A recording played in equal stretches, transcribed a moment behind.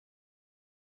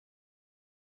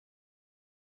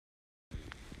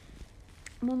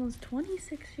I'm almost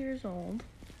 26 years old,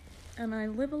 and I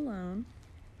live alone,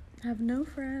 have no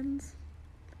friends,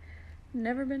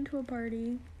 never been to a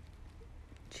party,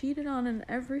 cheated on in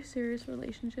every serious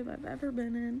relationship I've ever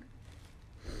been in.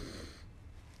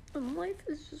 And life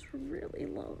is just really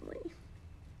lonely.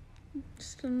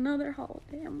 Just another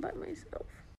holiday I'm by myself.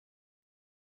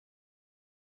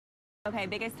 Okay,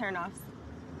 biggest turnoffs.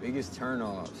 Biggest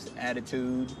turnoffs,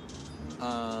 attitude.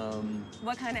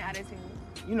 What kind of attitude?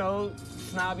 You know,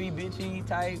 snobby, bitchy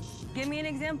type. Give me an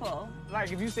example.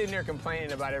 Like if you sitting there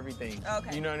complaining about everything,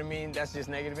 Okay. you know what I mean? That's just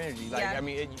negative energy. Like, Yeah. I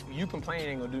mean, you complaining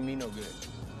ain't gonna do me no good.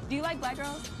 Do you like black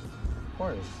girls? Of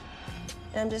course.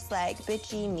 I'm just like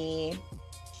bitchy me,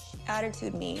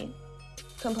 attitude me,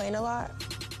 complain a lot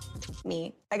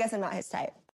me. I guess I'm not his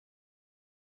type.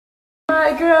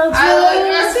 My girl Josie. I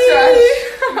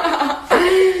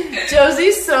look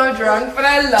Josie's so drunk, but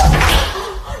I love her.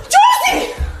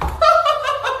 Josie!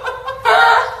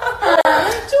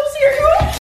 Josie, are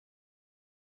you?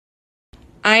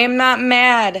 I am not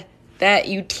mad that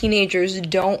you teenagers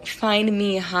don't find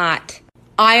me hot.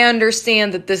 I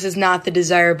understand that this is not the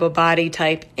desirable body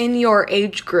type in your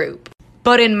age group.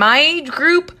 But in my age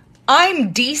group,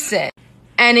 I'm decent.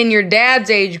 And in your dad's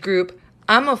age group,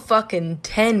 I'm a fucking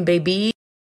 10, baby.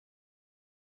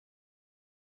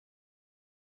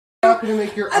 Not gonna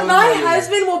make your own My money.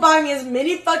 husband will buy me as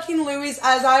many fucking Louis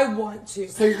as I want to.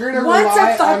 So you're gonna Once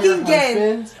rely a fucking on your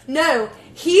game. husband? No,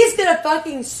 he's gonna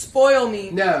fucking spoil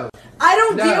me. No. I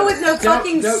don't deal with no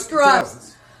fucking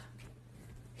scrubs.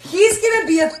 He's gonna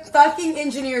be a fucking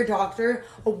engineer doctor,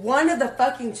 one of the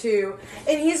fucking two,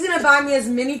 and he's gonna buy me as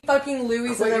many fucking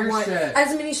Louis as I want,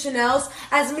 as many Chanel's,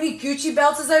 as many Gucci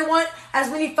belts as I want, as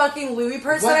many fucking Louis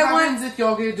purses What that I want. happens if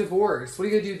y'all get a divorce? What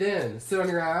are you gonna do then? Sit on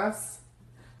your ass?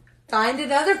 Find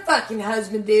another fucking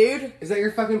husband, dude. Is that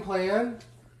your fucking plan?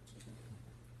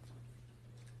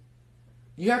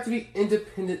 You have to be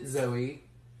independent, Zoe.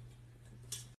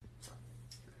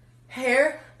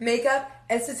 Hair, makeup,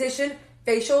 esthetician,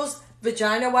 facials,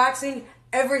 vagina waxing,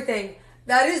 everything.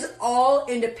 That is all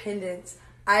independence.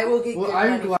 I will get Well, good I'm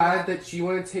money for glad that you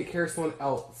want to take care of someone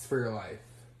else for your life.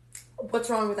 What's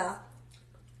wrong with that?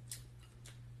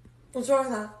 What's wrong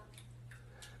with that?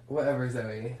 Whatever,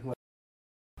 Zoe.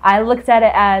 I looked at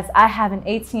it as I have an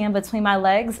ATM between my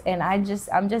legs and I'm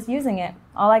just using it.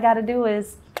 All I gotta do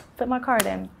is put my card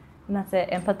in and that's it.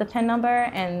 And put the PIN number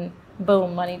and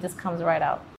boom, money just comes right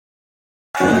out.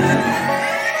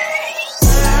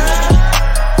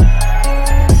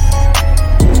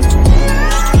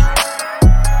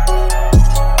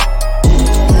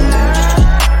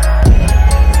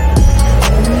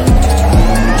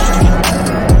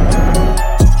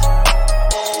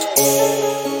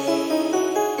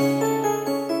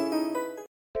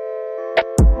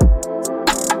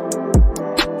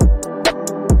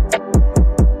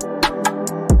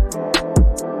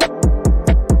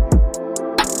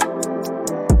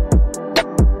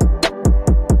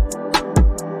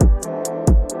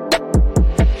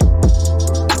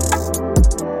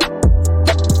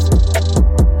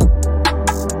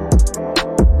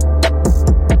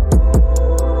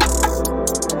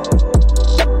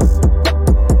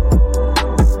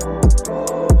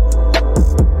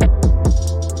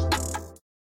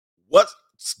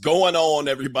 Going on,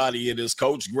 everybody? It is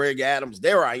Coach Greg Adams.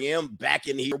 There I am, back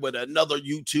in here with another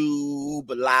YouTube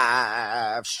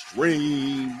live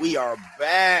stream. We are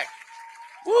back.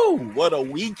 Woo, what a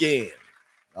weekend.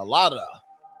 A lot of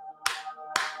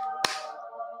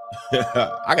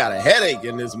I got a headache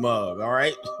in this mug, all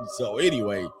right? So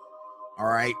anyway,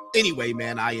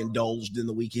 man, I indulged in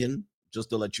the weekend. Just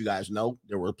to let you guys know,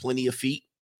 there were plenty of feet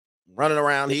running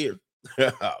around here.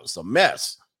 It's a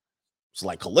mess. It's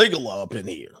like Caligula up in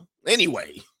here.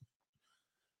 Anyway,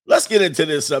 let's get into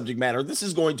this subject matter. This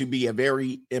is going to be a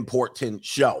very important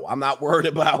show. I'm not worried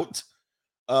about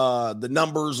the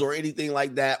numbers or anything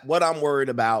like that. What I'm worried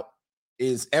about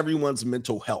is everyone's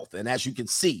mental health. And as you can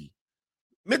see,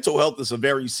 mental health is a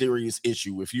very serious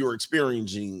issue if you're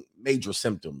experiencing major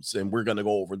symptoms. And we're going to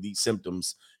go over these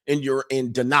symptoms and you're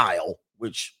in denial,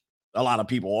 which a lot of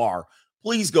people are.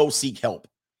 Please go seek help.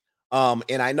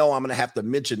 And I know I'm going to have to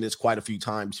mention this quite a few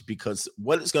times because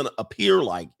what it's going to appear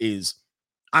like is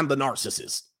I'm the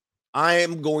narcissist. I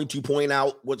am going to point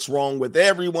out what's wrong with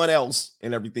everyone else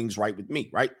and everything's right with me,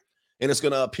 right? And it's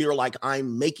going to appear like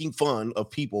I'm making fun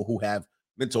of people who have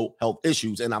mental health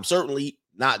issues. And I'm certainly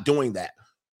not doing that.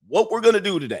 What we're going to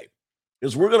do today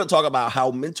is we're going to talk about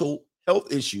how mental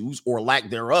health issues or lack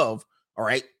thereof, all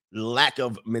right, lack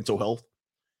of mental health,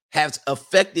 has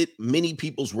affected many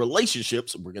people's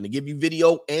relationships. We're going to give you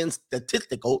video and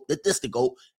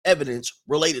statistical evidence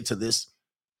related to this.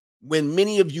 when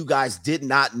many of you guys did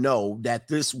not know that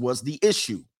this was the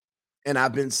issue. And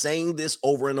I've been saying this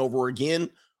over and over again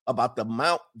about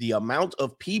the amount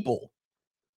of people,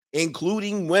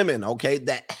 including women, okay,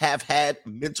 that have had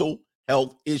mental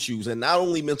health issues. And not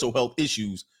only mental health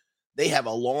issues, they have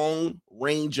a long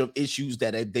range of issues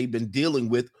that they've been dealing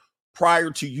with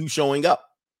prior to you showing up.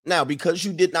 Now, because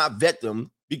you did not vet them,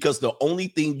 because the only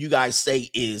thing you guys say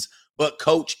is, but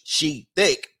coach, she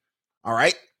thick. All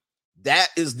right. That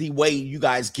is the way you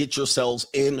guys get yourselves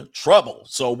in trouble.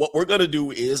 So what we're going to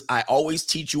do is I always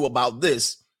teach you about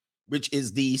this, which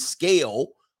is the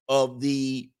scale of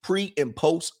the pre and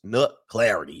post nut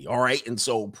clarity. All right. And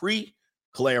so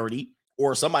pre-clarity,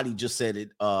 or somebody just said it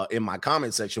in my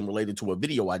comment section related to a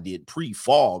video I did,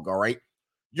 pre-fog. All right.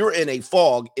 You're in a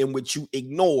fog in which you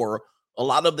ignore a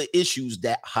lot of the issues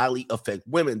that highly affect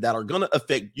women that are going to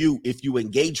affect you if you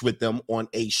engage with them on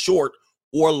a short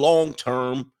or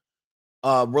long-term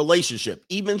relationship.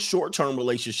 Even short-term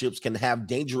relationships can have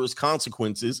dangerous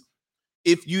consequences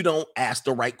if you don't ask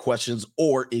the right questions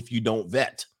or if you don't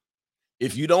vet.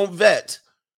 If you don't vet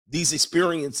these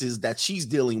experiences that she's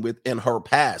dealing with in her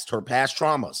past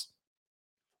traumas,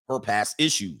 her past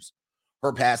issues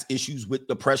with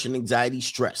depression, anxiety,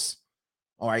 stress.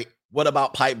 All right. What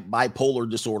about bipolar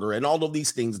disorder and all of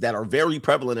these things that are very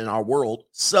prevalent in our world?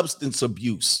 Substance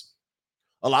abuse.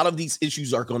 A lot of these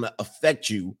issues are going to affect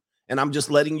you. And I'm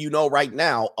just letting you know right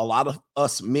now, a lot of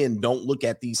us men don't look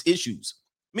at these issues.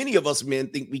 Many of us men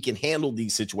think we can handle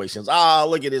these situations.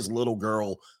 Look at this little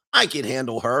girl. I can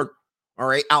handle her. All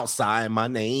right. Outside my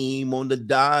name on the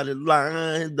dotted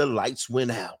line, the lights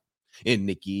went out and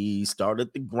Nikki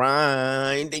started the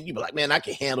grind. And you be like, man, I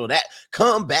can handle that.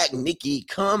 Come back, Nikki,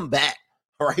 come back.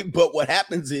 All right. But what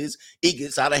happens is it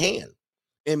gets out of hand.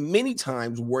 And many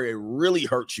times where it really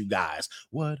hurts you guys,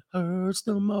 what hurts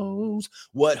the most,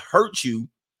 what hurts you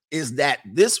is that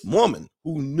this woman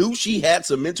who knew she had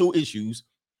some mental issues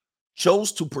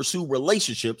chose to pursue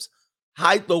relationships,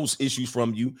 hide those issues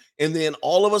from you. And then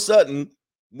all of a sudden,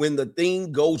 when the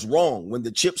thing goes wrong, when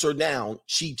the chips are down,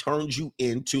 she turns you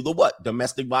into the what?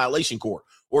 Domestic violation court.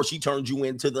 Or she turns you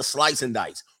into the slice and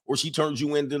dice. Or she turns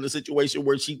you into the situation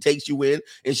where she takes you in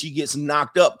and she gets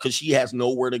knocked up because she has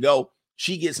nowhere to go.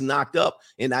 She gets knocked up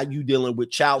and now you're dealing with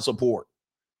child support.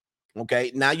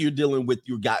 Okay. Now you're dealing with,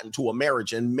 you got into a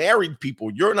marriage, and married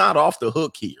people, you're not off the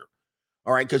hook here.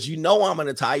 All right. Because you know I'm going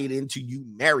to tie it into you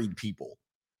married people.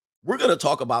 We're going to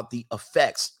talk about the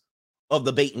effects of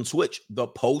the bait and switch, the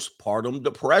postpartum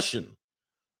depression,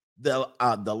 the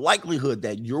likelihood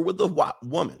that you're with a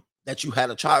woman that you had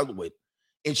a child with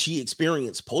and she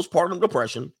experienced postpartum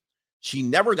depression. She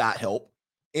never got help.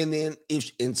 And then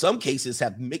if in some cases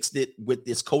have mixed it with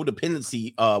this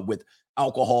codependency with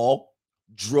alcohol,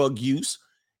 drug use,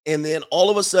 and then all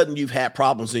of a sudden you've had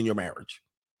problems in your marriage.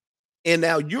 And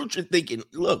now you're thinking,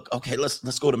 look, okay,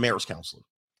 let's go to marriage counseling.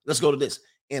 Let's go to this.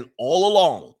 And all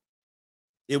along,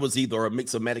 it was either a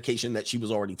mix of medication that she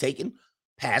was already taking,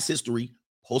 past history,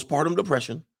 postpartum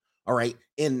depression. All right.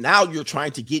 And now you're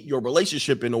trying to get your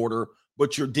relationship in order,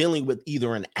 but you're dealing with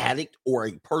either an addict or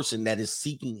a person that is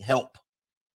seeking help.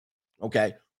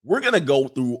 Okay. We're going to go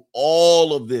through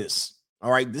all of this.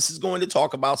 All right. This is going to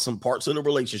talk about some parts of the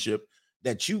relationship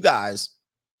that you guys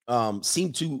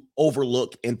seem to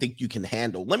overlook and think you can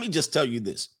handle. Let me just tell you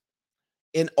this.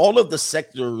 In all of the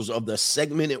sectors of the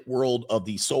segmented world of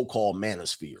the so-called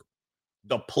manosphere,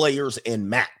 the players and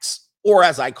max, or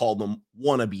as I call them,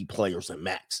 wannabe players and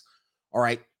max. All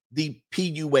right. The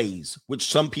PUAs,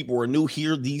 which some people are new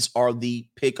here. These are the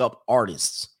pickup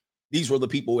artists. These were the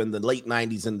people in the late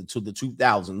 90s and to the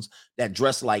 2000s that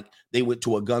dressed like they went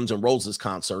to a Guns N' Roses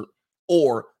concert,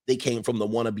 or they came from the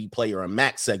wannabe player and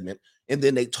max segment. And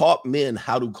then they taught men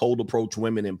how to cold approach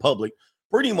women in public,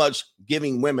 pretty much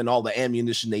giving women all the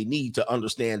ammunition they need to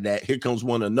understand that here comes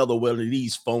another one of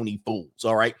these phony fools.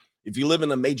 All right. If you live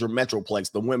in a major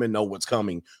metroplex, the women know what's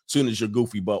coming as soon as your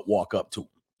goofy butt walk up to them.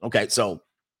 Okay. So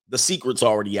the secret's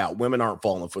already out. Women aren't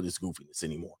falling for this goofiness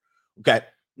anymore. Okay.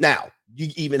 Now you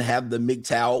even have the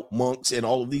MGTOW monks and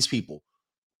all of these people.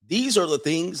 These are the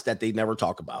things that they never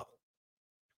talk about.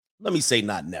 Let me say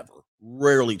not never,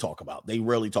 rarely talk about. They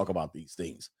rarely talk about these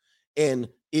things. And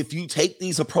if you take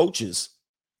these approaches,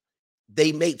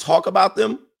 they may talk about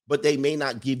them, but they may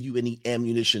not give you any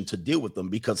ammunition to deal with them,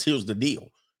 because here's the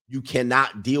deal. You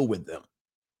cannot deal with them.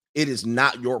 It is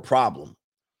not your problem.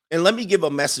 And let me give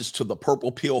a message to the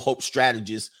purple pill hope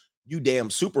strategists, you damn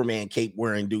Superman cape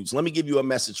wearing dudes. Let me give you a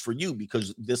message for you,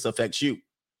 because this affects you.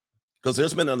 Because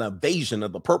there's been an invasion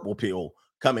of the purple pill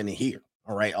coming in here.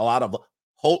 All right. A lot of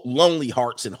lonely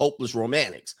hearts and hopeless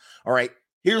romantics. All right.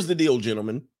 Here's the deal,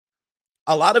 gentlemen.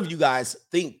 A lot of you guys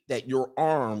think that you're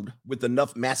armed with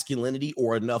enough masculinity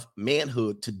or enough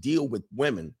manhood to deal with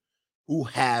women who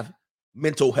have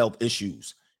mental health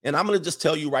issues. And I'm going to just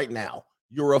tell you right now,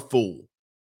 you're a fool.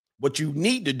 What you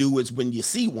need to do is when you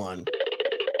see one,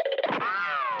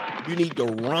 you need to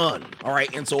run. All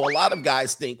right. And so a lot of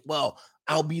guys think, well,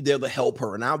 I'll be there to help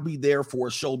her and I'll be there for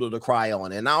a shoulder to cry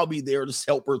on and I'll be there to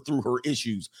help her through her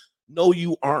issues. No,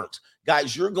 you aren't.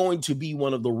 Guys, you're going to be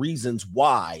one of the reasons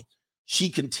why she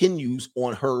continues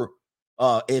on her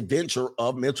adventure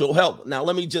of mental health. Now,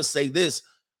 let me just say this.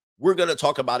 We're going to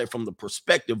talk about it from the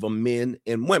perspective of men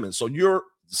and women. So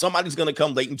somebody's going to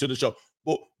come late into the show.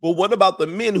 But what about the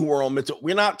men who are on mental?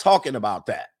 We're not talking about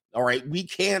that. All right. We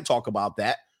can talk about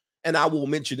that. And I will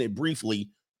mention it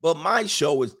briefly. But my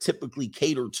show is typically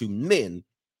catered to men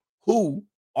who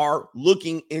are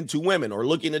looking into women or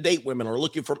looking to date women or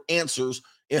looking for answers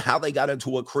in how they got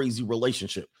into a crazy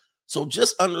relationship. So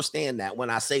just understand that when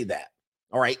I say that.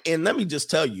 All right. And let me just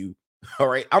tell you, all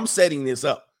right, I'm setting this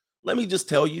up. Let me just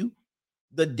tell you,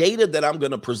 the data that I'm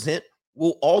going to present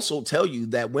will also tell you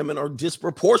that women are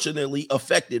disproportionately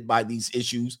affected by these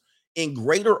issues in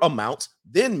greater amounts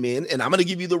than men. And I'm going to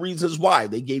give you the reasons why.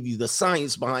 They gave you the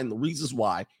science behind the reasons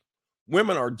why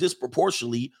women are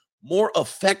disproportionately more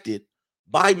affected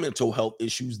by mental health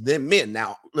issues than men.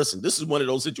 Now, listen, this is one of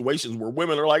those situations where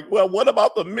women are like, well, what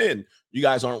about the men? You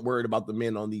guys aren't worried about the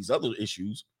men on these other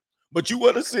issues, but you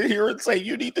want to sit here and say,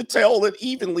 you need to tell it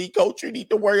evenly, coach. You need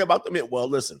to worry about the men. Well,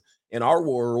 listen, in our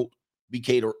world, we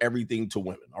cater everything to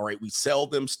women. All right. We sell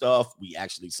them stuff. We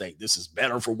actually say this is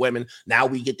better for women. Now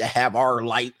we get to have our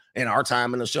light and our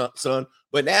time in the sun.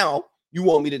 But now you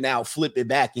want me to now flip it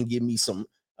back and give me some,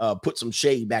 put some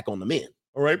shade back on the men.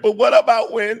 All right. But what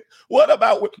about when? Well,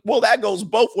 that goes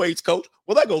both ways, coach.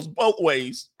 Well, that goes both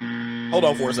ways. Hold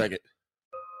on for a second.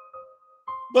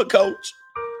 But coach,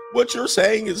 what you're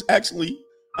saying is actually,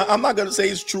 I'm not going to say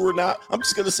it's true or not. I'm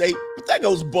just going to say, but that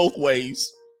goes both ways.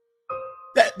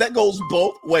 That goes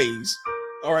both ways.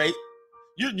 All right.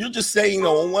 You're just saying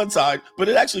on one side, but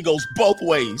it actually goes both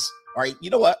ways. All right. You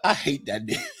know what? I hate that.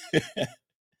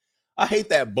 I hate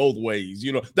that both ways.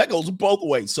 You know, that goes both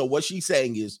ways. So what she's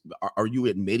saying is, are you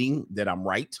admitting that I'm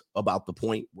right about the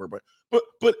point where, but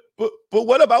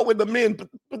what about with the men?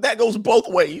 But that goes both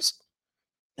ways.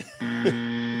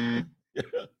 But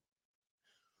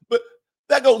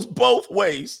that goes both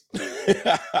ways.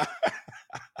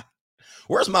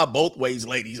 Where's my both ways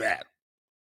ladies at?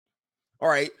 All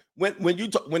right.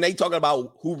 When they talk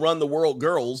about who run the world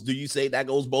girls, do you say that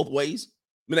goes both ways?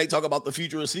 When they talk about the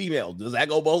future is female, does that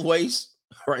go both ways?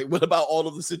 All right. What about all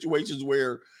of the situations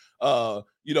where,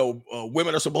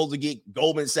 women are supposed to get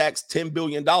Goldman Sachs $10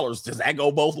 billion? Does that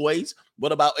go both ways?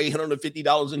 What about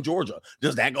 $850 in Georgia?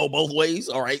 Does that go both ways?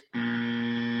 All right.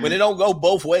 When it don't go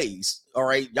both ways, all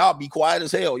right, y'all be quiet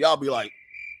as hell. Y'all be like,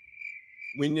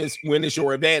 when it's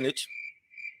your advantage.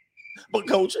 But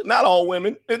coach, not all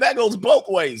women. And that goes both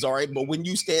ways. All right. But when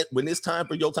it's time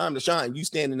for your time to shine, you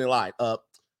stand in the line.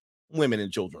 Women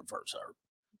and children first, sir.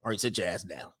 All right, sit your ass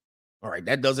down. All right,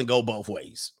 that doesn't go both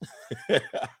ways.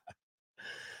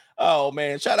 Oh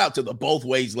man, shout out to the both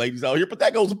ways ladies out here, but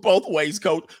that goes both ways,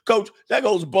 coach. Coach, that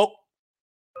goes both.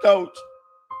 Coach,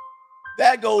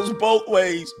 that goes both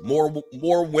ways.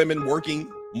 More women working,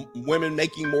 women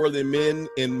making more than men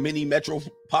in many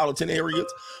metropolitan areas,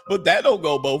 but that don't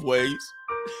go both ways.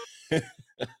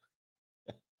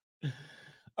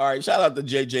 All right, shout out to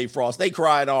JJ Frost. They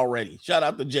cried already. Shout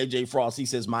out to JJ Frost. He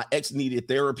says, my ex needed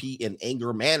therapy and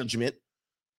anger management.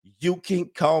 You can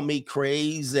call me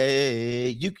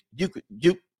crazy.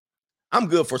 You. I'm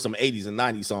good for some 80s and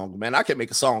 90s songs, man. I can make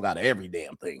a song out of every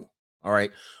damn thing. All right.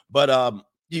 But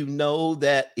you know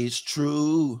that it's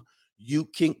true. You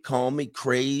can call me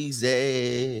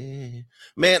crazy.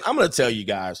 Man, I'm going to tell you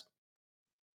guys.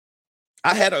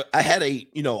 I had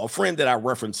a friend that I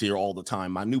reference here all the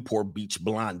time, my Newport Beach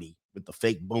blondie with the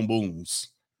fake boom booms.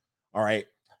 All right.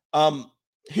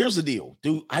 Here's the deal,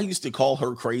 dude. I used to call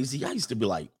her crazy. I used to be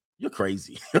like, you're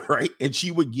crazy, right? And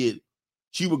she would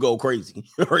go crazy,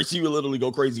 right? She would literally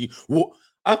go crazy. Well,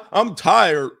 I'm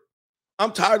tired.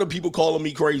 I'm tired of people calling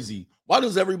me crazy. Why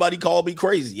does everybody call me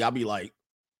crazy? I'll be like,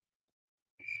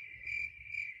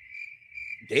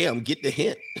 damn, get the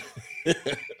hint.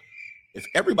 If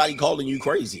everybody calling you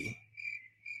crazy,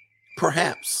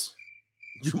 perhaps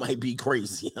you might be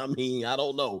crazy. I mean, I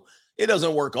don't know. It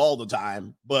doesn't work all the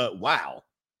time, but wow.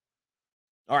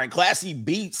 All right, Classy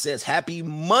Beat says, happy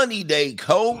money day,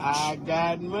 coach. I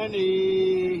got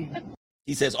money.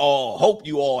 He says, hope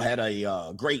you all had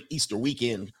a great Easter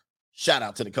weekend. Shout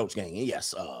out to the coach gang. And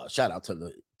yes, shout out to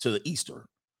the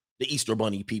Easter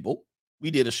Bunny people.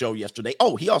 We did a show yesterday.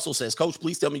 Oh, he also says, Coach,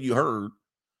 please tell me you heard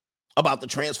about the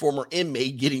Transformer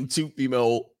inmate getting 2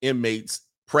 female inmates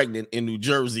pregnant in New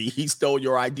Jersey. He stole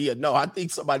your idea. No, I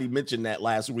think somebody mentioned that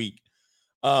last week.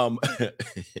 And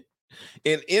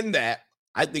in that,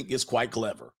 I think it's quite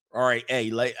clever. All right.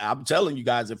 Hey, I'm telling you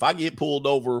guys, if I get pulled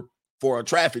over for a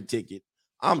traffic ticket,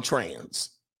 I'm trans.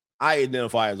 I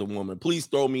identify as a woman. Please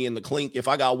throw me in the clink. If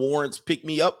I got warrants, pick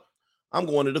me up. I'm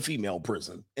going to the female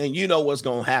prison. And you know what's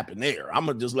going to happen there. I'm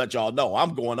going to just let y'all know.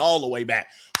 I'm going all the way back.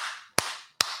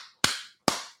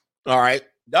 All right.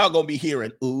 Y'all going to be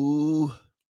hearing, ooh,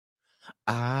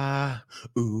 ah,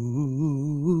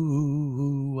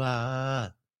 ooh,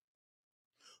 ah,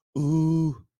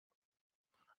 ooh,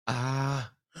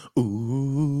 ah,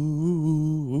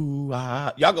 ooh,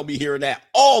 ah. Y'all going to be hearing that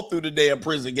all through the damn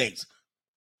prison gates.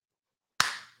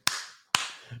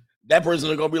 That person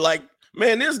is going to be like,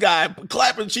 man, this guy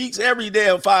clapping cheeks every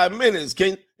damn 5 minutes.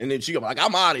 And then she go like,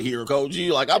 I'm out of here, Coach.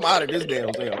 You like, I'm out of this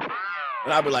damn thing.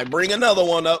 And I'll be like, bring another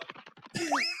one up.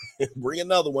 Bring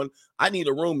another one. I need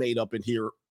a roommate up in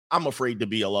here. I'm afraid to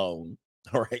be alone.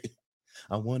 All right.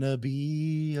 I want to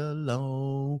be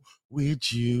alone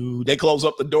with you. They close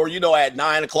up the door. You know, at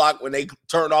 9 o'clock when they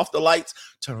turn off the lights,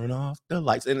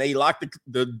 and they lock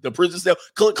the prison cell.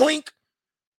 Clink.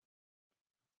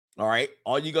 All right.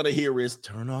 All you're going to hear is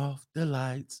turn off the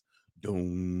lights.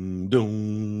 Doom,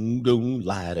 doom, doom.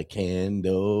 Light a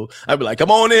candle. I'd be like,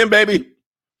 come on in, baby.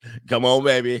 Come on,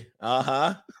 baby.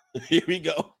 Uh-huh. Here we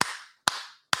go.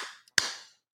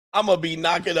 I'm going to be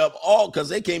knocking up all because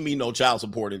they can't be no child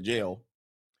support in jail.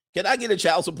 Can I get a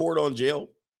child support on jail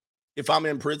if I'm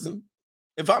in prison?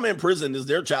 If I'm in prison, is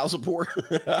there child support?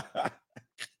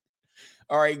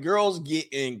 All right. Girls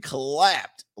getting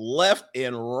clapped left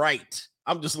and right.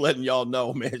 I'm just letting y'all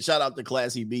know, man. Shout out to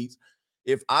Classy Beats.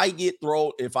 If I get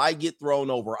thrown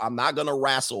over, I'm not going to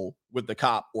wrestle with the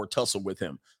cop or tussle with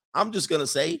him. I'm just going to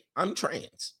say I'm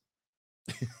trans.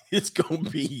 It's going to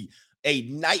be a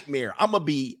nightmare. I'm going to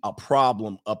be a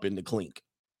problem up in the clink.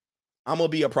 I'm going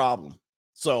to be a problem.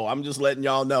 So I'm just letting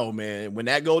y'all know, man, when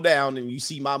that go down and you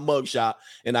see my mugshot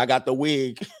and I got the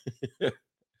wig,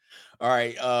 all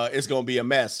right, it's going to be a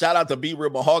mess. Shout out to Be Real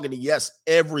Mahogany. Yes,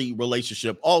 every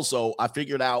relationship. Also, I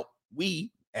figured out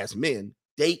we as men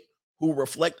date who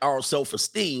reflect our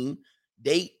self-esteem.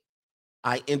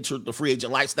 I entered the free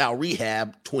agent lifestyle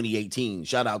rehab 2018.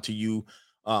 Shout out to you.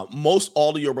 Most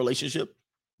all of your relationship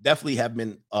definitely have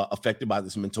been affected by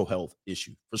this mental health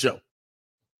issue for sure.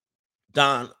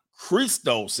 Don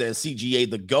Cristo says CGA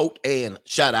the GOAT, and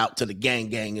shout out to the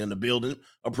gang in the building.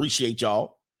 Appreciate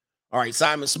y'all. All right,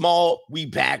 Simon Small, we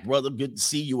back, brother. Good to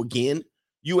see you again.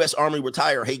 U.S. Army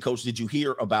retire. Hey, Coach, did you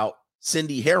hear about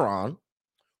Cindy Heron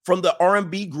from the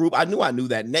R&B group? I knew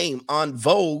that name. On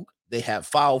Vogue, they have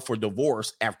filed for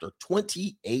divorce after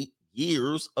 28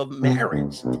 years of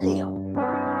marriage. Damn.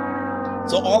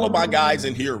 So all of my guys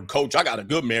in here, Coach, I got a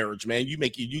good marriage, man. You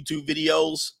make your YouTube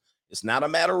videos. It's not a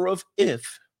matter of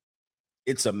if.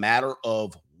 It's a matter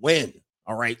of when.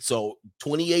 All right. So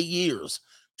 28 years.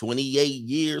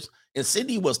 And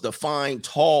Cindy was the fine,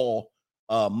 tall,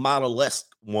 model-esque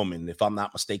woman, if I'm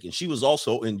not mistaken. She was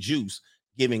also in Juice,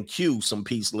 giving Q some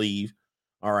peace leave.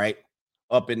 All right.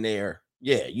 Up in there.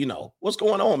 Yeah, you know. What's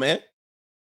going on, man?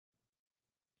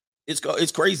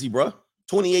 It's crazy, bro.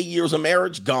 28 years of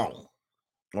marriage, gone.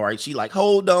 All right. She like,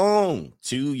 hold on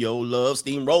to your love,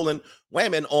 steamrolling.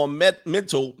 Women on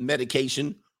mental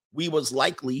medication. We was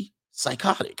likely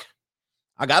psychotic.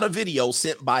 I got a video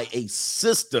sent by a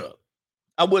sister.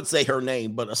 I would say her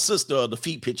name, but a sister of the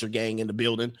Feet Picture Gang in the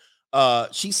building.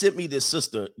 She sent me this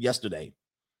sister yesterday.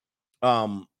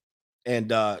 And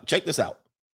check this out.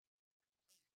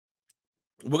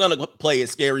 We're going to play a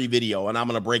scary video, and I'm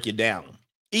going to break it down.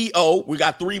 EO, we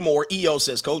got 3 more. EO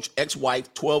says, Coach,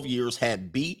 ex-wife, 12 years,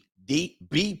 had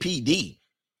BPD,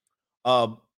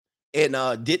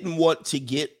 and didn't want to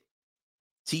get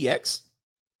TX,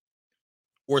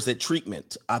 or is it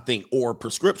treatment, I think, or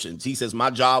prescriptions. He says, my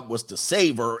job was to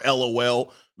save her,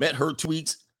 LOL. Met her 2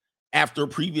 weeks after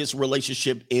previous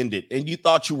relationship ended, and you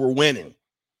thought you were winning.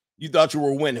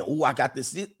 Oh, I got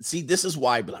this. See, this is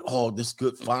why I'd be like, oh, this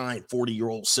good, fine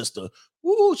 40-year-old sister.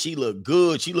 Ooh, she looked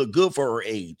good. She looked good for her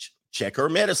age. Check her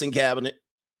medicine cabinet.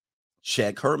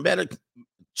 I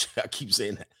keep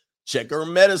saying that. Check her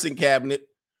medicine cabinet.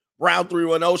 Round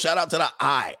 310. Shout out to the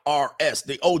IRS,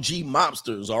 the OG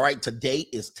mobsters. All right. Today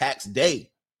is tax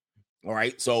day. All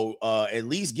right. So at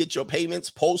least get your payments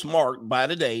postmarked by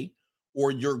the day, or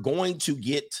you're going to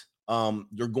get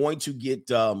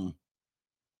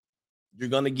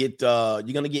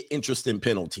interest and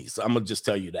penalties. I'm gonna just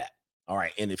tell you that. All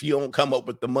right. And if you don't come up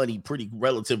with the money pretty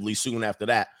relatively soon after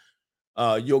that,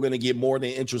 you're going to get more than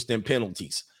interest and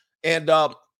penalties. And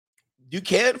you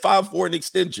can file for an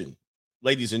extension,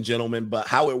 ladies and gentlemen, but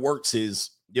how it works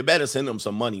is you better send them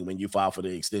some money when you file for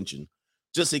the extension,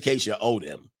 just in case you owe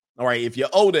them. All right. If you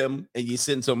owe them and you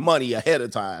send some money ahead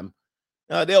of time,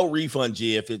 they'll refund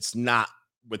you if it's not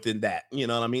within that. You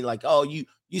know what I mean? Like, oh,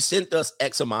 you sent us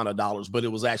X amount of dollars, but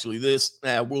it was actually this.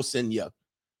 We'll send you.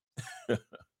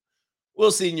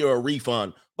 We'll send you a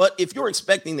refund. But if you're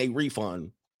expecting a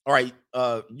refund, all right,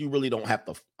 you really don't have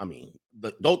to. I mean,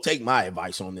 don't take my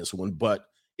advice on this one. But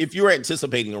if you're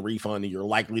anticipating a refund and you're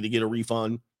likely to get a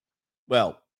refund,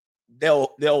 well,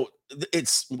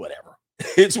 it's whatever.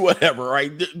 It's whatever,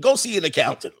 right? Go see an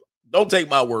accountant. Don't take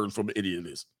my word from any of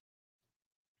this.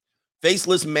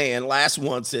 Faceless Man, last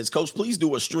one, says, Coach, please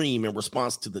do a stream in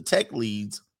response to the tech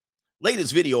lead's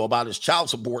latest video about his child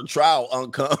support trial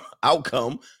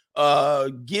outcome.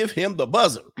 Give him the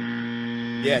buzzer.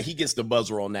 Yeah, he gets the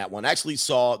buzzer on that one. Actually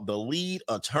saw the lead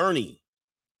attorney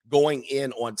going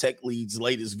in on Tech Lead's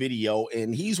latest video,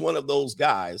 and he's one of those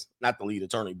guys, not the lead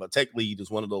attorney, but Tech Lead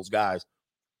is one of those guys.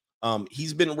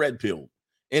 He's been red pilled,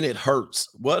 and it hurts.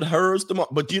 What hurts the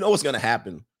most? But you know what's going to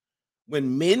happen?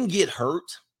 When men get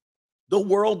hurt, the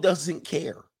world doesn't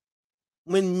care.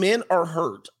 When men are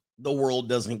hurt, the world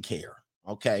doesn't care.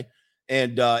 Okay.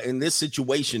 And in this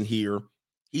situation here,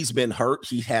 he's been hurt.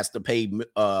 He has to pay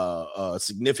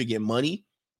significant money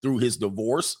through his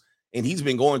divorce. And he's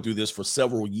been going through this for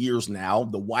several years now.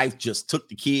 The wife just took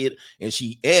the kid and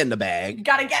the bag. You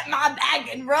gotta get my bag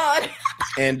and run.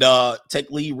 And Tech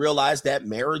Lead realized that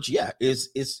marriage, it's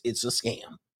a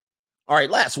scam. All right,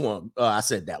 last one. I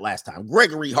said that last time.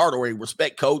 Gregory Hardaway,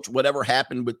 respect, Coach. Whatever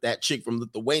happened with that chick from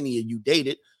Lithuania you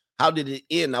dated? How did it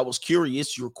end? I was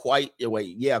curious. You're quite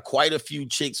a few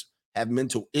chicks have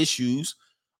mental issues,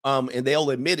 and they'll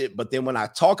admit it. But then when I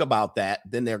talk about that,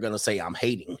 then they're gonna say I'm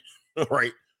hating.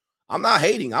 Right? I'm not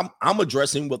hating. I'm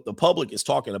addressing what the public is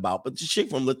talking about. But the chick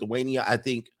from Lithuania, I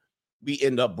think we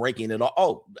end up breaking it all.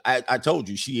 Oh, I told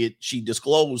you she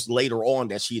disclosed later on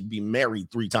that she had been married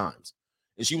 3 times.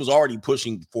 And she was already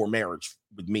pushing for marriage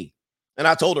with me. And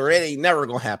I told her, it ain't never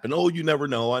going to happen. Oh, you never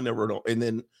know. I never know. And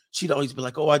then she'd always be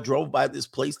like, oh, I drove by this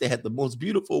place. They had the most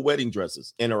beautiful wedding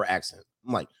dresses in her accent.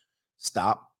 I'm like,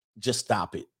 stop. Just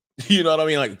stop it. You know what I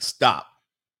mean? Like, stop.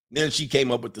 Then she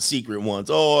came up with the secret ones.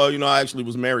 Oh, I actually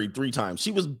was married 3 times.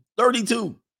 She was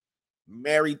 32,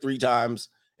 married 3 times,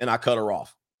 and I cut her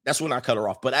off. That's when I cut her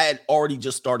off. But I had already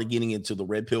just started getting into the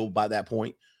red pill by that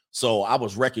point. So I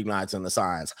was recognizing the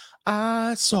signs.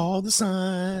 I saw the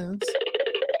signs.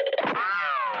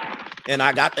 And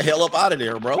I got the hell up out of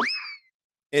there, bro.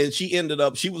 And she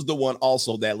was the one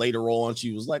also that later on,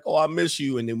 she was like, oh, I miss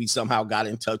you. And then we somehow got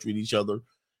in touch with each other.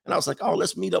 And I was like, oh,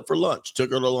 let's meet up for lunch.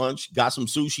 Took her to lunch, got some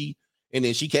sushi. And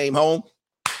then she came home.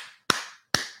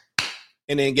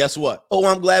 And then guess what? Oh,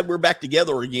 I'm glad we're back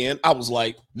together again. I was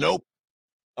like, nope.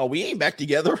 Oh, we ain't back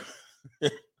together.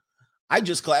 I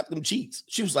just clapped them cheeks.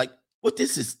 She was like, what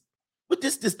this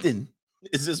then?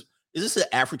 Is this an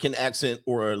African accent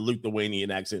or a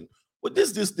Lithuanian accent? What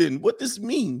this then? What this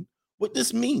mean? What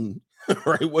this mean?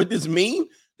 Right? What this mean?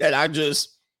 That I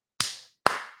just,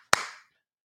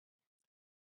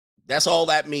 that's all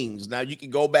that means. Now you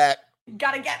can go back.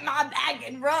 Gotta get my bag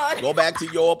and run. Go back to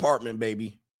your apartment,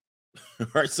 baby. All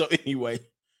right. So anyway,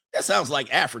 that sounds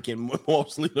like African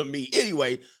mostly to me.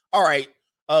 Anyway, all right.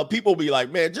 People be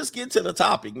like, man, just get to the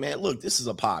topic, man. Look, this is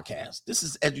a podcast. This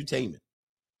is edutainment.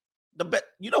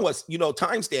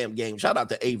 Timestamp game. Shout out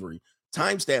to Avery.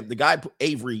 Timestamp. The guy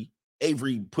Avery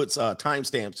puts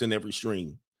timestamps in every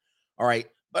stream. All right.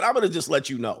 But I'm going to just let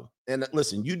you know. And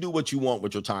listen, you do what you want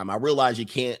with your time. I realize you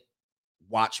can't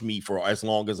watch me for as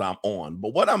long as I'm on.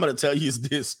 But what I'm going to tell you is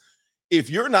this. If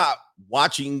you're not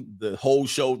watching the whole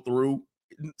show through,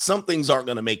 some things aren't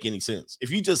going to make any sense.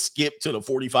 If you just skip to the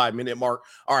 45-minute mark,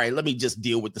 all right, let me just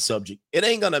deal with the subject. It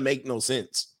ain't going to make no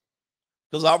sense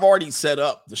because I've already set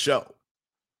up the show.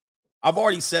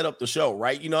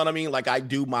 Right? You know what I mean? Like I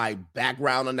do my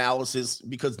background analysis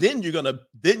because then you're going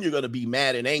to be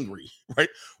mad and angry, right?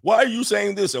 Why are you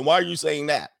saying this and why are you saying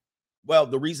that? Well,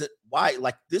 the reason why,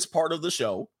 like this part of the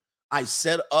show, I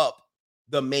set up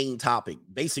the main topic.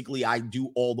 Basically, I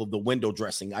do all of the window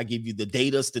dressing. I give you the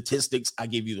data, statistics. I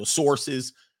give you the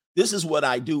sources. This is what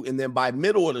I do. And then by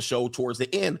middle of the show, towards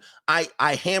the end, I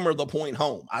hammer the point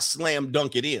home. I slam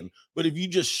dunk it in. But if you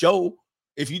just show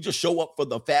up for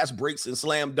the fast breaks and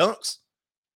slam dunks,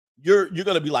 you're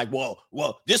going to be like, well,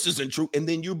 this isn't true. And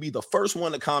then you'll be the first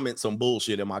one to comment some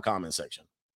bullshit in my comment section.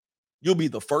 You'll be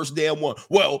the first damn one.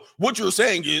 Well, what you're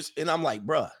saying is, and I'm like,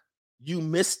 bruh, you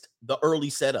missed the early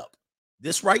setup.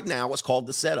 This right now is called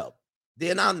the setup.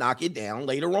 Then I'll knock it down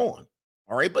later on.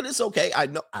 All right, but it's okay. I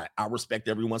know I respect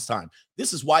everyone's time.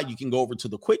 This is why you can go over to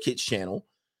the Quick Hits channel,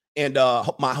 and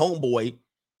my homeboy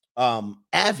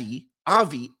Avi,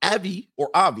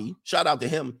 shout out to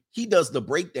him. He does the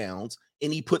breakdowns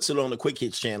and he puts it on the Quick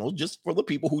Hits channel just for the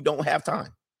people who don't have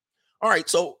time. All right,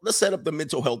 so let's set up the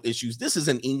mental health issues. This is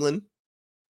in England,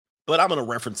 but I'm going to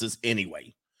reference this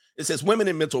anyway. It says women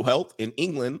in mental health in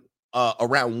England,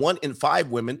 around 1 in 5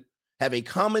 women have a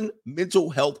common mental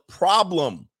health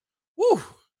problem,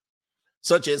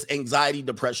 such as anxiety,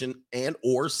 depression, and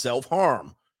or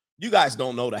self-harm. You guys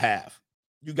don't know the have.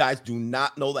 You guys do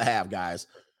not know the have, guys.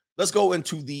 Let's go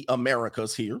into the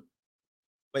Americas here.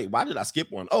 Wait, why did I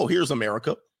skip one? Oh, here's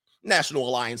America. National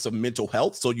Alliance of Mental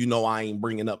Health. So you know I ain't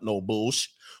bringing up no bullshit.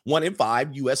 1 in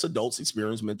 5 U.S. adults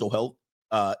experience mental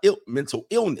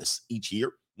illness each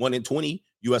year. 1 in 20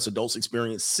 U.S. adults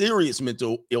experience serious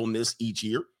mental illness each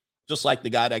year. Just like the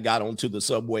guy that got onto the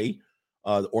subway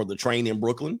or the train in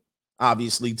Brooklyn,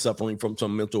 obviously suffering from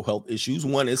some mental health issues.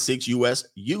 1 in 6 U.S.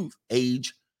 youth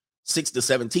age 6 to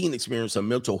 17 experience a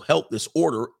mental health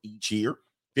disorder each year.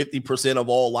 50% of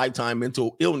all lifetime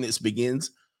mental illness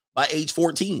begins by age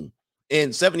 14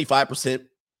 and 75%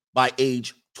 by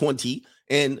age 20.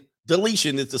 And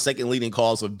deletion is the second leading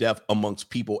cause of death amongst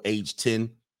people aged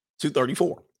 10 to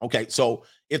 34. Okay, so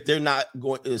if they're not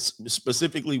going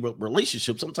specifically with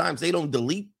relationships, sometimes they don't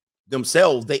delete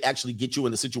themselves. They actually get you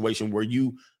in a situation where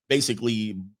you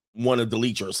basically want to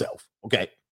delete yourself. Okay.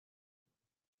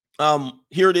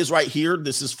 Here it is right here.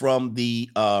 This is from the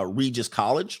Regis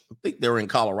College. I think they're in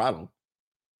Colorado.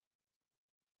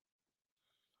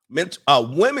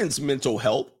 Women's mental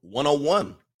health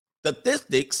 101.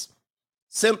 Statistics,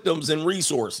 symptoms, and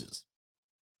resources.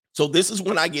 So this is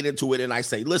when I get into it and I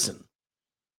say, listen,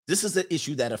 this is an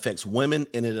issue that affects women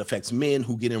and it affects men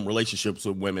who get in relationships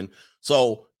with women.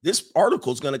 So this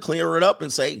article is going to clear it up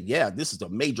and say, yeah, this is a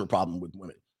major problem with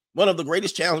women. One of the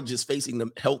greatest challenges facing the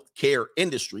healthcare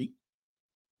industry.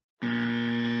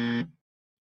 Did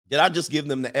I just give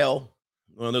them the L?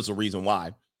 Well, there's a reason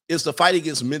why. Is the fight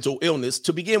against mental illness,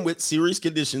 to begin with serious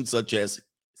conditions such as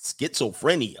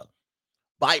schizophrenia,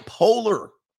 bipolar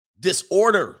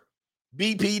disorder,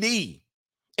 BPD,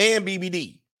 and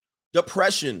BBD.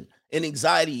 Depression and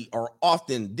anxiety are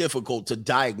often difficult to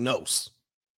diagnose.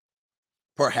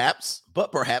 Perhaps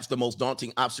the most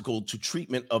daunting obstacle to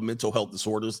treatment of mental health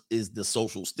disorders is the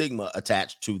social stigma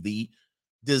attached to the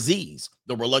disease.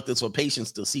 The reluctance of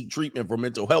patients to seek treatment for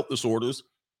mental health disorders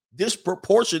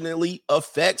disproportionately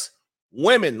affects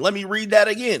women. Let me read that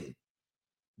again.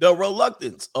 The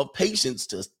reluctance of patients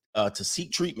to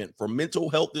seek treatment for mental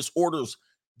health disorders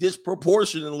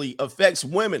disproportionately affects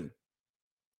women.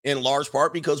 In large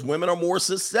part because women are more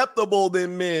susceptible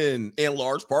than men. In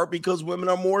large part because women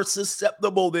are more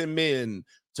susceptible than men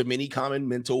to many common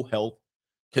mental health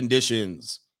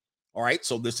conditions. All right,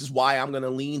 so this is why I'm going to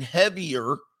lean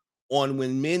heavier on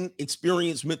when men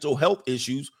experience mental health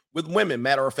issues with women.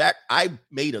 Matter of fact, I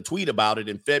made a tweet about it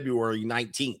in February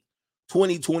 19th,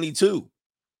 2022.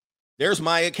 There's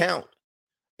my account.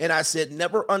 And I said,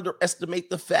 never underestimate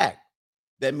the fact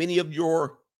that many of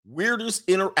your weirdest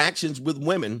interactions with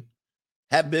women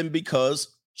have been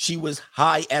because she was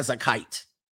high as a kite.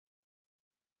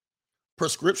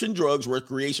 Prescription drugs,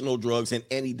 recreational drugs, and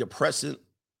antidepressants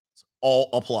all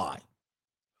apply.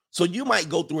 So you might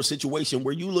go through a situation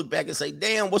where you look back and say,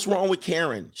 damn, what's wrong with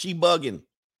Karen? She bugging.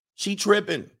 She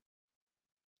tripping.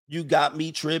 You got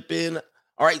me tripping.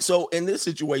 All right, so in this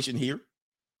situation here,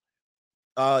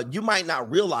 you might not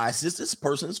realize this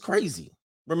person is crazy.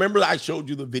 Remember I showed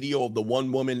you the video of the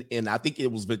one woman in, I think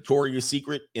it was Victoria's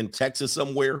Secret in Texas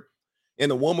somewhere.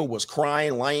 And the woman was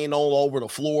crying, lying all over the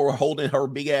floor, holding her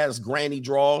big ass granny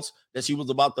drawers that she was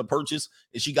about to purchase.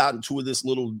 And she got into this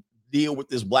little deal with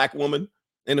this black woman.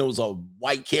 And it was a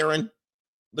white Karen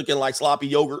looking like sloppy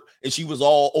yogurt. And she was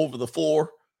all over the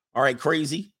floor. All right,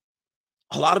 crazy.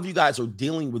 A lot of you guys are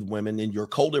dealing with women and you're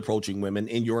cold approaching women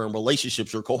and you're in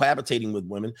relationships, you're cohabitating with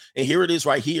women. And here it is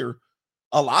right here.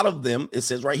 A lot of them, it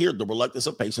says right here, the reluctance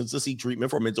of patients to seek treatment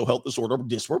for mental health disorder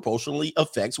disproportionately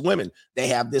affects women. They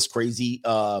have this crazy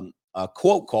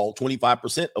quote called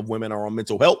 25% of women are on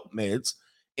mental health meds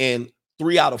and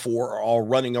 3 out of 4 are all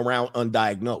running around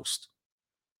undiagnosed.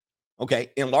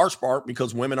 Okay, in large part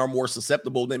because women are more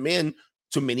susceptible than men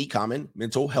to many common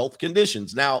mental health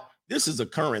conditions. Now, this is a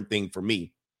current thing for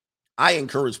me. I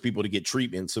encourage people to get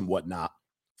treatments and whatnot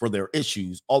for their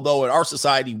issues. Although in our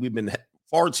society, we've been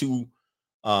far too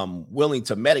willing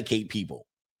to medicate people.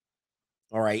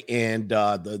 All right. And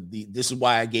this is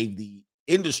why I gave the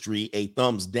industry a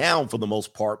thumbs down for the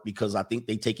most part, because I think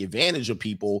they take advantage of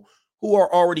people who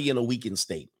are already in a weakened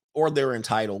state, or they're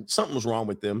entitled. Something's wrong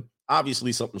with them.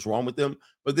 Obviously, something's wrong with them,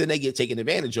 but then they get taken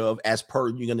advantage of, as per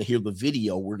you're going to hear the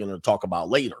video we're going to talk about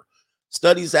later.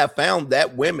 Studies have found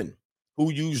that women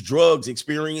who use drugs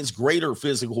experience greater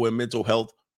physical and mental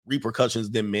health repercussions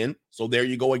than men. So there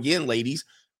you go again, ladies.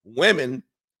 Women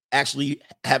actually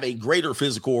have a greater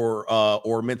physical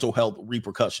or mental health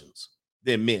repercussions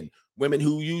than men. Women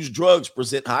who use drugs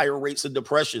present higher rates of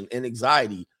depression and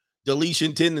anxiety,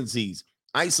 deletion tendencies,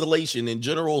 isolation, and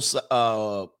general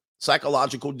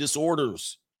psychological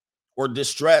disorders or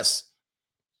distress.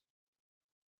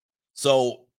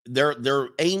 So they're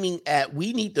aiming at,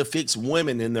 we need to fix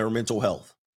women in their mental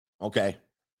health. Okay.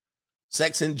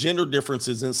 Sex and gender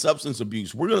differences in substance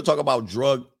abuse. We're going to talk about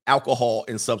drug, alcohol,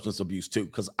 and substance abuse too,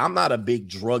 because I'm not a big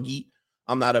druggie.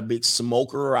 I'm not a big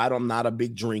smoker. I'm not a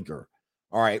big drinker.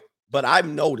 All right. But I've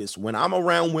noticed when I'm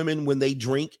around women, when they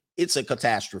drink, it's a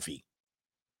catastrophe.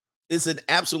 It's an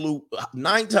absolute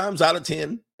 9 times out of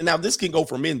 10. And now this can go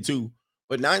for men too,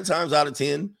 but 9 times out of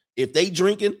 10, if they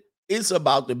drinking, it's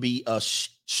about to be a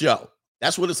show.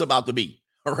 That's what it's about to be.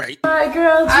 All right. Hi,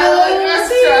 girl.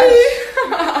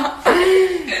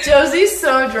 Josie's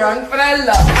so drunk, but I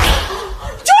love her.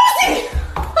 Josie!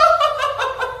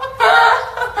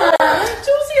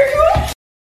 Josie, are you okay?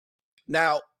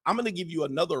 Now, I'm going to give you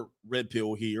another red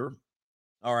pill here.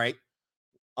 All right.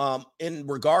 In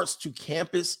regards to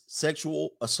campus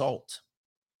sexual assault,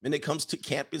 when it comes to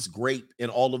campus rape and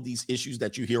all of these issues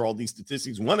that you hear, all these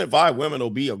statistics, 1 in 5 women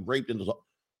will be raped.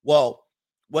 Well,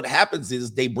 what happens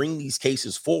is they bring these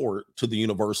cases forward to the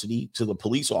university, to the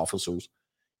police officers,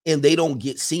 and they don't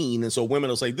get seen. And so women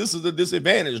will say, this is a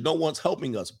disadvantage. No one's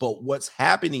helping us. But what's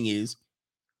happening is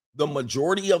the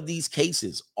majority of these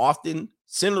cases often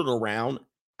centered around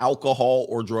alcohol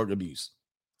or drug abuse,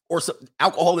 or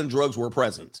alcohol and drugs were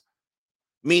present,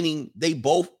 meaning they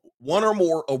both, one or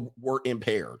more were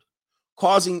impaired,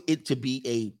 causing it to be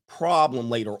a problem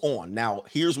later on. Now,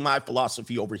 here's my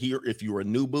philosophy over here. If you're a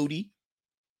new booty,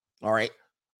 all right,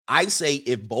 I say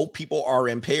if both people are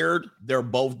impaired, they're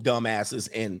both dumbasses,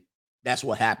 and that's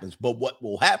what happens. But what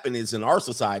will happen is in our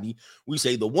society, we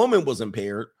say the woman was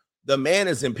impaired, the man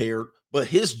is impaired, but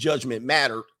his judgment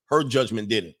mattered, her judgment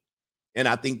didn't. And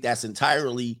I think that's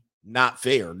entirely not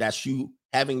fair. That's you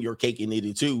having your cake and eat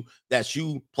it too. That's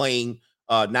you playing,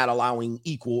 not allowing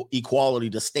equality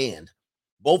to stand.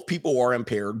 Both people are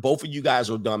impaired. Both of you guys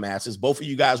are dumbasses. Both of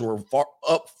you guys were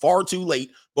far too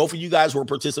late. Both of you guys were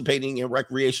participating in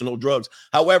recreational drugs.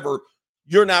 However,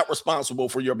 you're not responsible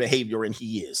for your behavior, and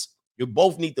he is. You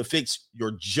both need to fix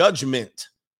your judgment,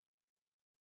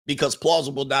 because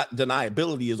plausible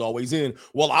deniability is always in.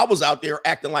 Well, I was out there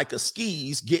acting like a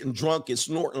skis, getting drunk and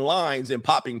snorting lines and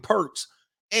popping perks,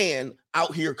 and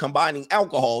out here combining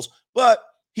alcohols, but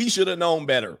he should have known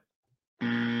better.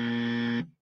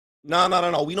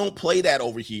 No. We don't play that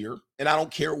over here. And I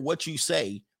don't care what you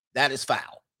say. That is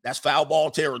foul. That's foul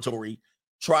ball territory.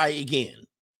 Try again.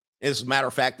 As a matter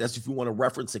of fact, that's if you want to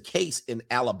reference a case in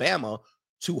Alabama,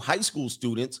 2 high school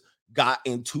students got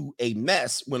into a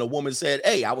mess when a woman said,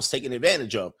 hey, I was taken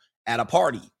advantage of at a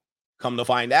party. Come to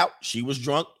find out, she was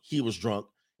drunk, he was drunk,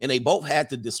 and they both had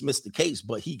to dismiss the case,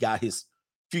 but he got his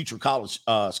future college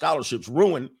scholarships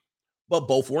ruined. But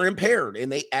both were impaired,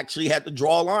 and they actually had to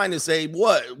draw a line and say,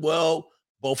 what? Well,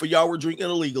 both of y'all were drinking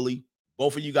illegally.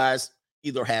 Both of you guys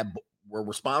either were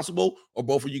responsible, or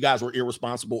both of you guys were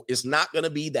irresponsible. It's not going to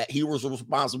be that he was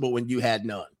responsible and you had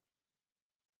none.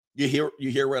 You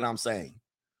hear what I'm saying?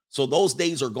 So those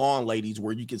days are gone, ladies,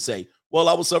 where you can say, well,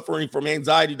 I was suffering from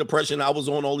anxiety, depression. I was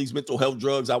on all these mental health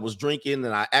drugs. I was drinking,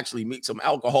 and I actually mixed some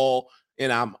alcohol,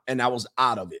 and I was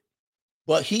out of it.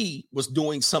 But he was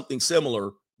doing something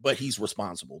similar, but he's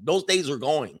responsible. Those days are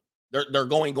going. They're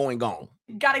going.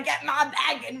 Gotta get my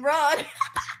bag and run.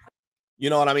 You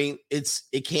know what I mean?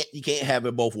 You can't have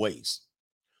it both ways.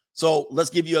 So let's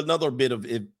give you another bit of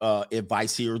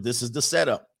advice here. This is the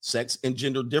setup. Sex and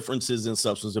gender differences in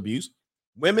substance abuse.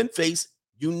 Women face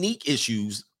unique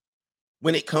issues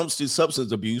when it comes to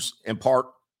substance abuse, in part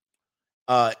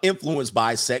influenced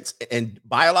by sex and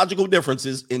biological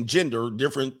differences in gender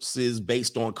differences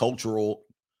based on cultural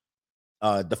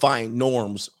defined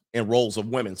norms and roles of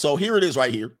women. So here it is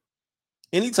right here.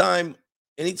 Anytime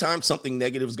something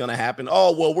negative is going to happen,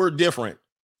 oh, well, we're different.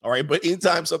 All right. But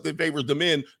anytime something favors the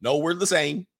men, no, we're the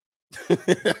same.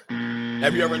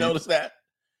 Have you ever noticed that?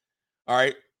 All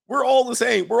right. We're all the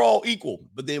same. We're all equal.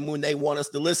 But then when they want us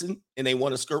to listen and they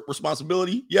want to skirt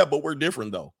responsibility, yeah, but we're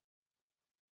different though.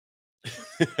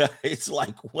 It's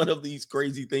like one of these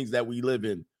crazy things that we live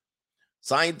in.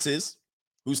 Scientists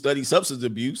who study substance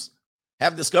abuse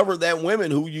have discovered that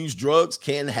women who use drugs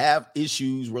can have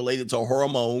issues related to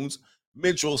hormones,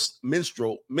 menstrual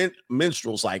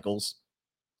cycles,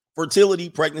 fertility,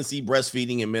 pregnancy,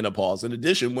 breastfeeding, and menopause. In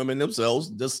addition, women themselves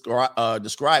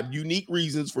describe unique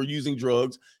reasons for using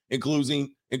drugs,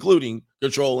 including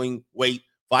controlling weight,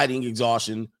 fighting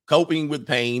exhaustion, coping with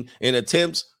pain, and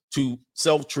attempts to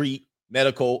self-treat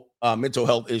mental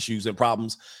health issues and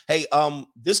problems. Hey,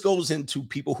 this goes into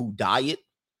people who diet,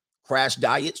 crash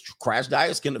diets. Crash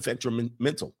diets can affect your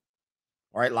mental.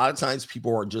 All right, a lot of times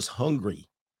people are just hungry.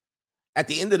 At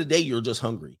the end of the day, you're just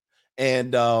hungry.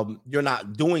 And you're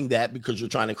not doing that because you're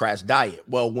trying to crash diet.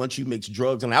 Well, once you mix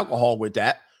drugs and alcohol with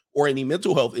that or any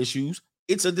mental health issues,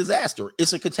 it's a disaster.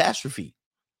 It's a catastrophe.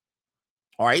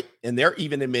 All right. And they're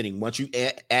even admitting once you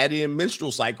add in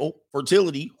menstrual cycle,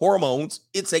 fertility, hormones,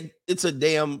 it's a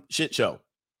damn shit show.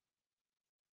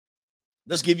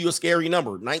 Let's give you a scary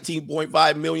number.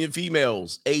 19.5 million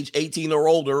females age 18 or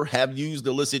older have used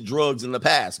illicit drugs in the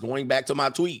past. Going back to my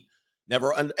tweet,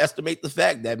 never underestimate the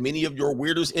fact that many of your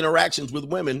weirdest interactions with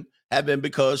women have been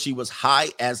because she was high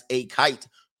as a kite.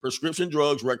 Prescription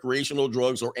drugs, recreational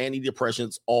drugs, or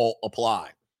antidepressants all apply.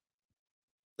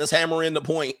 Let's hammer in the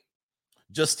point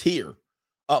just here.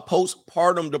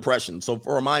 Postpartum depression. So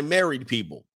for my married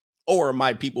people or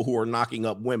my people who are knocking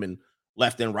up women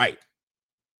left and right,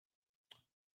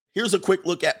 here's a quick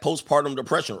look at postpartum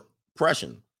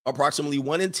depression. Approximately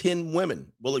 1 in 10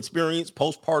 women will experience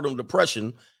postpartum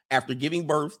depression after giving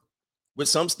birth, with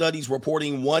some studies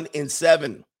reporting 1 in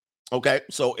 7. Okay,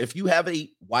 so if you have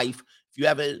a wife, if you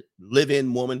have a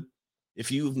live-in woman, if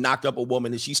you've knocked up a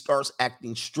woman and she starts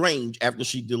acting strange after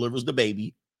she delivers the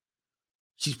baby,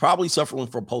 she's probably suffering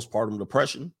from postpartum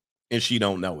depression and she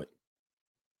don't know it.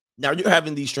 Now you're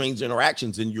having these strange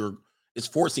interactions and it's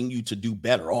forcing you to do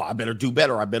better. Oh, I better do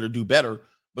better. I better do better.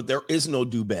 But there is no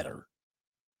do better.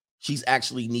 She's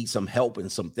actually needs some help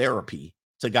and some therapy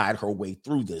to guide her way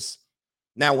through this.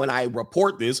 Now, when I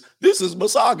report this is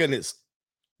misogynist.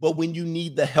 But when you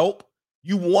need the help,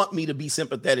 you want me to be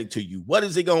sympathetic to you. What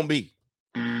is it going to be?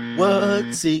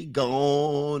 What's it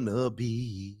gonna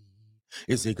be?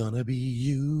 Is it gonna be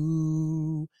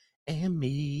you and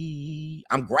me?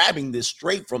 I'm grabbing this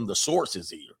straight from the sources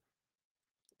here.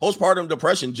 Postpartum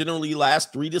depression generally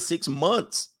lasts 3 to 6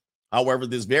 months. However,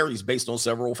 this varies based on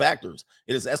several factors.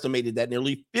 It is estimated that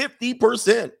nearly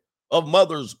 50% of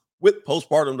mothers with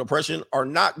postpartum depression are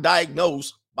not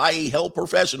diagnosed by a health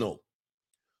professional.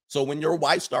 So when your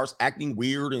wife starts acting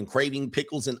weird and craving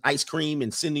pickles and ice cream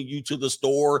and sending you to the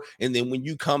store, and then when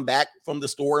you come back from the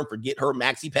store and forget her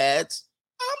maxi pads,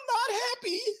 I'm not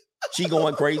happy. She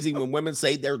going crazy when women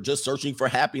say they're just searching for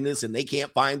happiness and they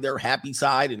can't find their happy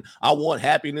side, and I want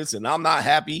happiness and I'm not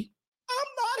happy. I'm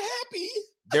not happy.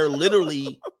 They're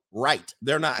literally right.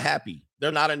 They're not happy.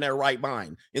 They're not in their right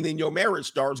mind. And then your marriage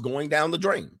starts going down the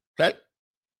drain. Okay.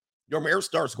 Your marriage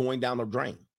starts going down the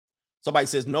drain. Somebody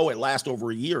says, no, it lasts over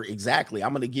a year. Exactly.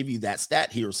 I'm going to give you that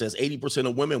stat here. It says 80%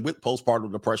 of women with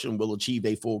postpartum depression will achieve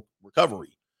a full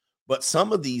recovery. But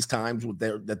some of these times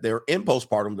that they're in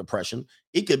postpartum depression,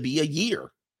 it could be a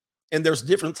year. And there's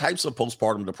different types of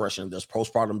postpartum depression. There's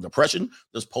postpartum depression.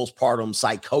 There's postpartum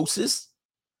psychosis,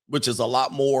 which is a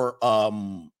lot more,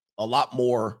 why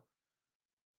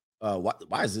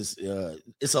is this?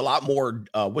 It's a lot more,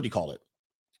 what do you call it?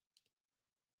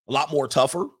 A lot more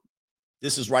tougher.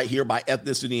 This is right here by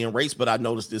ethnicity and race, but I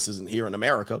noticed this isn't here in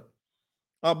America.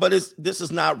 But this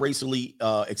is not racially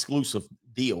exclusive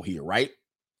deal here, right?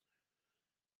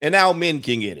 And now men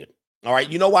can get it. All right.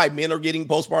 You know why men are getting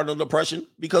postpartum depression?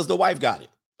 Because the wife got it.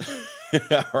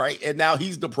 All right. And now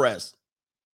he's depressed.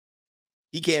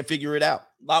 He can't figure it out.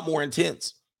 A lot more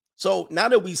intense. So now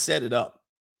that we set it up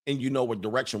and you know what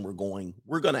direction we're going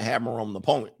to hammer on the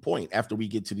point after we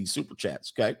get to these super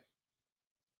chats. Okay.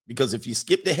 Because if you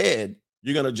skipped ahead,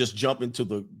 you're going to just jump into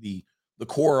the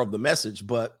core of the message.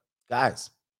 But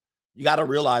guys, you got to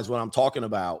realize what I'm talking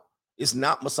about. It's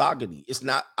not misogyny. It's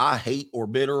not I hate or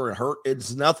bitter or hurt.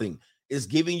 It's nothing. It's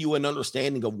giving you an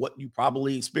understanding of what you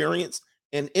probably experienced.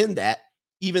 And in that,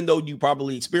 even though you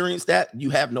probably experienced that,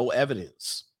 you have no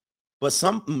evidence. But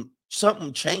something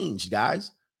changed,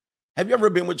 guys. Have you ever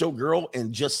been with your girl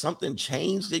and just something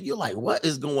changed and you're like, what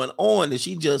is going on? And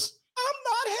she just, I'm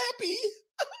not happy.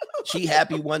 She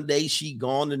happy one day, she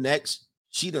gone the next.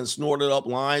 She done snorted up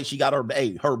line. She got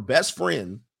her best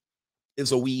friend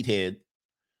is a weed head,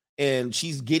 and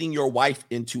she's getting your wife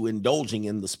into indulging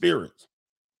in the spirits.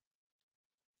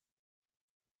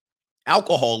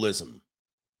 Alcoholism.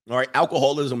 All right.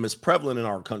 Alcoholism is prevalent in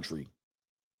our country.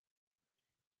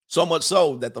 So much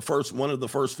so that one of the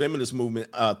first feminist movement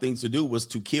things to do was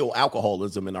to kill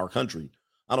alcoholism in our country.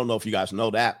 I don't know if you guys know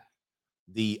that.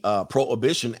 The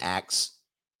Prohibition Acts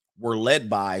were led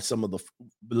by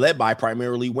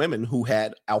primarily women who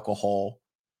had alcohol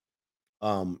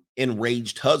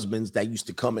enraged husbands that used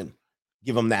to come and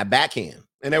give them that backhand.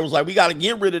 And they was like, we got to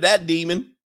get rid of that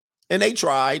demon. And they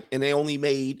tried, and they only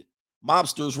made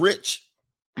mobsters rich.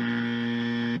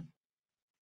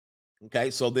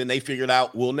 Okay, so then they figured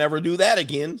out we'll never do that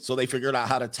again. So they figured out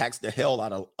how to tax the hell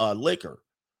out of liquor.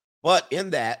 But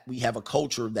in that, we have a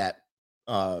culture that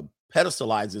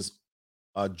pedestalizes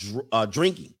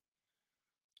drinking.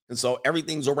 And so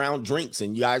everything's around drinks,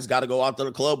 and you guys got to go out to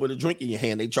the club with a drink in your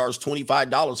hand. They charge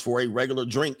 $25 for a regular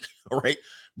drink, all right?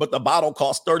 But the bottle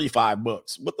costs $35.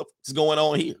 What the fuck is going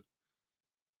on here?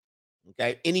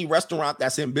 Okay, any restaurant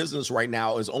that's in business right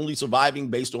now is only surviving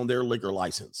based on their liquor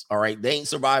license. All right, they ain't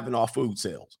surviving off food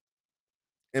sales.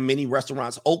 And many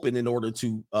restaurants open in order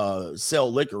to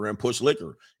sell liquor and push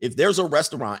liquor. If there's a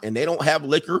restaurant and they don't have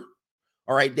liquor,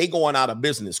 all right, they going out of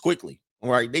business quickly.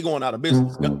 All right, they going out of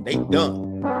business. They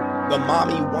done. The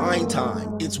mommy wine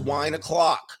time. It's wine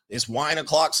o'clock. It's wine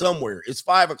o'clock somewhere. It's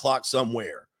 5 o'clock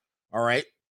somewhere. All right,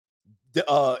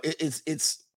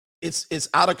 it's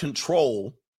out of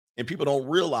control. And people don't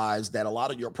realize that a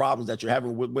lot of your problems that you're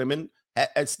having with women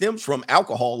it stems from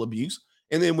alcohol abuse.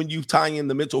 And then when you tie in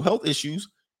the mental health issues,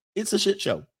 it's a shit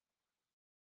show.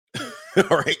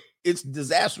 All right. It's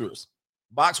disastrous.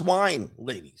 Box wine,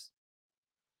 ladies.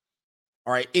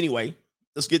 All right. Anyway,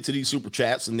 let's get to these super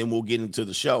chats and then we'll get into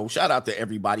the show. Shout out to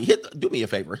everybody. Do me a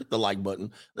favor. Hit the like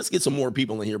button. Let's get some more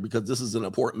people in here because this is an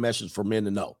important message for men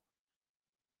to know.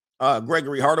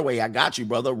 Gregory Hardaway, I got you,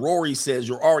 brother. Rory says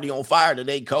you're already on fire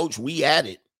today, coach. We at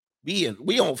it.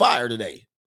 We on fire today.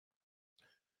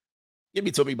 Give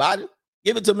it to me, Biden.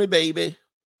 Give it to me, baby.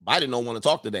 Biden don't want to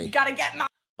talk today. You gotta get my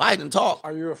Biden talk.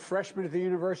 Are you a freshman at the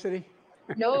university?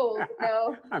 No.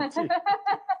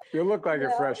 You look like a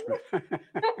freshman.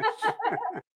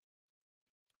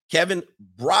 Kevin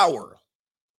Brower.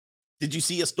 Did you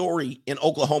see a story in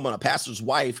Oklahoma? A pastor's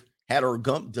wife had her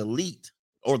Gump delete,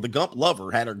 or the Gump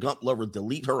lover had her Gump lover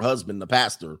delete her husband, the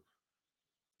pastor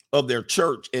of their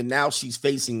church, and now she's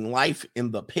facing life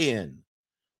in the pen.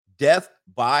 Death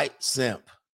by simp.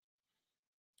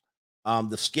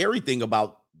 The scary thing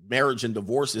about marriage and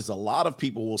divorce is a lot of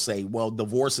people will say, well,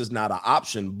 divorce is not an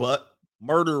option, but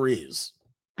murder is.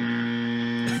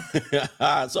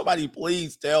 Somebody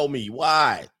please tell me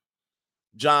why.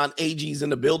 John Agee's in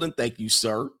the building. Thank you,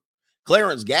 sir.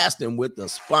 Clarence Gaston with the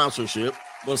sponsorship.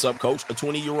 What's up, coach? A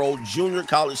 20-year-old junior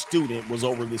college student was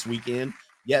over this weekend.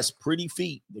 Yes, pretty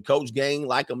feet. The coach gang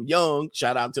like them young.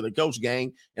 Shout out to the coach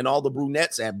gang and all the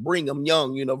brunettes at Brigham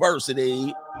Young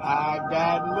University. I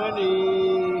got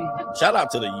money. Shout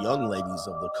out to the young ladies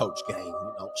of the coach gang.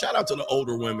 You know, shout out to the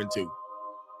older women too.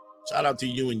 Shout out to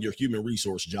you and your human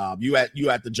resource job. You at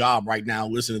the job right now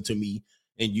listening to me,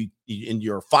 and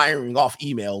you're firing off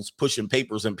emails, pushing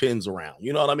papers and pens around.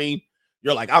 You know what I mean?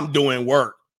 You're like, I'm doing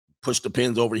work. Push the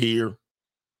pens over here.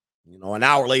 You know, an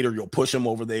hour later, you'll push them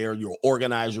over there. You'll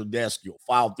organize your desk. You'll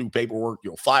file through paperwork.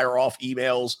 You'll fire off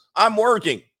emails. I'm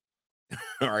working.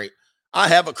 All right. I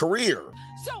have a career.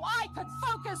 So I could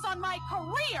focus on my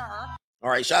career. All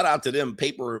right. Shout out to them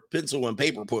pencil and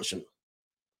paper pushing.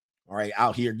 All right.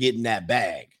 Out here getting that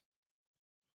bag.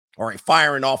 All right.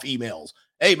 Firing off emails.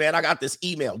 Hey, man, I got this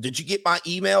email. Did you get my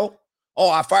email?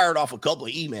 Oh, I fired off a couple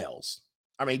of emails.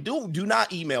 I mean, do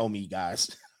not email me,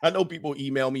 guys. I know people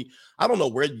email me. I don't know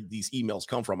where these emails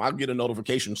come from. I'll get a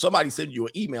notification. Somebody send you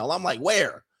an email. I'm like,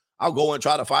 where? I'll go and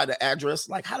try to find the address.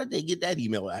 Like, how did they get that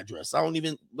email address? I don't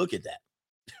even look at that.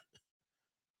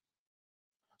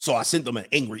 So I sent them an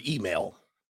angry email.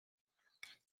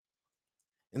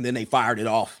 And then they fired it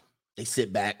off. They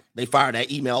sit back. They fire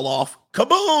that email off.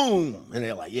 Kaboom! And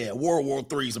they're like, yeah, World War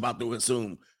III is about to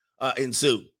ensue.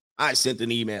 I sent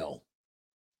an email.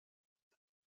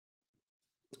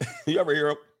 You ever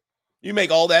hear? You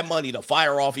make all that money to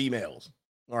fire off emails.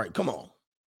 All right, come on.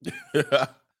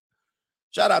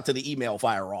 Shout out to the email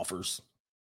fire offers.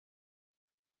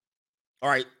 All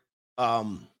right.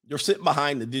 You're sitting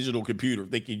behind the digital computer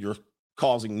thinking you're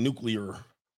causing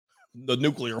the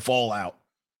nuclear fallout.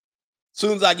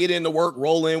 Soon as I get into work,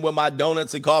 roll in with my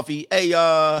donuts and coffee. Hey,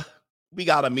 we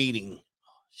got a meeting.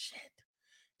 Oh, shit.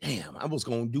 Damn, I was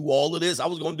going to do all of this. I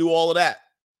was going to do all of that.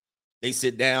 They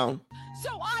sit down. So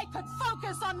I could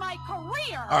focus on my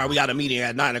career. All right, we got a meeting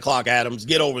at 9 o'clock, Adams.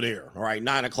 Get over there. All right,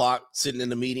 9 o'clock, sitting in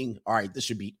the meeting. All right,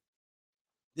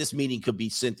 this meeting could be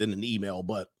sent in an email,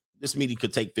 but this meeting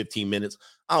could take 15 minutes.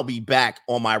 I'll be back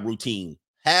on my routine.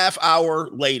 Half hour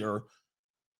later,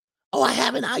 Oh, I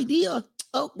have an idea.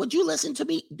 Oh, would you listen to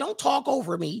me? Don't talk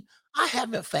over me. I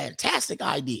have a fantastic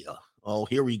idea. Oh,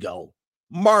 here we go.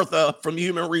 Martha from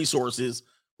Human Resources,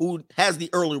 who has the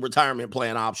early retirement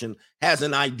plan option, has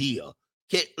an idea.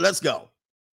 Okay, let's go.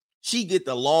 She get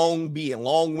the being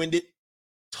long-winded,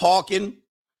 talking.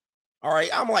 All right,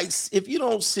 I'm like, if you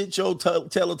don't sit your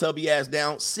Teletubby ass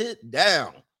down, sit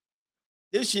down.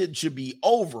 This shit should be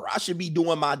over. I should be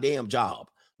doing my damn job.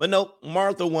 But no,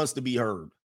 Martha wants to be heard.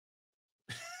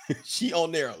 She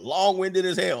on there long-winded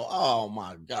as hell. Oh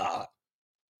my God.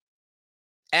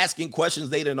 Asking questions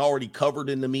they done already covered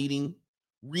in the meeting,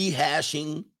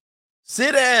 rehashing.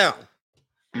 Sit down.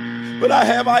 But I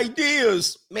have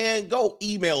ideas. Man, go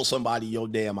email somebody your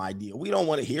damn idea. We don't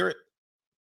want to hear it.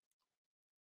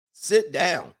 Sit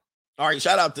down. All right,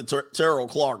 shout out to Terrell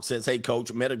Clark. Says, hey,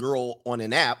 coach, met a girl on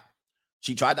an app.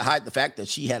 She tried to hide the fact that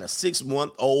she had a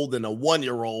 6-month-old and a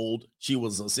 1-year-old. She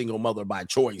was a single mother by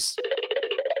choice.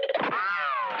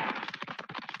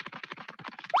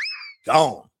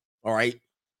 Gone. All right.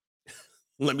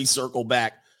 Let me circle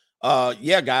back.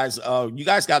 Yeah, guys, you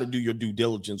guys got to do your due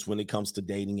diligence when it comes to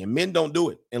dating, and men don't do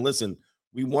it. And listen,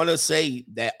 we want to say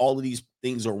that all of these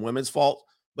things are women's fault,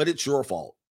 but it's your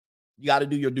fault. You got to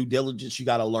do your due diligence. You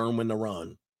got to learn when to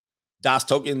run. Das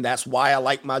Token, that's why I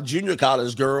like my junior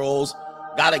college girls.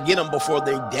 Got to get them before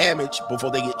they damage,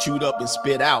 before they get chewed up and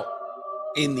spit out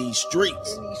in these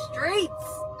streets.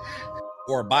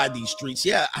 Or by these streets.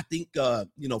 Yeah, I think,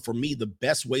 for me, the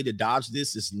best way to dodge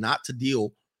this is not to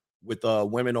deal with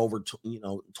women over,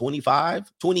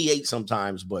 25, 28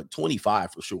 sometimes, but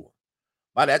 25 for sure.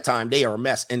 By that time, they are a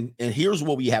mess. And here's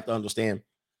what we have to understand.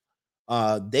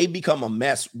 They become a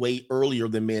mess way earlier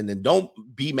than men. And don't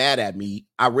be mad at me.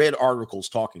 I read articles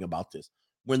talking about this.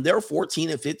 When they're 14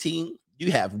 and 15,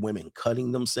 you have women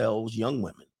cutting themselves, young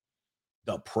women,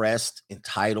 depressed,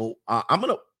 entitled.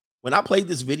 When I play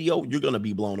this video, you're going to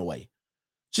be blown away.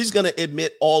 She's going to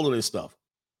admit all of this stuff.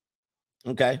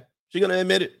 Okay? She's going to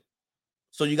admit it.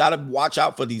 So you got to watch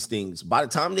out for these things. By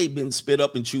the time they've been spit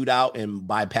up and chewed out and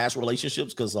by past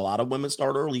relationships, because a lot of women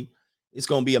start early, it's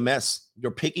going to be a mess.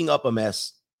 You're picking up a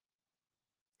mess.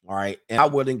 All right? And I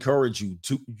would encourage you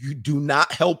do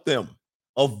not help them.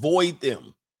 Avoid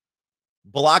them.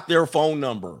 Block their phone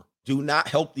number. Do not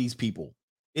help these people.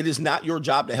 It is not your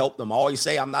job to help them. I always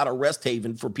say I'm not a rest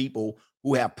haven for people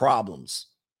who have problems.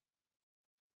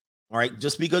 All right.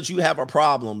 Just because you have a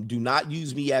problem, do not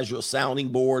use me as your sounding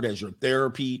board, as your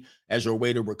therapy, as your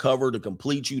way to recover, to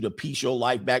complete you, to piece your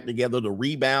life back together, to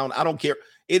rebound. I don't care.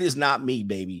 It is not me,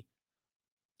 baby.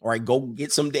 All right. Go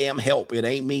get some damn help. It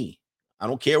ain't me. I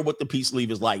don't care what the peace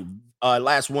leave is like.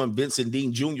 Last one, Vincent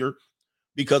Dean Jr.,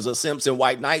 because of Simpson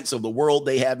White Knights of the world,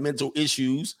 they have mental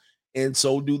issues. And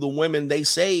so do the women they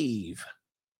save.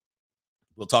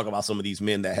 We'll talk about some of these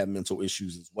men that have mental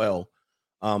issues as well.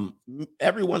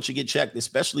 Everyone should get checked,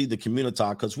 especially the community,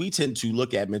 because we tend to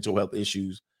look at mental health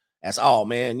issues as, oh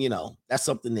man, that's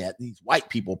something that these white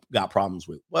people got problems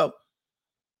with. Well,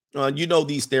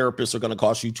 these therapists are going to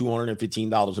cost you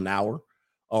 $215 an hour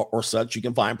or such. You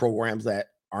can find programs that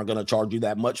aren't going to charge you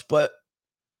that much. But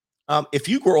if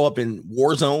you grow up in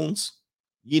war zones,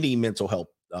 you need mental health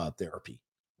therapy.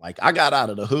 Like, I got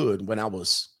out of the hood when I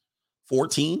was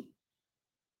 14,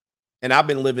 and I've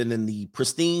been living in the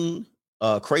pristine,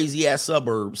 crazy ass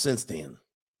suburbs since then,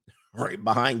 right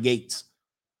behind gates.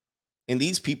 And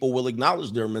these people will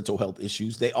acknowledge their mental health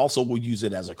issues. They also will use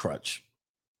it as a crutch.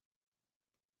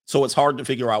 So it's hard to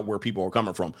figure out where people are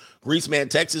coming from. Greaseman,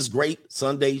 Texas, great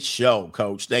Sunday show,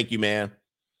 coach. Thank you, man.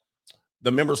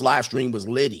 The members live stream was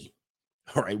litty.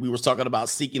 All right, we were talking about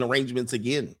seeking arrangements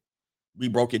again. We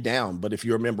broke it down, but if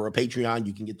you're a member of Patreon,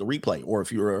 you can get the replay. Or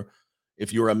if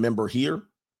you're a member here,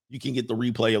 you can get the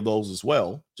replay of those as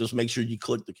well. Just make sure you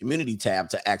click the community tab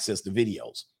to access the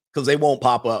videos, because they won't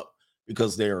pop up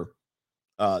because they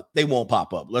won't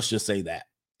pop up. Let's just say that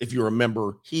if you're a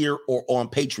member here or on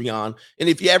Patreon. And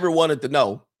if you ever wanted to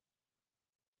know,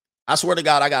 I swear to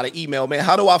God, I got an email, man.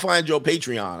 How do I find your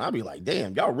Patreon? I'll be like,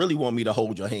 damn, y'all really want me to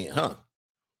hold your hand, huh?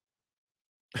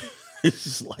 It's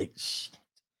just like, shit.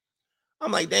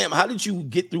 I'm like, damn, how did you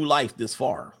get through life this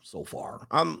far so far?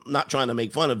 I'm not trying to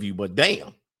make fun of you, but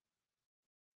damn.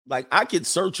 Like, I could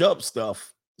search up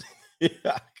stuff.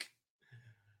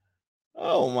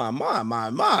 Oh,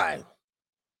 my.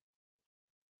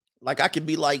 Like, I could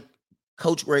be like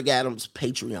Coach Greg Adams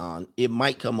Patreon. It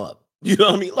might come up. You know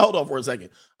what I mean? Hold on for a second.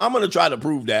 I'm going to try to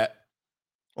prove that.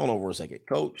 Hold on for a second.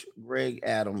 Coach Greg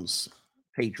Adams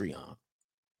Patreon.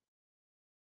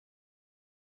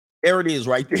 There it is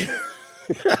right there.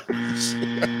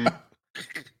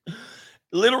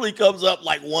 Literally comes up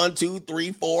like 1, 2,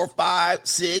 3, 4, 5,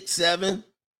 6, 7.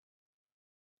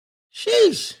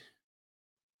 Sheesh.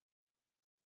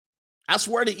 I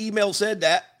swear the email said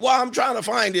that. Well, I'm trying to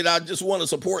find it. I just want to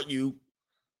support you.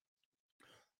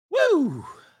 Woo.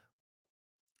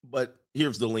 But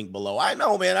here's the link below. I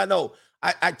know, man. I know.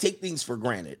 I take things for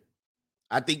granted.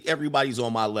 I think everybody's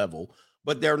on my level,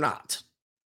 but they're not.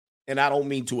 And I don't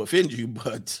mean to offend you,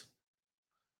 but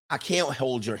I can't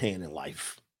hold your hand in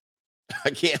life.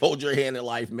 I can't hold your hand in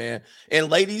life, man. And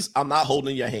ladies, I'm not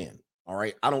holding your hand. All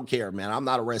right. I don't care, man. I'm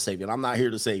not a rest haven. I'm not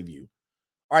here to save you.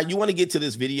 All right. You want to get to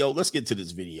this video? Let's get to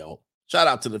this video. Shout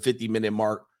out to the 50-minute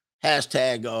mark.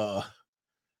 Hashtag,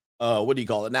 what do you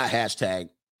call it? Not hashtag.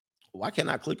 Why can't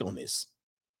I click on this?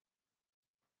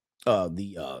 What do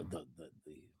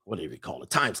you call it?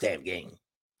 Timestamp game.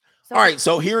 All right.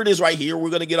 So here it is right here. We're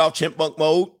going to get off chipmunk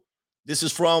mode. This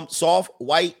is from Soft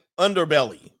White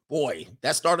Underbelly. Boy,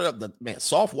 that started up the man.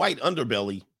 Soft White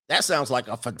Underbelly. That sounds like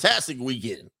a fantastic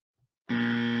weekend.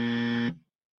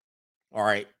 All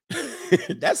right.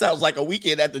 That sounds like a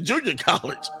weekend at the junior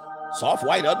college. Soft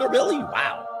White Underbelly.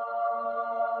 Wow.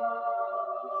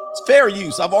 It's fair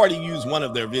use. I've already used one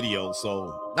of their videos,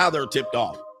 so now they're tipped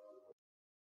off.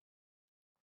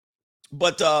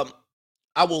 But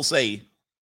I will say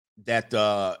that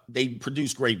they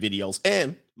produce great videos.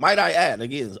 And might I add,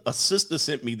 again, a sister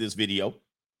sent me this video.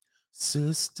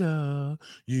 Sister,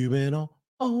 you've been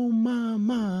on my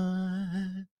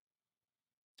mind.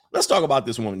 Let's talk about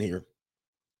this woman here.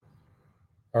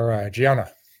 All right, Gianna.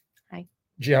 Hi.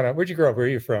 Gianna, where'd you grow up? Where are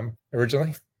you from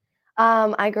originally?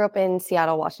 I grew up in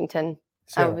Seattle, Washington.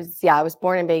 I was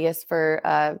born in Vegas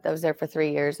I was there for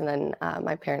 3 years, and then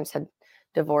my parents had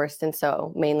divorced, and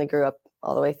so mainly grew up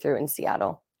all the way through in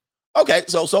Seattle. Okay,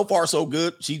 so far so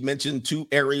good. She mentioned 2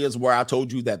 areas where I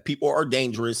told you that people are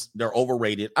dangerous. They're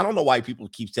overrated. I don't know why people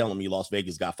keep telling me Las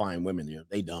Vegas got fine women here.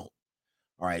 They don't.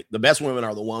 All right, the best women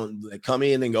are the ones that come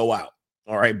in and go out.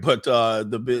 All right, but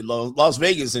Las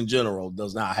Vegas in general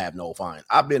does not have no fine.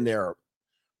 I've been there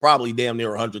probably damn near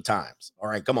 100 times. All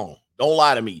right, come on. Don't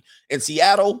lie to me. In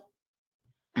Seattle,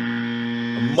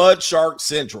 Mud Shark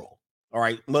Central. All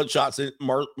right, Mud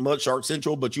Shark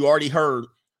Central, but you already heard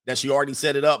that she already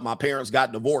set it up. My parents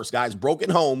got divorced. Guys,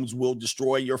 broken homes will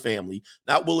destroy your family.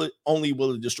 Not will it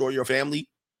destroy your family,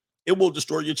 it will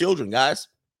destroy your children, guys.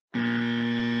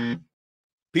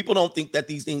 People don't think that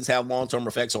these things have long-term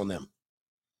effects on them.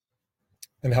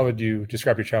 And how would you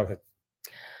describe your childhood?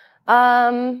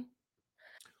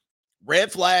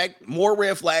 Red flag, more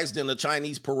red flags than the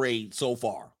Chinese parade so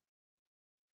far.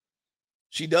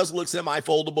 She does look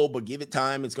semi-foldable, but give it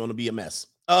time, it's going to be a mess.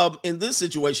 In this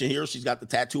situation here, she's got the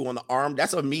tattoo on the arm.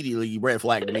 That's immediately red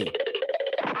flag to me.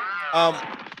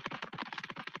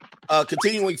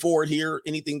 Continuing forward here,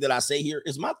 anything that I say here,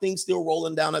 is my thing still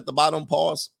rolling down at the bottom?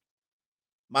 Pause.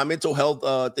 My mental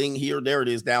health thing here, there it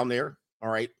is down there. All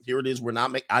right, here it is. We're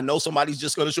not making. I know somebody's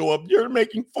just going to show up. You're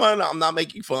making fun. I'm not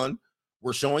making fun.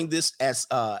 We're showing this as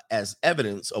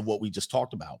evidence of what we just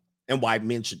talked about and why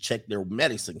men should check their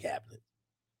medicine cabinet.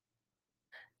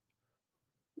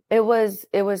 It was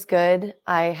good.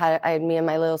 I had me and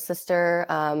my little sister.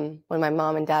 When my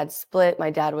mom and dad split,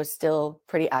 my dad was still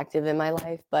pretty active in my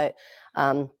life, but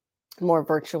more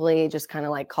virtually, just kind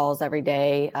of like calls every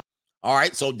day. All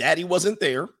right, so daddy wasn't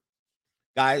there.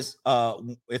 Guys,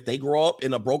 if they grow up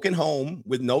in a broken home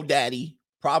with no daddy,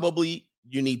 probably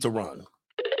you need to run.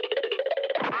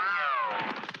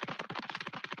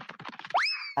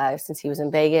 Since he was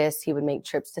in Vegas, he would make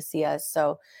trips to see us.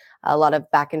 So a lot of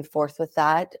back and forth with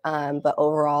that. But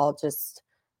overall, just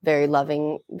very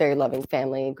loving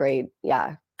family. Great.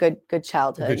 Yeah. Good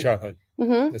childhood. Good childhood.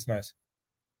 Mm-hmm. That's nice.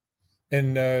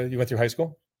 And you went through high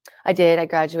school? I did. I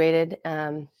graduated.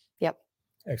 Yep.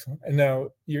 Excellent. And now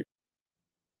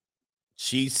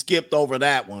she skipped over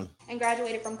that one. And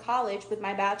graduated from college with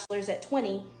my bachelor's at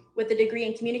 20 with a degree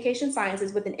in communication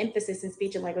sciences with an emphasis in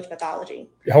speech and language pathology.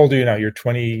 How old are you now? You're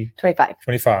 25.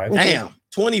 25. Damn,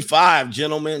 25,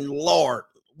 gentlemen. Lord,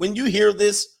 when you hear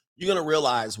this, you're going to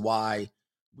realize why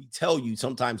we tell you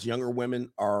sometimes younger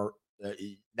women are,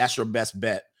 that's your best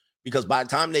bet. Because by the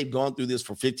time they've gone through this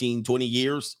for 15, 20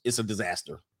 years, it's a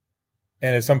disaster.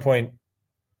 And at some point,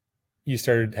 you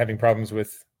started having problems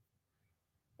with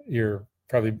your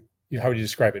how would you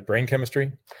describe it? Brain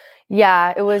chemistry?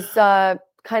 Yeah, it was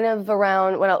kind of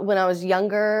around when I was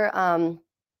younger,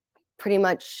 pretty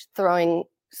much throwing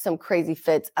some crazy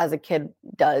fits as a kid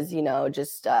does,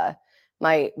 just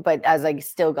but as I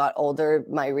still got older,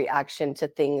 my reaction to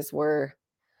things were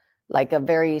like a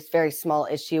very, very small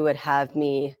issue would have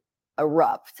me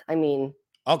erupt. I mean,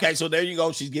 Okay, so there you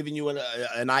go. She's giving you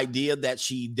an idea that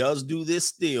she does do this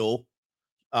still.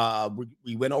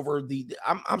 We went over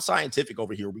I'm scientific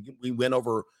over here. We went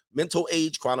over mental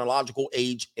age, chronological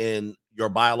age, and your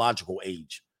biological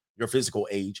age, your physical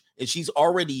age. And she's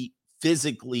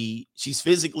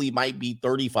physically might be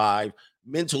 35,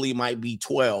 mentally might be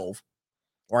 12,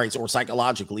 right? Or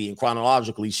psychologically and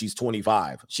chronologically, she's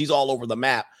 25. She's all over the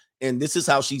map. And this is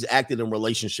how she's acted in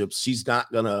relationships. She's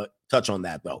not gonna touch on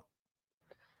that though.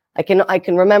 I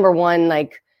can remember one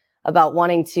like about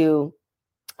wanting to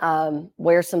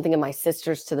wear something of my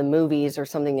sister's to the movies or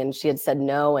something, and she had said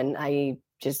no, and I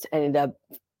just ended up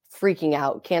freaking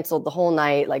out, canceled the whole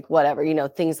night, like whatever,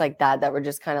 things like that were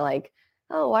just kind of like,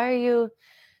 oh, why are you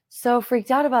so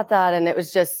freaked out about that? And it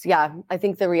was just, yeah, I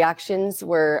think the reactions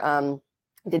were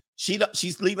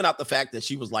she's leaving out the fact that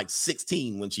she was like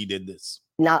 16 when she did this,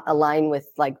 not align with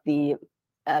like the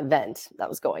event that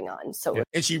was going on. So yeah.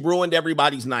 And she ruined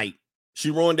everybody's night.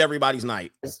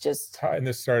 It's just, and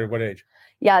this started what age?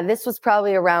 Yeah, this was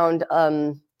probably around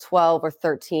 12 or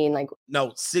 13, like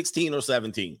no, 16 or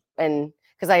 17. And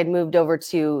because I had moved over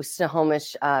to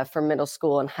Snohomish for middle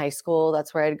school and high school,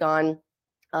 that's where I'd gone.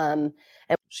 And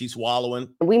she's swallowing.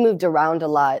 We moved around a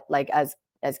lot, like as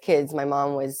kids. My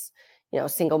mom was,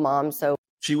 single mom, so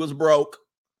she was broke.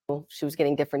 She was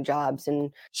getting different jobs,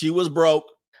 and she was broke.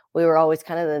 We were always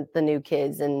kind of the new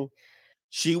kids, and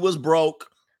she was broke.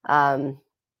 That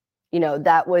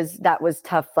was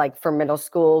tough, like for middle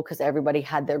school, because everybody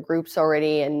had their groups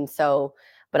already, and so.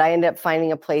 But I ended up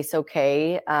finding a place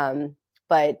okay,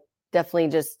 but definitely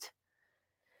just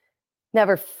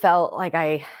never felt like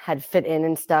I had fit in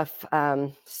and stuff.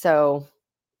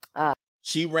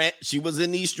 She was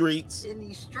in these streets.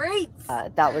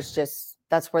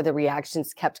 That's where the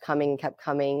reactions kept coming,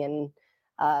 and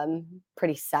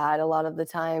pretty sad a lot of the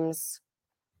times.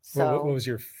 So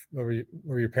what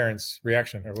were your parents'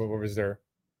 reaction, or what was their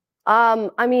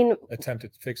attempt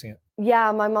at fixing it?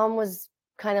 Yeah, my mom was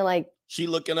kind of like, she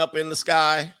looking up in the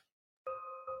sky.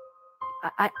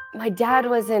 My dad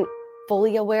wasn't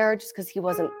fully aware just because he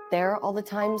wasn't there all the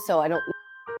time. So I don't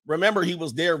remember, he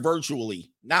was there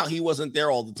virtually. Now he wasn't there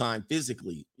all the time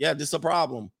physically. Yeah, this is a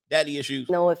problem. Daddy issues.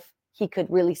 Know if he could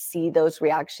really see those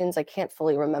reactions. I can't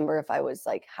fully remember if I was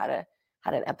like had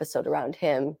an episode around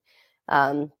him.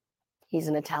 He's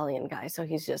an Italian guy, so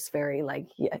he's just very like,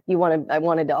 yeah, I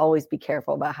wanted to always be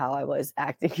careful about how I was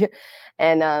acting.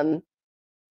 And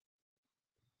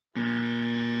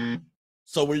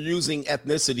so we're using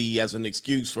ethnicity as an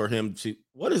excuse for him to,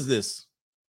 what is this?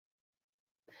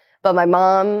 But my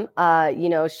mom,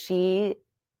 she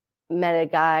met a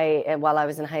guy while I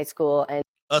was in high school, and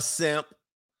a simp,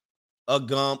 a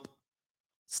gump,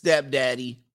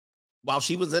 stepdaddy, while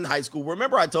she was in high school.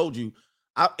 Remember, I told you,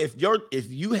 if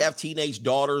you have teenage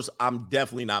daughters, I'm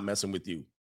definitely not messing with you.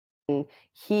 And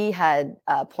he had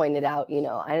pointed out,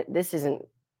 this doesn't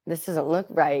look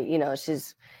right.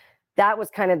 That was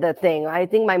kind of the thing. I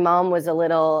think my mom was a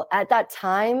little, at that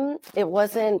time, it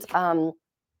wasn't,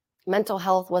 mental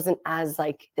health wasn't as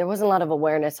like, there wasn't a lot of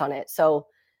awareness on it. So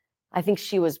I think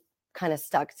she was kind of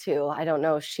stuck too. I don't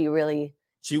know if she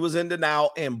was in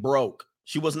denial and broke.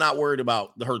 She was not worried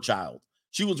about her child.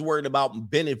 She was worried about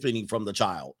benefiting from the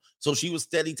child. So she was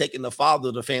steady taking the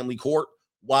father to family court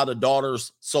while the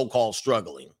daughter's so-called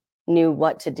struggling. Knew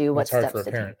what to do, what steps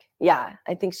to take. Yeah,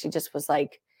 I think she just was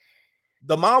like,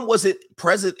 the mom wasn't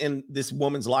present in this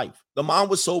woman's life. The mom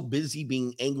was so busy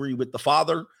being angry with the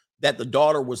father that the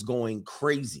daughter was going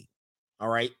crazy. All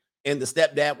right. And the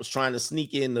stepdad was trying to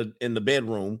sneak in the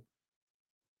bedroom.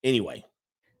 Anyway.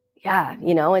 Yeah.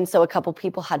 And so a couple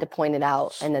people had to point it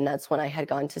out. And then that's when I had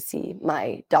gone to see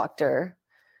my doctor.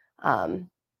 They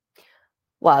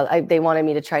wanted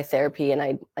me to try therapy,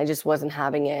 and I just wasn't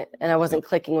having it. And I wasn't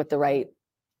clicking with the right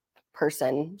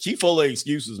person. She full of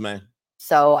excuses, man.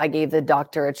 So I gave the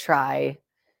doctor a try,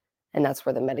 and that's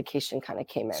where the medication kind of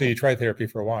came in. So you tried therapy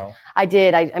for a while. I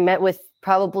did. I met with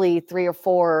probably 3 or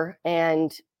 4.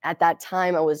 And at that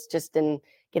time, I was just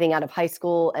getting out of high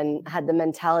school and had the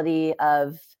mentality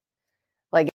of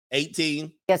like 18.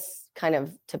 I guess kind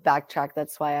of to backtrack.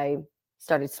 That's why I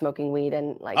started smoking weed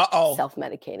and like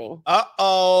self-medicating.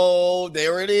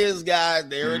 There it is, guys.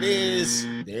 There it is.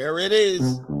 There it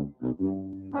is.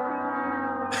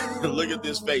 Look at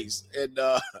this face. And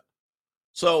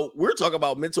so we're talking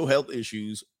about mental health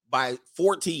issues by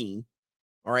 14.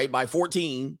 All right. By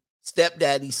 14,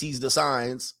 stepdaddy sees the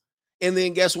signs. And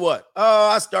then guess what? Oh,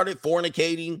 I started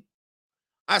fornicating.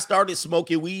 I started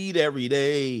smoking weed every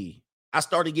day. I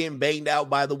started getting banged out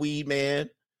by the weed man.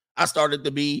 I started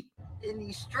to be in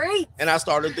these streets. And I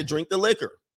started to drink the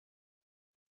liquor.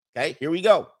 Okay, here we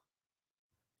go.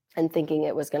 and thinking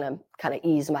it was going to kind of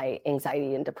ease my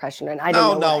anxiety and depression. And I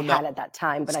didn't know what I had at that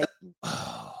time, but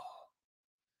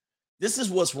this is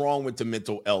what's wrong with the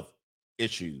mental health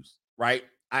issues, right?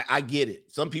 I get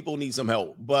it. Some people need some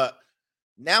help, but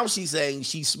now she's saying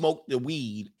she smoked the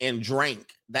weed and drank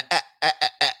the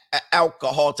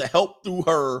alcohol to help through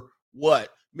her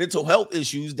mental health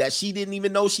issues that she didn't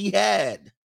even know she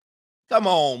had. Come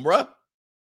on, bruh.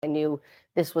 I knew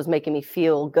this was making me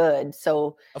feel good,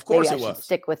 so of course maybe I should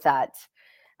stick with that.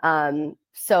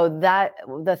 So that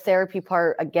the therapy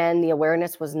part, again, the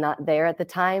awareness was not there at the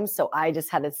time, so I just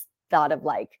had this thought of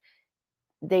like,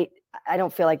 I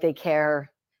don't feel like they care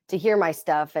to hear my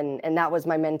stuff, and that was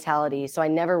my mentality. So I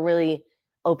never really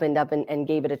opened up and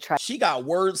gave it a try. She got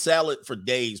word salad for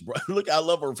days, bro. Look, I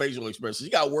love her facial expression. She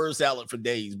got word salad for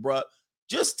days, bro.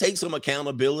 Just take some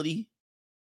accountability.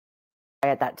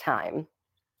 At that time.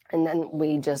 And then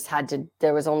we just had to,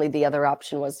 there was only the other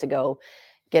option was to go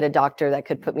get a doctor that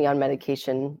could put me on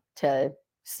medication to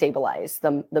stabilize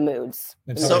the moods.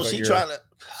 So she trying to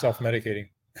self-medicating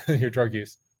your drug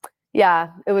use.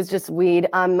 Yeah, it was just weed.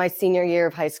 My senior year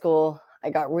of high school, I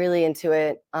got really into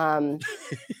it.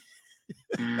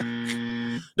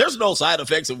 There's no side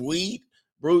effects of weed,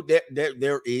 bro.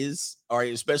 There is, all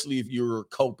right, especially if you're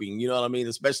coping, you know what I mean?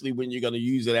 Especially when you're going to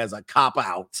use it as a cop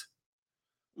out.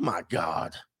 My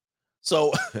God.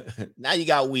 So now you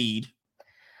got weed.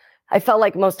 I felt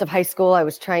like most of high school, I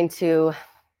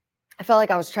felt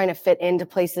like I was trying to fit into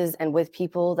places and with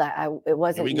people that it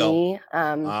wasn't me.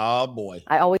 Oh boy.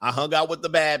 I hung out with the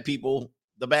bad people,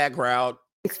 the bad crowd.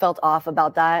 Felt off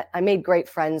about that. I made great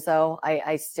friends though.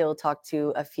 I still talk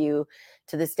to a few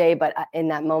to this day, but in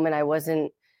that moment I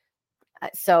wasn't.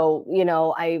 So, you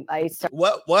know, I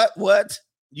started. What?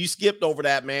 You skipped over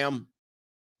that, ma'am.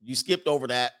 You skipped over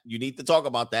that. You need to talk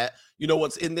about that. You know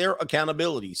what's in there?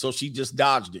 Accountability. So she just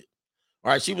dodged it.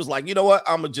 All right. She was like, you know what?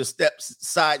 I'm going to just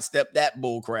sidestep that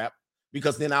bull crap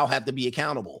because then I'll have to be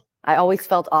accountable. I always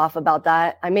felt off about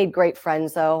that. I made great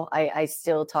friends though. I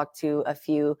still talk to a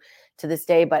few to this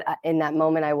day, but in that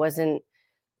moment I wasn't.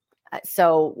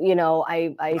 So, you know,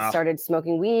 I started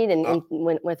smoking weed and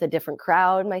went with a different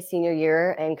crowd my senior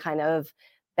year and kind of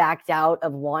backed out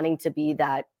of wanting to be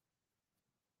that,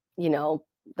 you know,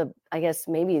 I guess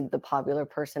maybe the popular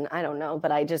person, I don't know,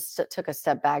 but I just took a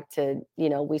step back to, you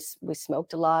know, we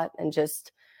smoked a lot and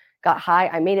just got high.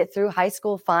 I made it through high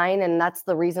school fine. And that's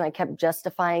the reason I kept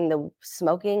justifying the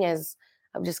smoking as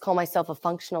I would just call myself a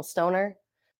functional stoner.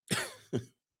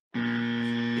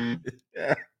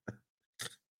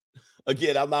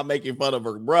 Again, I'm not making fun of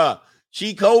her, bruh.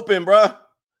 She coping, bruh.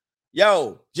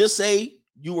 Yo, just say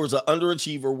you was an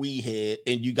underachiever weed head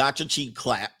and you got your cheek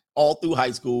clapped all through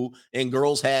high school and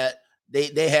girls had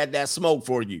that smoke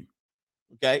for you.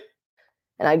 Okay.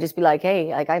 And I'd just be like,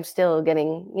 hey, like I'm still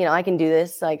getting, you know, I can do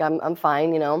this. Like I'm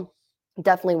fine, you know.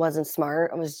 Definitely wasn't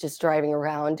smart. I was just driving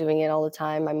around doing it all the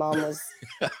time. My mom was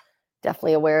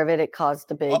definitely aware of it. It caused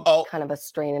a big kind of a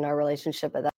strain in our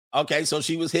relationship at that. Okay, so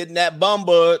she was hitting that bum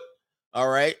bud. All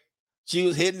right. She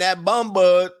was hitting that bum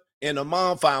bud. And the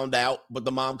mom found out, but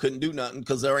the mom couldn't do nothing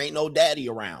because there ain't no daddy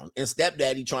around. And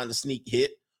stepdaddy trying to sneak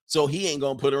hit. So he ain't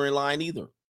going to put her in line either.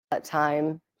 That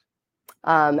time.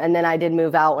 And then I did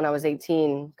move out when I was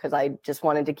 18 because I just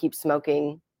wanted to keep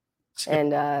smoking.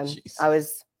 And that's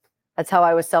how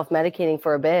I was self-medicating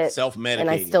for a bit. Self-medicating. And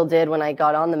I still did when I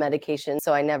got on the medication.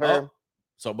 So I never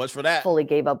so much for that. Fully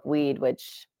gave up weed,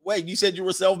 which. Wait, you said you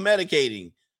were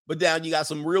self-medicating, but now you got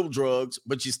some real drugs,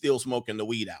 but you're still smoking the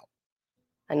weed out.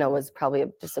 I know it was probably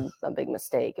just a big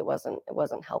mistake. It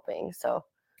wasn't helping. So.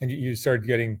 And you started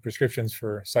getting prescriptions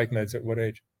for psych meds at what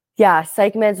age? Yeah,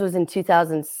 psych meds was in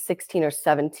 2016 or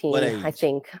 17, I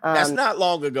think. That's not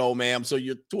long ago, ma'am. So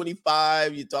you're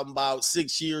 25. You're talking about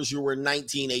 6 years. You were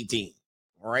 19, 18.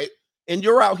 All right. And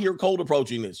you're out here cold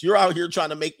approaching this. You're out here trying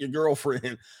to make your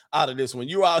girlfriend out of this one.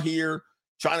 You're out here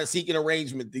trying to seek an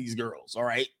arrangement with these girls. All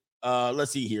right.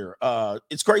 Let's see here.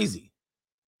 It's crazy.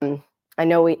 I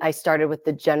know I started with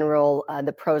the general,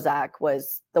 the Prozac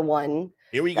was the one.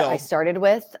 Here we go. I started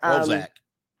with. Prozac.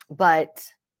 But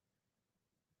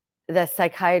the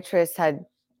psychiatrist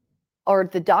or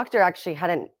the doctor actually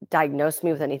hadn't diagnosed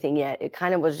me with anything yet. It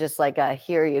kind of was just like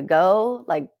here you go.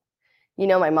 Like, you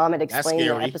know, my mom had explained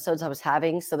the episodes I was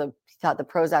having. So he thought the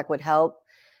Prozac would help.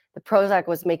 The Prozac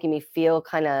was making me feel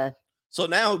kind of. So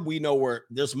now we know where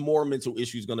there's more mental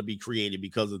issues going to be created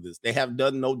because of this. They have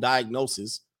done no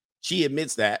diagnosis. She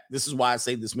admits that. This is why I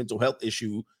say this mental health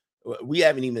issue. We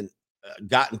haven't even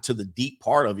gotten to the deep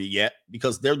part of it yet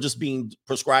because they're just being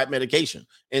prescribed medication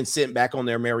and sent back on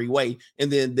their merry way.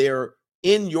 And then they're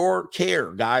in your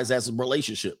care, guys, as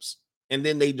relationships. And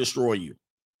then they destroy you.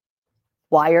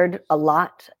 wired a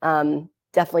lot.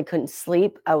 Definitely couldn't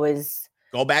sleep. I was.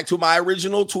 Go back to my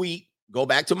original tweet. Go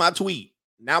back to my tweet.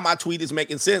 Now my tweet is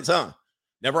making sense, huh?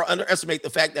 Never underestimate the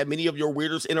fact that many of your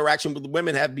weirdest interaction with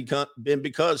women have been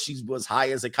because she was high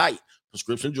as a kite.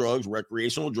 Prescription drugs,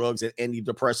 recreational drugs, and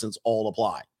antidepressants all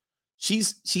apply.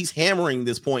 She's hammering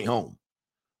this point home.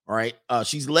 All right.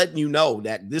 She's letting you know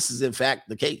that this is in fact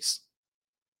the case.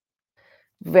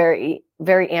 Very,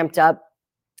 very amped up.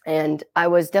 And I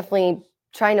was definitely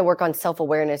trying to work on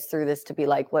self-awareness through this to be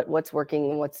like, what's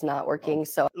working and what's not working.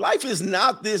 So life is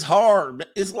not this hard.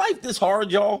 Is life this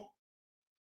hard, y'all?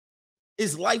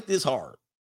 Is life this hard?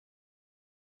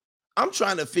 I'm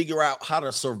trying to figure out how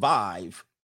to survive.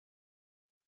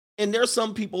 And there's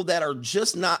some people that are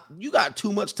just not, you got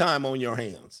too much time on your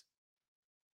hands.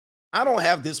 I don't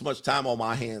have this much time on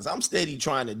my hands. I'm steady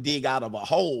trying to dig out of a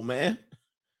hole, man.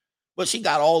 But she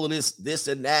got all of this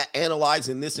and that,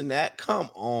 analyzing this and that. Come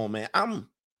on, man.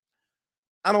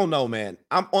 I don't know, man.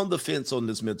 I'm on the fence on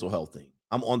this mental health thing.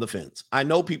 I'm on the fence. I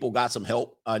know people got some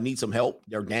help, need some help.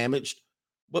 They're damaged,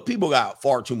 but people got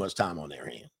far too much time on their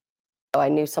hands. I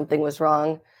knew something was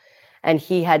wrong. And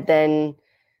he had then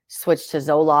switched to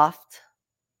Zoloft,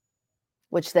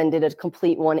 which then did a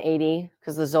complete 180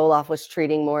 because the Zoloft was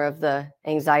treating more of the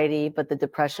anxiety, but the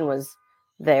depression was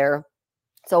there.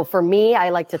 So for me, I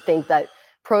like to think that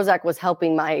Prozac was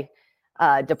helping my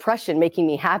depression, making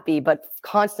me happy, but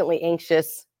constantly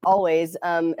anxious always.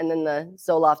 And then the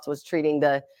Zoloft was treating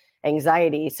the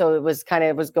anxiety. So it was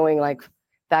going like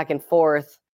back and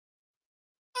forth.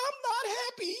 I'm not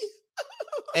happy.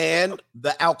 And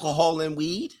the alcohol and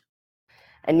weed?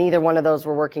 And neither one of those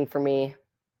were working for me.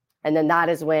 And then that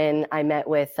is when I met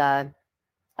with a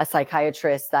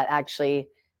psychiatrist that actually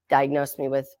diagnosed me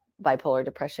with bipolar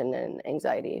depression and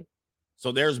anxiety.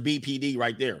 So there's BPD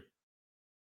right there.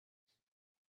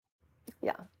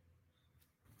 Yeah.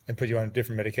 And put you on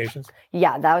different medications?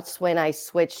 Yeah, that's when I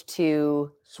switched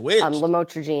to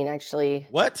lamotrigine, actually.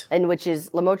 What? And which is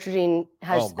lamotrigine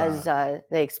has, as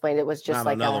they explained, it was just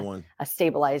Not like a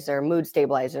stabilizer, mood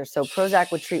stabilizer. So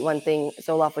Prozac would treat one thing,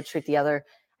 Zoloft would treat the other.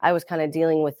 I was kind of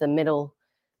dealing with the middle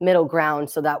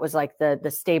ground, so that was like the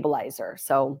stabilizer.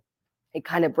 So it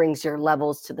kind of brings your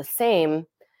levels to the same.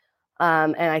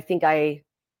 And I think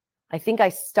I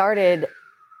started,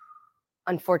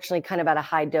 unfortunately, kind of at a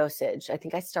high dosage. I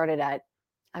think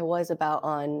I was about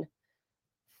on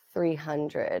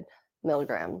 300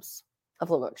 milligrams of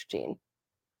lamotrigine.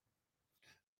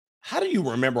 How do you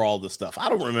remember all this stuff? I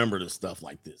don't remember this stuff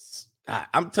like this.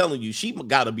 I'm telling you, she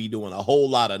got to be doing a whole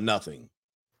lot of nothing.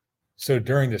 So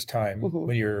during this time,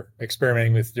 when you're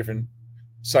experimenting with different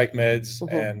psych meds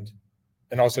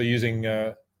and also using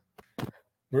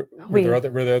were there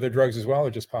other drugs as well, or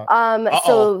just pot?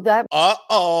 So that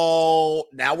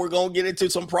now we're gonna get into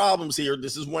some problems here.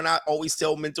 This is when I always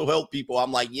tell mental health people,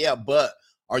 I'm like, yeah, but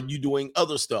are you doing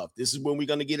other stuff? This is when we're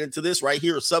gonna get into this right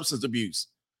here, substance abuse.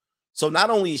 So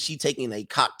not only is she taking a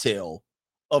cocktail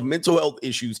of mental health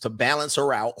issues to balance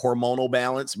her out, hormonal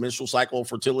balance, menstrual cycle,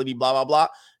 fertility, blah, blah, blah.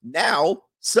 Now,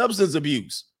 substance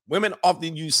abuse. Women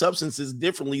often use substances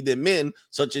differently than men,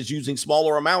 such as using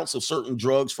smaller amounts of certain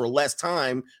drugs for less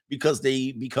time because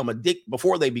they become addicted.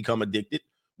 Before they become addicted,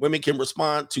 women can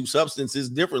respond to substances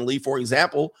differently. For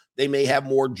example, they may have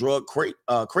more drug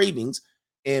cravings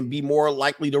and be more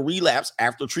likely to relapse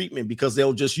after treatment because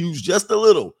they'll just use just a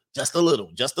little.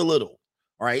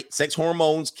 All right. Sex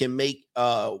hormones can make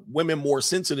women more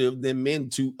sensitive than men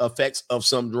to effects of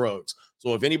some drugs.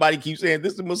 So if anybody keeps saying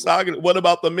this is misogyny, what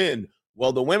about the men?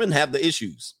 Well, the women have the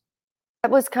issues.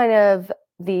 That was kind of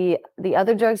the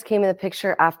other drugs came in the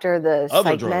picture after the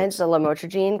psych meds, the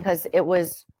lamotrigine, because it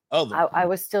was I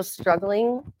was still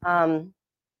struggling.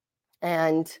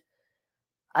 And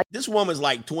this woman's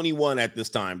like 21 at this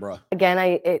time, bro. Again,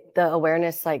 the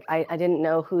awareness, like I didn't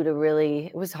know who to really.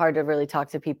 It was hard to really talk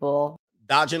to people.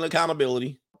 Dodging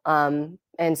accountability. And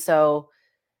so,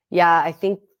 yeah, I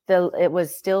think it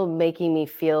was still making me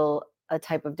feel a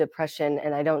type of depression,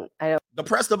 and I don't.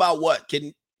 Depressed about what?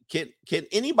 Can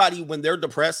anybody, when they're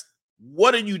depressed,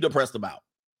 what are you depressed about?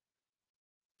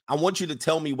 I want you to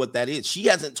tell me what that is. She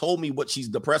hasn't told me what she's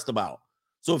depressed about.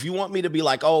 So if you want me to be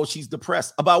like, oh, she's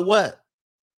depressed about what?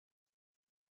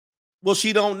 Well,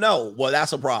 she don't know. Well,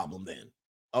 that's a problem then.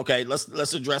 Okay,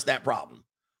 let's address that problem.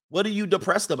 What are you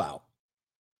depressed about?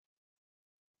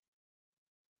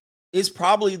 It's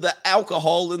probably the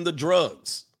alcohol and the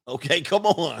drugs. Okay, come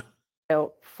on. I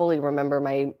don't fully remember.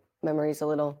 My memory's a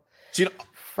little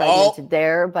fragmented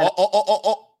there. But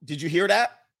did you hear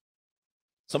that?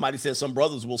 Somebody said some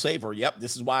brothers will save her. Yep,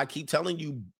 this is why I keep telling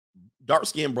you,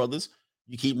 dark-skinned brothers,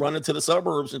 you keep running to the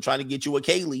suburbs and trying to get you a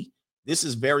Kaylee This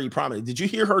is very prominent. Did you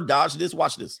hear her dodge this?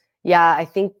 Watch this. Yeah, I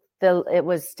think it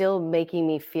was still making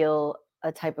me feel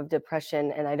a type of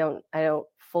depression, and I don't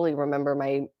fully remember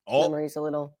my memories a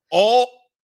little.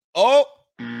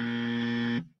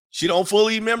 She don't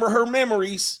fully remember her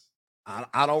memories.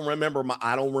 I don't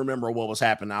remember what was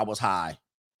happening. I was high.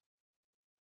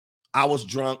 I was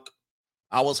drunk.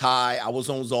 I was high. I was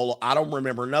on Zola. I don't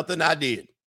remember nothing I did.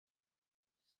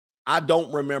 I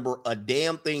don't remember a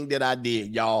damn thing that I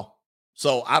did, y'all.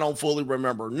 So I don't fully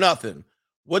remember nothing.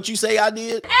 What you say I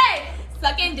did? Hey,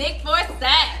 sucking dick for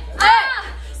sex.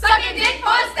 Sucking dick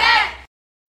for sex.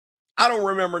 I don't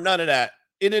remember none of that.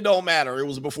 And it don't matter. It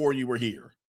was before you were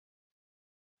here.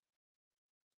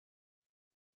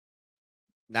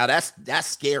 Now that's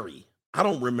scary. I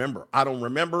don't remember.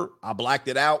 I blacked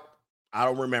it out. I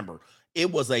don't remember.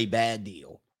 It was a bad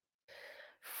deal.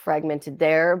 Fragmented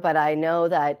there, but I know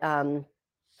that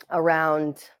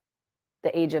around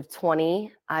the age of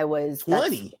 20, I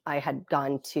had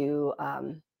gone to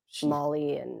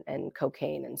Molly and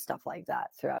cocaine and stuff like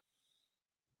that throughout.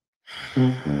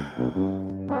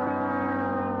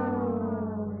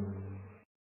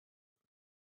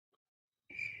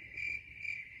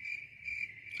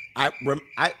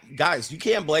 Guys, you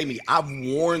can't blame me. I've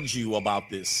warned you about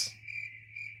this.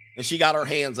 And she got her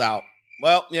hands out.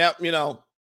 Well, yeah,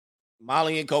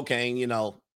 Molly and cocaine,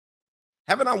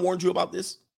 Haven't I warned you about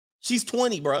this? She's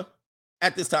 20, bruh.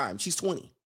 At this time, she's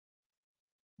 20.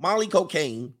 Molly,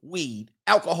 cocaine, weed,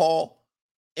 alcohol,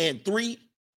 and 3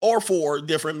 or 4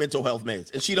 different mental health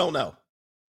meds. And she don't know.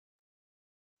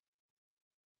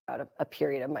 Out a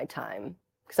period of my time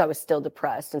because I was still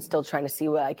depressed and still trying to see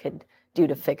what I could do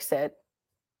to fix it.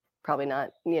 Probably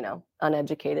not,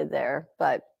 uneducated there,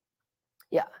 but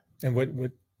yeah. And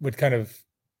what kind of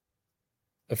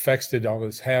effects did all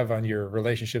this have on your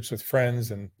relationships with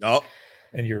friends and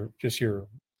your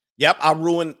Yep, I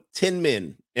ruined 10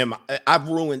 men. I've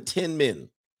ruined 10 men.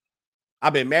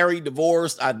 I've been married,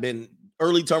 divorced. I've been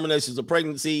early terminations of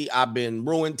pregnancy. I've been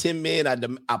ruined 10 men.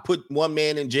 I put 1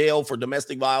 man in jail for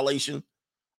domestic violation.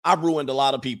 I've ruined a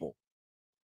lot of people.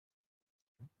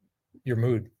 Your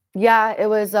mood. Yeah, it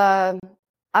was, I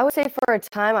would say for a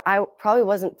time, I probably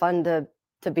wasn't fun to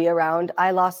be around.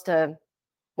 I lost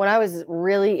when I was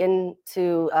really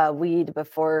into weed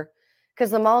before,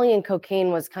 because the Molly and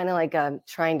cocaine was kind of like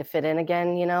trying to fit in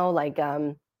again, like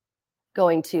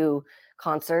going to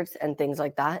concerts and things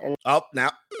like that. And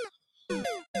now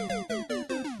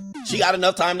she got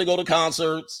enough time to go to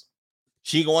concerts.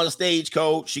 She going to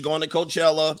Stagecoach. She going to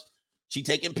Coachella. She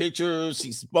taking pictures.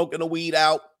 She's smoking the weed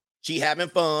out. She having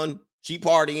fun. She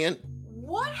partying.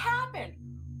 What happened?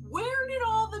 Where did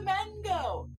all the men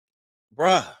go?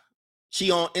 Bruh,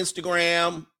 she on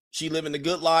Instagram. She living the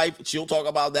good life. She'll talk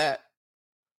about that.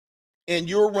 And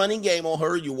you're running game on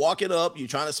her. You walk it up. You're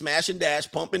trying to smash and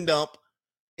dash, pump and dump.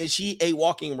 And she a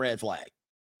walking red flag.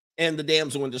 And the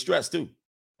damsel in distress too.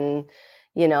 And,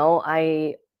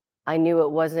 I knew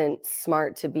it wasn't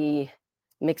smart to be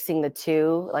mixing the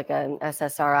two, like an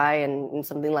SSRI and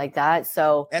something like that.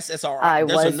 So SSRI. I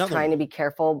was trying to be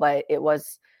careful, but it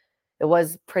was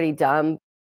pretty dumb.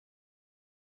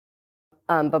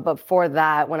 But before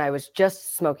that, when I was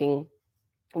just smoking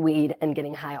weed and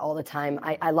getting high all the time,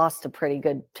 I lost a pretty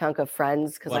good chunk of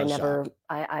friends because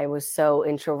I was so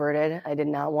introverted. I did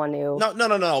not want to.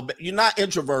 No. You're not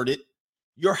introverted.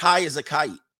 You're high as a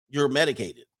kite. You're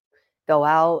medicated. Go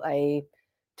out. I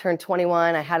turned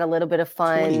 21. I had a little bit of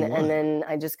fun. 21. And then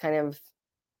I just kind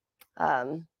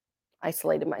of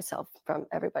isolated myself from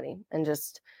everybody and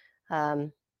just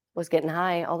was getting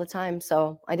high all the time.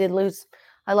 So I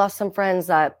lost some friends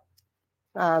that,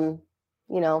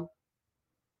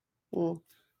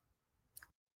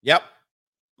 Yep.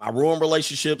 I ruined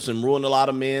relationships and ruined a lot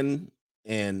of men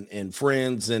and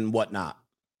friends and whatnot.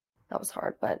 That was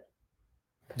hard, but.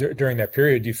 During that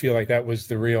period, do you feel like that was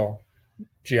the real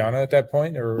Gianna at that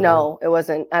point? Or no, it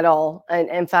wasn't at all. And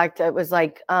in fact, it was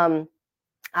like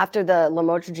after the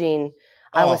lamotrigine,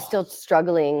 I was still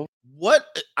struggling. What?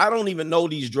 I don't even know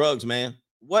these drugs, man.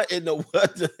 What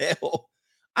the hell?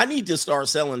 I need to start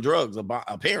selling drugs,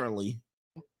 apparently.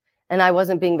 And I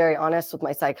wasn't being very honest with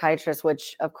my psychiatrist,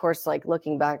 which, of course, like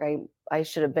looking back, I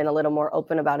should have been a little more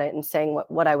open about it and saying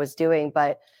what I was doing.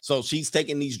 But so she's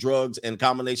taking these drugs in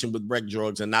combination with rec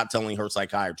drugs and not telling her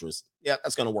psychiatrist. Yeah,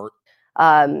 that's going to work.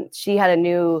 She had a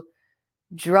new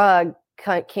drug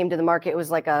came to the market. It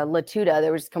was like a Latuda.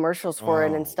 There was commercials for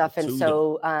it and stuff. And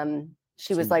so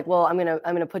she was like, well, I'm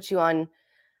gonna put you on,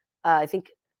 I think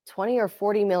 20 or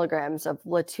 40 milligrams of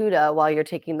Latuda while you're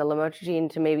taking the lamotrigine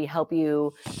to maybe help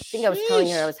you. I think I was telling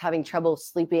her I was having trouble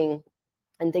sleeping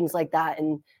and things like that.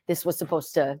 And this was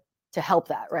supposed to to help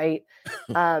that, right?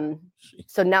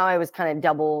 So now I was kind of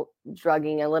double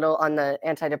drugging a little on the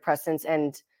antidepressants,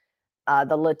 and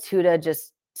the Latuda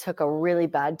just took a really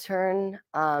bad turn.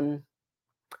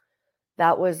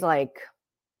 That was like,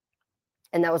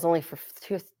 and that was only for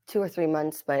two or 3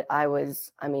 months, but I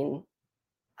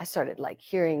started like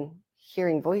hearing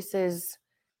voices.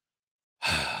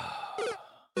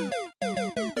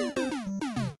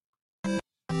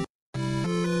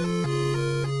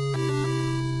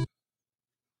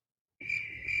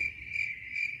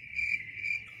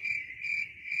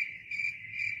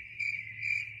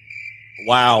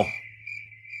 Wow.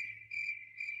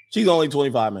 She's only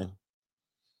 25, man.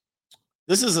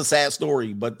 This is a sad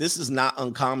story, but this is not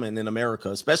uncommon in America,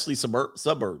 especially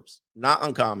suburbs. Not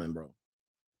uncommon, bro.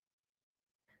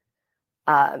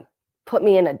 Put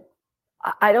me in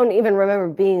I don't even remember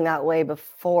being that way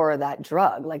before that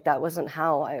drug. Like that wasn't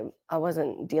how I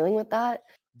wasn't dealing with that.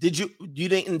 You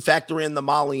didn't factor in the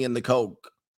Molly and the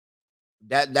Coke.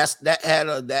 That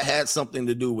had something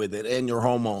to do with it and your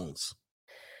hormones.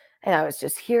 And I was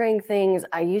just hearing things.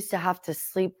 I used to have to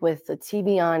sleep with the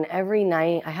TV on every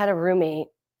night. I had a roommate.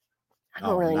 I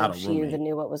don't really know if she even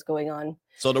knew what was going on.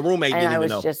 So the roommate didn't even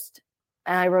know.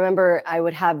 And I remember I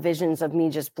would have visions of me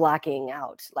just blacking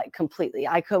out, like completely.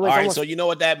 All right, so you know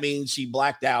what that means? She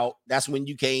blacked out. That's when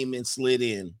you came and slid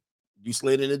in. You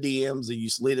slid in the DMs and you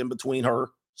slid in between her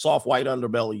soft white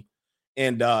underbelly.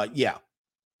 And yeah.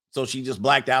 So she just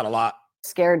blacked out a lot.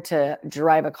 Scared to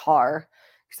drive a car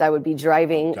because I would be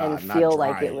driving and feel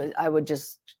like I would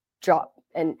just drop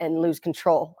and lose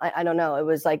control. I don't know. It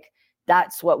was like,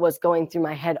 that's what was going through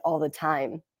my head all the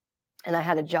time. And I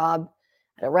had a job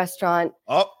at a restaurant.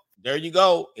 Oh, there you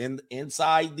go.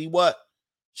 Inside the what?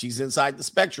 She's inside the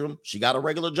spectrum. She got a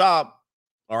regular job.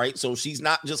 All right. So she's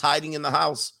not just hiding in the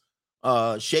house,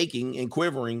 shaking and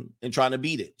quivering and trying to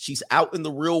beat it. She's out in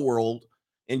the real world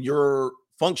and you're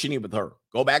functioning with her.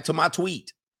 Go back to my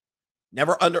tweet.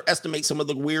 Never underestimate some of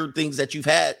the weird things that you've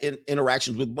had in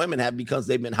interactions with women have because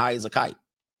they've been high as a kite.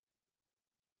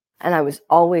 And I was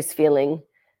always feeling,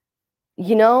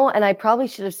 and I probably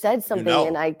should have said something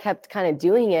and I kept kind of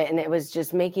doing it. And it was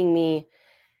just making me.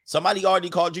 Somebody already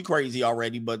called you crazy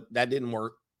already, but that didn't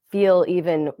work. Feel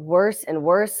even worse and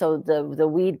worse. So the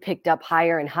weed picked up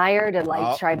higher and higher to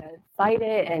try to fight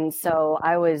it. And so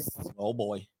I was. Oh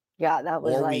boy. Yeah, that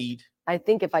was weed. I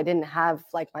think if I didn't have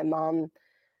like my mom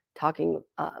talking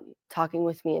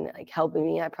with me and like helping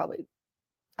me, I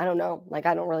don't know. Like,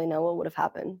 I don't really know what would have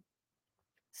happened.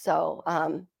 So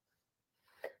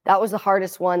that was the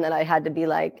hardest one that I had to be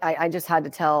like, I just had to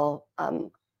tell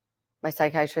my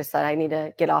psychiatrist that I need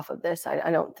to get off of this.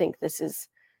 I don't think this is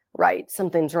right.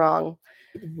 Something's wrong.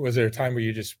 Was there a time where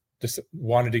you just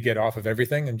wanted to get off of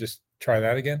everything and just try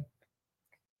that again?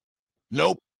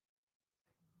 Nope.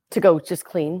 To go just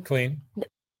clean? Clean?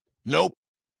 Nope.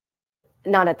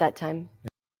 Not at that time.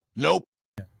 Nope.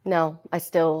 No, I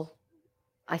still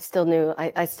knew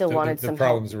I still wanted some help. The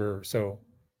problems were so.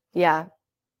 Yeah,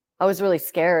 I was really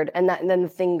scared, and then the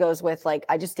thing goes with like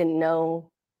I just didn't know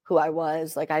who I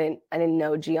was. Like I didn't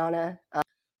know Gianna.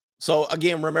 So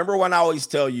again, remember when I always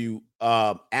tell you,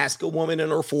 ask a woman in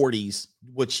her 40s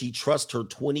would she trust her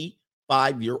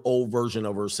 25-year-old version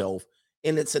of herself,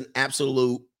 and it's an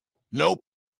absolute nope.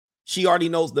 She already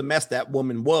knows the mess that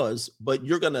woman was, but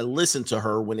you're gonna listen to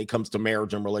her when it comes to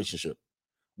marriage and relationship.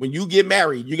 When you get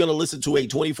married, you're gonna listen to a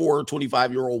 24 or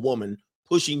 25-year-old woman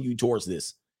pushing you towards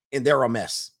this. And they're a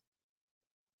mess.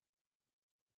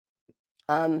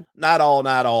 Not all.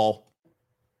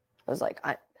 I was like,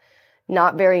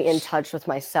 not very in touch with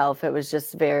myself. It was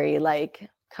just very like,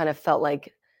 kind of felt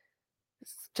like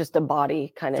just a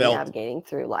body kind of navigating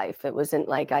through life. It wasn't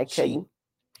like I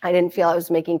didn't feel I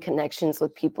was making connections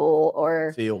with people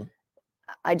or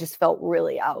I just felt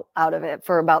really out of it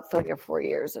for about 3 or 4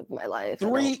 years of my life.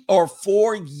 3 or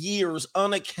 4 years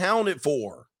unaccounted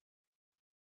for.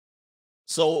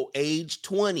 So age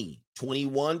 20,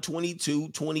 21, 22,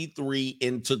 23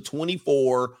 into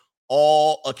 24,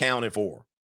 all accounted for,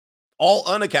 all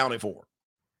unaccounted for.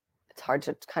 It's hard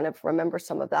to kind of remember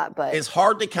some of that, but it's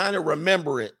hard to kind of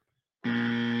remember it.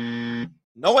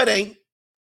 No, it ain't.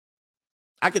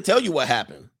 I can tell you what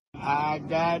happened. I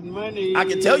got money. I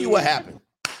can tell you what happened.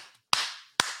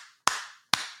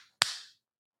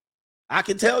 I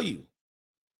can tell you.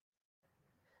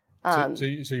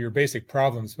 So your basic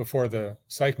problems before the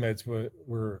psych meds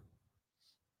were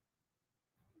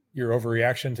your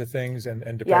overreaction to things and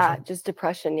depression? Yeah, just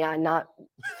depression. Yeah,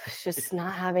 just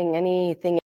not having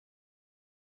anything.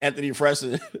 Anthony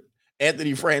Francis,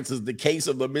 the case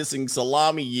of the missing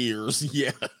salami years.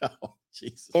 Yeah. Oh,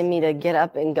 Jesus. In me to get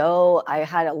up and go. I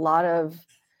had a lot of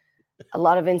a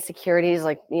lot of insecurities,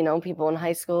 like, you know, people in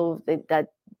high school,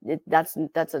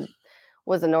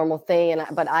 was a normal thing.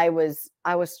 But I was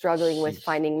struggling with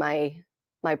finding my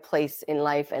place in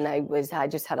life. And I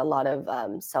just had a lot of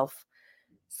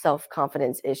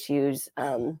self-confidence issues,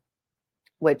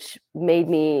 which made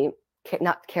me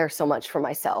not care so much for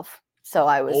myself. So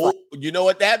I was you know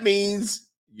what that means?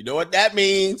 You know what that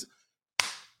means?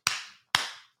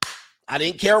 I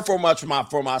didn't care for much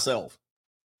for myself.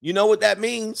 You know what that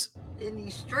means? In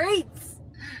these streets.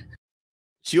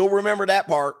 She'll remember that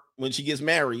part when she gets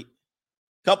married.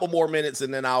 Couple more minutes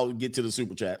and then I'll get to the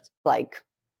super chats. Like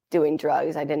doing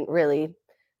drugs. I didn't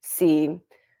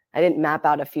map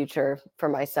out a future for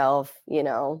myself, you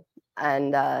know,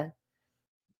 and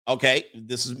okay,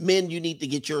 this is men, you need to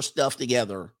get your stuff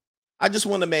together. I just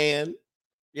want a man.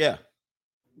 Yeah.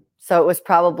 So it was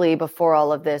probably before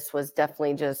all of this was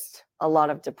definitely just a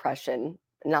lot of depression,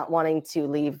 not wanting to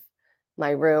leave my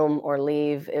room or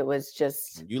leave. It was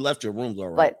just you left your room, though,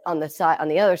 right? But on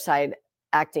the other side,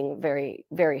 acting very,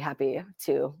 very happy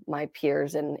to my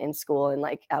peers in school and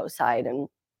like outside and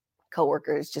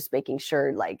coworkers, just making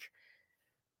sure like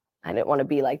I didn't want to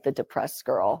be like the depressed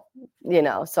girl, you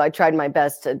know. So I tried my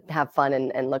best to have fun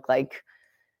and look like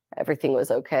everything was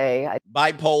okay.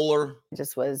 Bipolar. It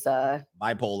just was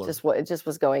bipolar.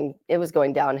 It was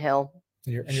going downhill.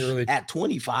 And you're really at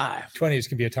 25. 20s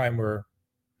can be a time where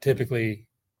typically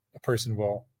a person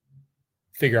will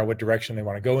figure out what direction they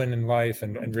want to go in life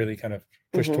and really kind of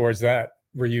push towards that.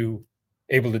 Were you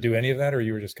able to do any of that, or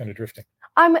you were just kind of drifting?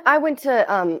 I went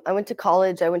to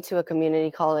college. I went to a community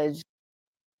college.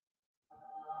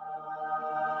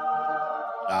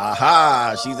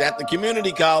 Aha, she's at the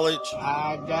community college.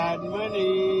 I got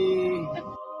money.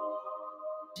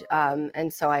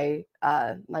 And so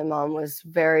my mom was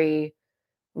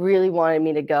really wanted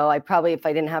me to go. I probably, if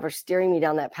I didn't have her steering me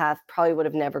down that path, probably would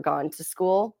have never gone to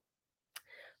school.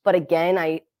 But again,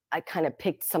 I kind of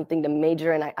picked something to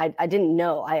major in. I didn't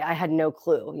know. I had no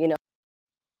clue, you know.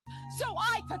 So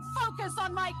I could focus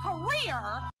on my career.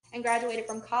 And graduated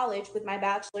from college with my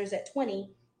bachelor's at 20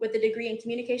 with a degree in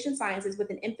communication sciences with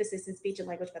an emphasis in speech and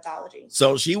language pathology.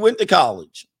 So she went to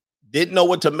college, didn't know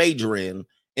what to major in,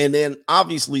 and then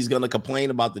obviously is going to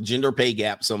complain about the gender pay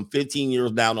gap some 15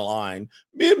 years down the line.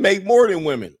 Men make more than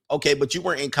women. Okay, but you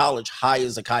weren't in college high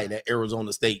as a kite at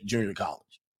Arizona State Junior College.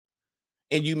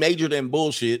 And you majored in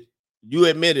bullshit. You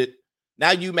admit it.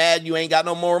 Now you mad you ain't got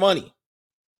no more money.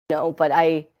 No, but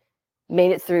I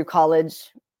made it through college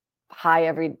high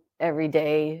every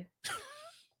day.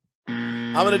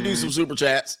 I'm going to do some super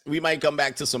chats. We might come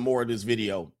back to some more of this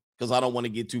video because I don't want to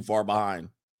get too far behind.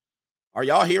 Are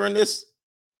y'all hearing this?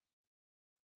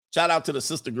 Shout out to the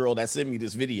sister girl that sent me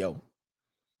this video.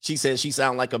 She says she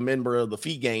sounds like a member of the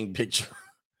Feet Gang picture.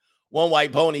 One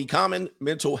White Pony, common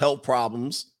mental health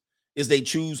problems is they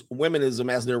choose womanism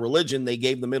as their religion. They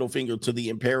gave the middle finger to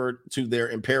their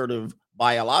imperative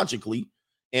biologically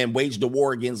and waged a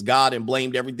war against God and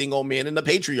blamed everything on men and the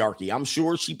patriarchy. I'm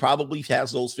sure she probably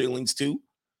has those feelings too.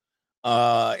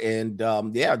 Yeah,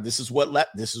 this is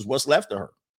what's left of her.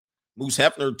 Moose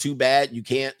Hefner, too bad you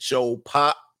can't show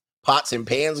pots and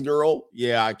pans, girl.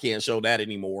 Yeah, I can't show that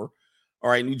anymore. All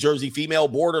right, New Jersey female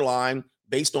borderline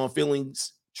based on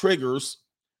feelings triggers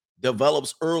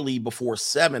develops early before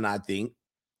 7, I think.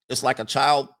 It's like a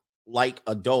childlike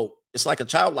adult. It's like a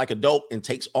childlike adult and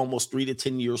takes almost 3 to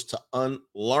 10 years to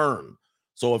unlearn.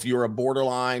 So if you're a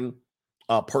borderline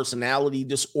personality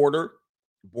disorder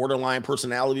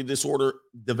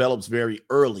develops very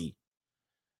early.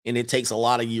 And it takes a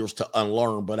lot of years to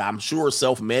unlearn. But I'm sure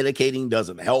self-medicating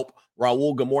doesn't help.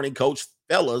 Raul, good morning, coach.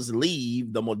 Fellas,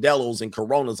 leave the Modelos and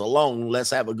Coronas alone.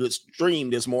 Let's have a good stream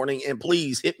this morning. And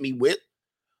please hit me with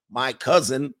my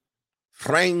cousin,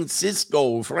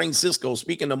 Francisco,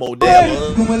 speaking of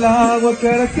Modelo. Como el agua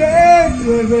clara que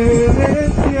llueve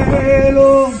del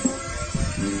cielo.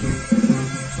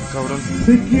 Cabrón.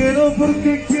 Te quiero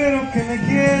porque quiero que me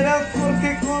quieras,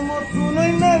 porque como tú no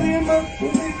hay nadie más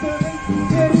bonito de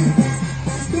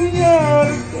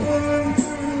soñarte.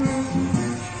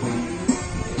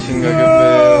 Chinga, qué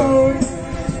pedo.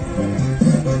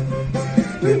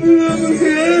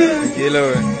 Tranquilo,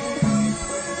 güey.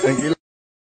 Tranquilo.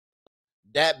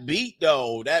 That beat,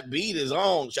 though, that beat is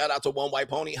on. Shout out to One White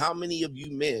Pony. How many of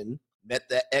you men met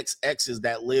the XXs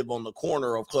that live on the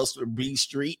corner of Cluster B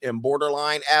Street and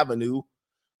Borderline Avenue?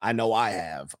 I know I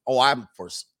have. Oh, I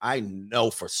know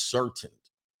for certain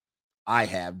I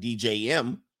have.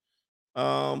 DJM.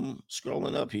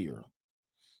 Scrolling up here.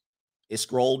 It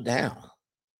scrolled down.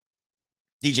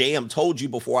 DJM told you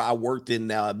before I worked in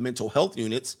mental health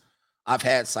units. I've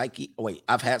had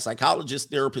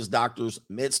psychologists, therapists, doctors,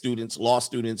 med students, law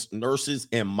students, nurses,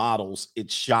 and models.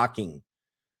 It's shocking.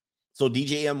 So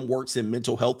DJM works in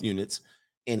mental health units,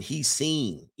 and he's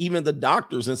seen even the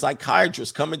doctors and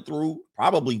psychiatrists coming through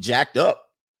probably jacked up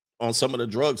on some of the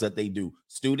drugs that they do.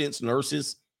 Students,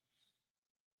 nurses,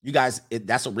 you guys,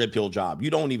 that's a red pill job. You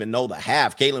don't even know the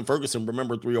half. Caitlin Ferguson,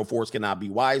 remember 304s cannot be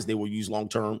wise. They will use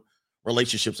long-term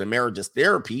relationships and marriage as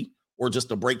therapy or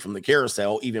just a break from the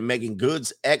carousel. Even Megan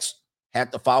Good's ex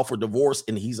had to file for divorce,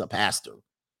 and he's a pastor.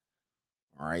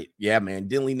 All right. Yeah, man.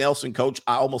 Dinley Nelson, coach,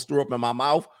 I almost threw up in my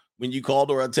mouth when you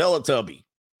called her a Teletubby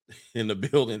in the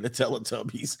building, the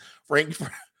Teletubbies.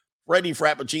 Freddie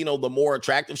Frappuccino, the more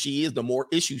attractive she is, the more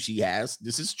issues she has.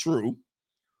 This is true.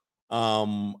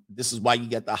 This is why you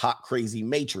get the hot, crazy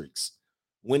Matrix.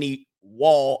 Winnie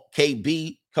Wall,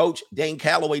 KB, coach Dane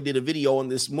Calloway did a video on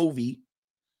this movie,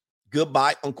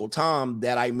 Goodbye, Uncle Tom,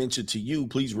 that I mentioned to you.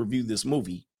 Please review this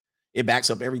movie. It backs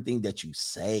up everything that you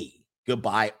say.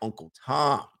 Goodbye, Uncle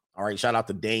Tom. All right. Shout out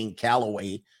to Dane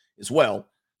Calloway as well.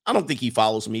 I don't think he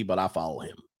follows me, but I follow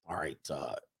him. All right.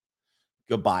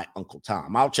 Goodbye, Uncle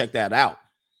Tom. I'll check that out.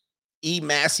 E.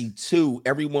 Massey 2.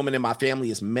 Every woman in my family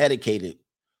is medicated.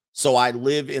 So I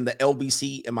live in the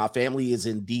LBC and my family is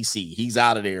in DC. He's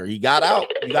out of there. He got out.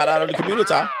 You got out of the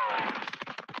community.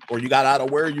 Or you got out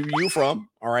of where you from.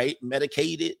 All right.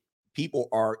 Medicated people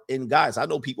are in, guys. I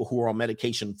know people who are on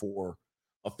medication for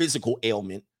a physical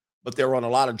ailment, but they're on a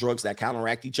lot of drugs that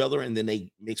counteract each other. And then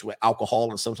they mix with alcohol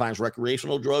and sometimes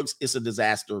recreational drugs. It's a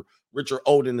disaster. Richard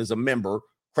Odin is a member.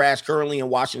 Crash currently in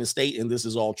Washington State. And this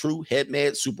is all true.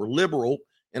 HeadMed, super liberal.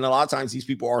 And a lot of times these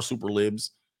people are super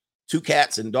libs. 2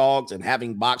 cats and dogs and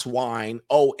having boxed wine.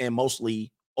 Oh, and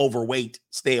mostly overweight.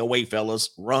 Stay away,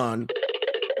 fellas. Run.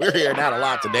 We're hearing that a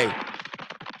lot today.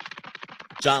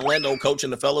 John Lendo coaching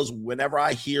the fellas. Whenever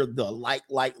I hear the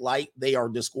light, they are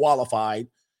disqualified.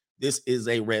 This is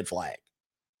a red flag.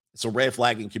 It's a red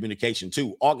flag in communication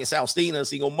too. August Alstina,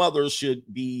 single mothers should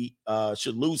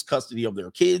lose custody of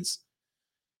their kids.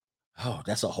 Oh,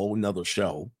 that's a whole nother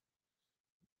show.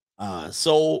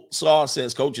 Soul Saw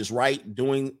says, coach is right.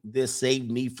 Doing this saved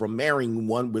me from marrying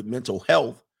one with mental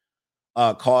health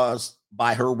caused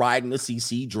by her riding the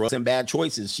CC, drugs, and bad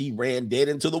choices. She ran dead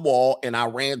into the wall, and I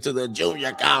ran to the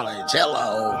junior college.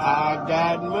 Hello. I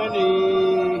got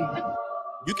money.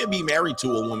 You can be married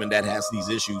to a woman that has these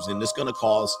issues, and it's going to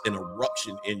cause an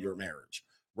eruption in your marriage.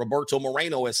 Roberto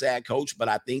Moreno is sad, coach, but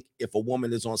I think if a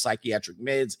woman is on psychiatric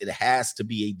meds, it has to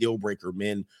be a deal breaker,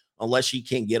 men. Unless she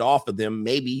can get off of them,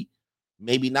 maybe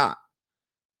not.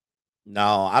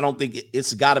 No, I don't think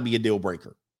it's got to be a deal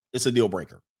breaker. It's a deal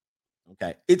breaker.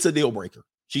 Okay, it's a deal breaker.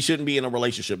 She shouldn't be in a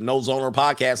relationship. No Zoner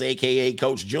Podcast, a.k.a.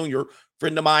 Coach Junior.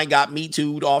 Friend of mine got me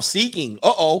too'd off seeking.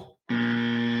 Uh-oh.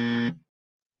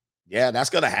 Yeah, that's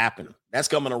going to happen. That's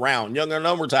coming around. Younger and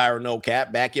unretired, no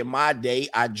cap. Back in my day,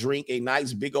 I drink a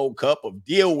nice big old cup of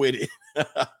deal with it.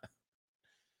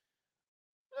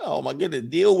 Oh my goodness,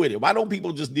 deal with it. Why don't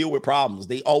people just deal with problems?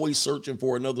 They always searching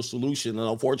for another solution. And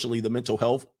unfortunately, the mental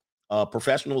health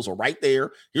professionals are right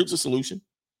there. Here's the solution.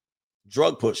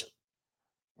 Drug pushing.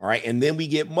 All right. And then we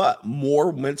get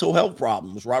more mental health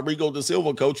problems. Rodrigo da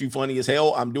Silva, coach, you funny as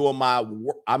hell. I'm doing my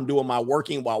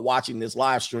working while watching this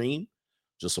live stream.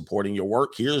 Just supporting your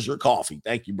work. Here's your coffee.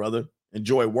 Thank you, brother.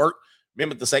 Enjoy work.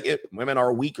 Remember the second, women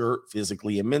are weaker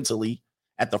physically and mentally.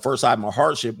 At the first time of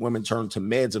hardship, women turn to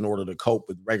meds in order to cope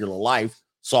with regular life.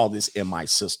 Saw this in my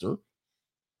sister.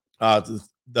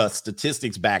 The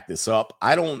statistics back this up.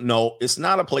 I don't know. It's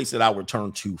not a place that I would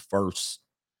turn to first.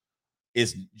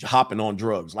 Is hopping on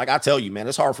drugs. Like I tell you, man,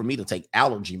 it's hard for me to take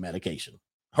allergy medication.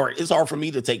 Or it's hard for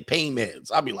me to take pain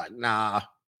meds. I'll be like, nah.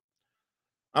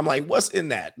 I'm like, what's in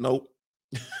that? Nope.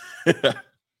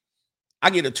 I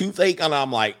get a toothache and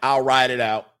I'm like, I'll ride it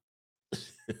out.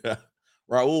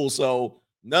 Raul, so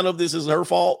none of this is her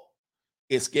fault.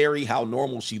 It's scary how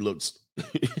normal she looks.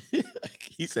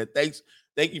 He said, thanks.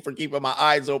 Thank you for keeping my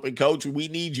eyes open, coach. We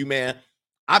need you, man.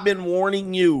 I've been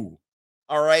warning you.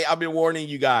 All right. I've been warning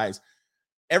you guys.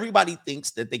 Everybody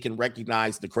thinks that they can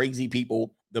recognize the crazy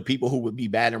people, the people who would be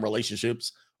bad in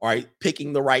relationships, all right,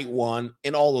 picking the right one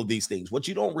and all of these things. What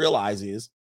you don't realize is,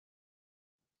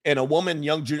 and a woman,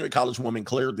 young junior college woman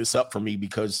cleared this up for me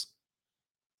because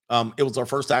it was her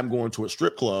first time going to a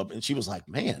strip club. And she was like,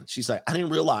 man, she's like, I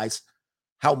didn't realize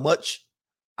how much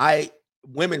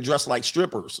women dress like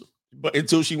strippers, but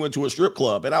until she went to a strip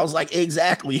club. And I was like,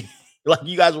 exactly. Like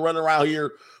you guys are running around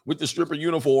here with the stripper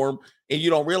uniform and you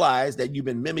don't realize that you've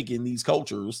been mimicking these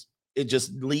cultures. It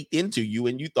just leaked into you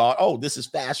and you thought, oh, this is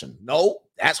fashion. No,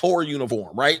 that's horror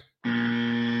uniform, right?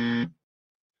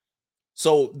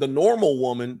 So the normal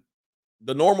woman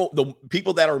the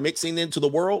people that are mixing into the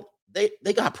world,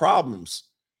 they got problems.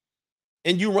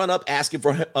 And you run up asking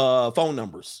for phone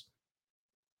numbers.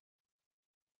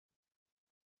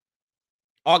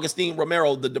 Augustine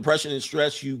Romero, the depression and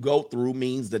stress you go through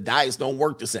means the diets don't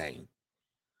work the same.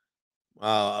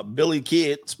 Billy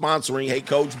Kidd sponsoring, hey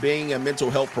coach, being a mental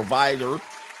health provider,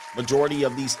 majority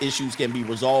of these issues can be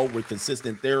resolved with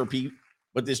consistent therapy,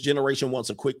 but this generation wants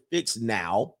a quick fix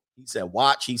now. He said,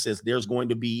 watch, he says there's going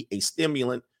to be a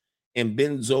stimulant and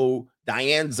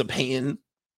benzodiazepine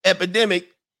epidemic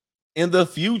in the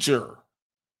future.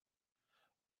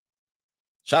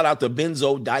 Shout out to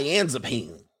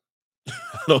benzodiazepine.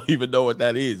 I don't even know what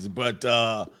that is, but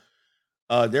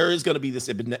there is going to be this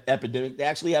epidemic. They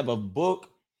actually have a book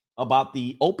about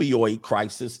the opioid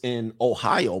crisis in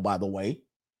Ohio, by the way.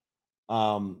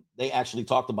 They actually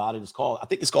talked about it. I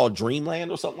think it's called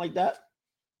Dreamland or something like that.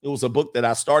 It was a book that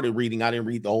I started reading. I didn't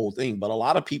read the whole thing, but a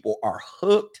lot of people are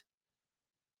hooked.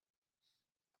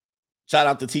 Shout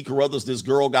out to T. Carruthers. This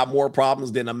girl got more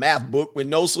problems than a math book with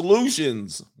no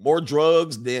solutions. More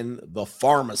drugs than the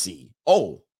pharmacy.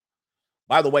 Oh,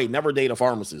 by the way, never date a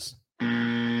pharmacist.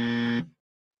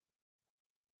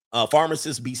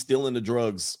 Pharmacists be stealing the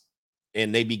drugs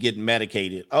and they be getting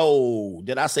medicated. Oh,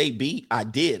 did I say B? I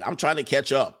did. I'm trying to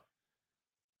catch up.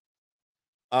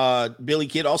 Billy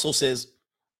Kidd also says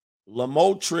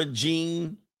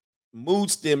lamotrigine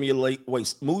mood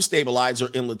stabilizer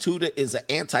and Latuda is an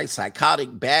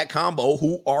antipsychotic. Bad combo.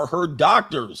 Who are her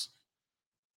doctors?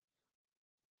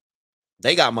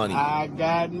 They got money. I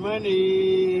got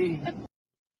money.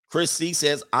 Chris C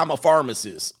says, I'm a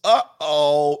pharmacist.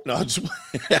 Uh-oh. No,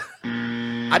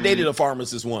 I dated a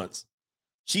pharmacist once.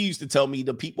 She used to tell me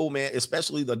the people, man,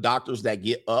 especially the doctors that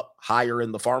get up higher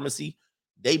in the pharmacy,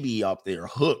 they be up there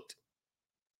hooked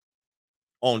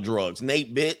on drugs.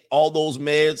 Nate Bit, all those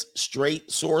meds,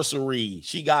 straight sorcery.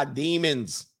 She got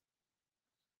demons.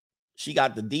 She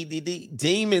got the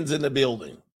demons in the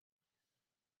building.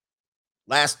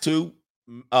 Last two,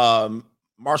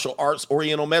 martial arts,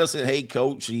 Oriental medicine. Hey,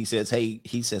 coach. He says,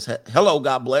 hello,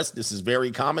 God bless. This is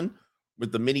very common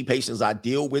with the many patients I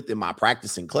deal with in my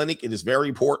practicing clinic. It is very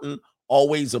important.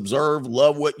 Always observe,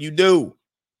 love what you do.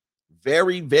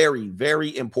 Very, very,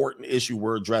 very important issue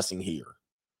we're addressing here.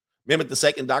 Remember,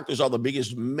 the doctors are the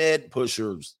biggest med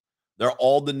pushers. They're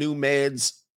all the new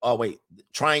meds.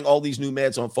 Trying all these new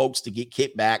meds on folks to get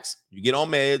kickbacks. You get on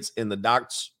meds and the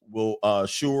docs will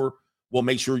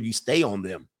make sure you stay on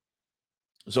them.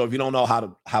 So if you don't know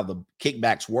how the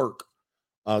kickbacks work,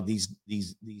 these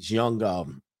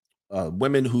young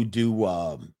women who do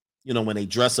when they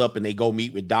dress up and they go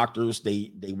meet with doctors,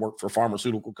 they work for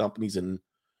pharmaceutical companies and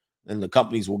the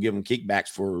companies will give them kickbacks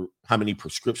for how many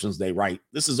prescriptions they write.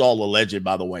 This is all alleged,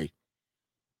 by the way.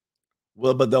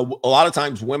 Well, but a lot of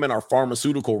times women are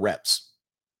pharmaceutical reps.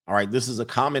 All right, this is a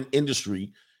common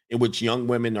industry in which young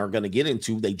women are going to get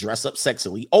into. They dress up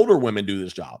sexily. Older women do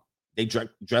this job. They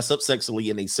dress up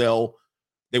sexily and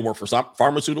they work for some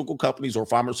pharmaceutical companies or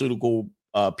pharmaceutical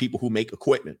people who make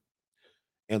equipment.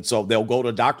 And so they'll go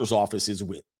to doctor's offices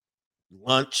with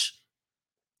lunch,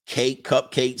 cake,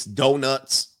 cupcakes,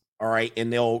 donuts. All right.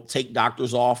 And they'll take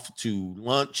doctors off to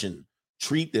lunch and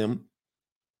treat them.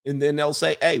 And then they'll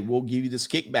say, hey, we'll give you this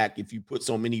kickback if you put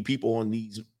so many people on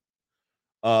these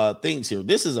things here.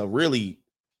 This is a really,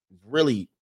 really,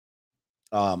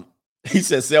 he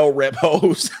says sell rep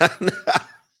hoes.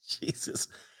 Jesus.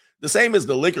 The same as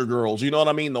the liquor girls. You know what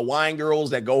I mean? The wine girls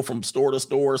that go from store to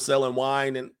store selling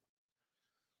wine. And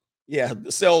yeah,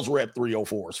 the sales rep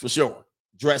 304s for sure.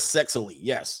 Dress sexily.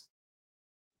 Yes.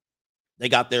 They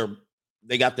got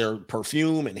their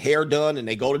perfume and hair done and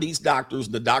they go to these doctors.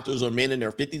 The doctors are men in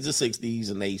their 50s or 60s.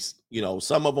 And they,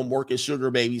 some of them work as sugar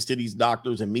babies to these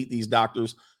doctors and meet these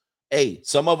doctors. Hey,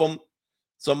 some of them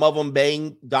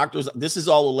bang doctors. This is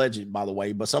all alleged, by the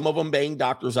way, but some of them bang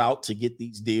doctors out to get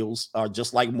these deals,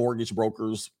 just like mortgage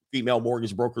brokers, female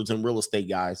mortgage brokers and real estate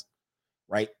guys,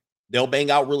 right? They'll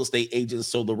bang out real estate agents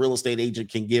so the real estate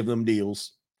agent can give them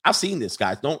deals. I've seen this,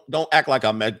 guys. Don't act like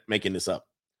I'm making this up.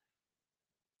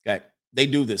 Okay. They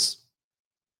do this.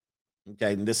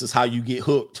 Okay. And this is how you get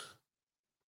hooked.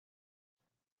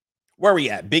 Where are we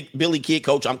at? Big Billy Kidd,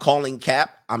 coach. I'm calling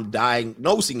Cap. I'm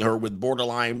diagnosing her with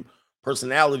borderline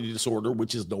personality disorder,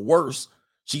 which is the worst.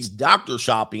 She's doctor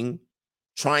shopping,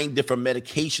 trying different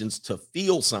medications to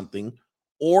feel something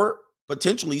or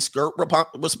potentially skirt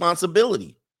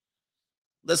responsibility.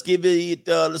 Let's give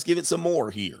it some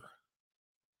more here.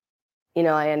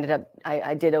 I ended up,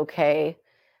 I did okay,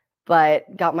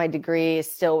 but got my degree.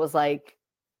 Still was like,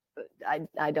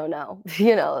 I don't know,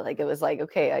 it was like,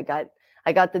 okay,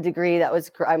 I got the degree.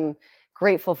 I'm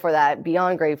grateful for that,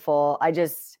 beyond grateful. I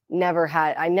never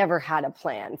had a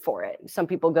plan for it. Some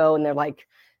people go and they're like,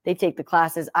 they take the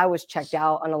classes. I was checked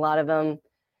out on a lot of them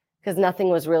because nothing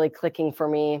was really clicking for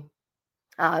me.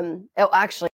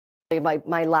 Actually,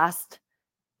 my last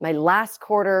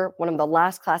quarter, one of the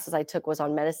last classes I took was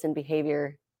on medicine,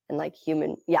 behavior, and like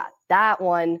human. Yeah, that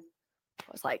one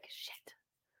was like, shit,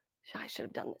 I should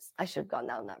have done this. I should have gone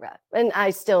down that route. And I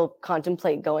still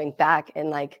contemplate going back and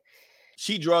like.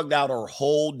 She drugged out her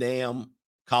whole damn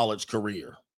college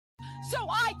career. So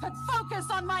I could focus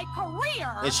on my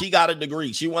career. And she got a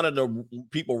degree. She wanted the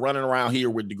people running around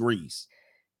here with degrees.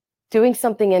 Doing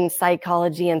something in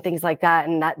psychology and things like that.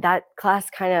 And that class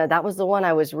that was the one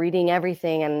I was reading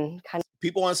everything and kind of.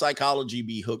 People in psychology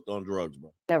be hooked on drugs,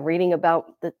 bro. Reading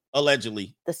about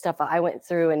allegedly the stuff I went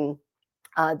through. And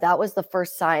that was the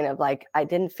first sign of like, I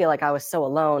didn't feel like I was so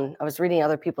alone. I was reading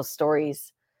other people's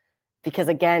stories because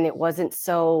again, it wasn't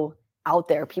so out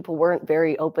there. People weren't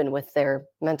very open with their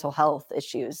mental health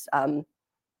issues. I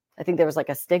think there was like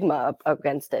a stigma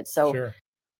against it. So sure.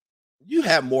 You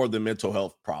have more than mental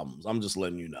health problems. I'm just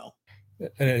letting you know.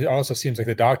 And it also seems like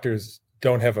the doctors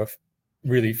don't have a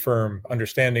really firm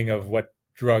understanding of what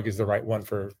drug is the right one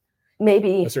for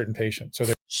maybe a certain patient.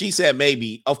 So she said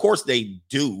maybe. Of course they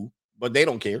do, but they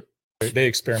don't care. They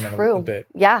experiment a bit.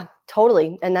 Yeah,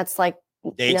 totally. And that's like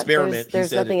they experiment.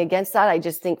 There's nothing against that. I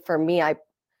just think for me, I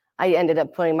ended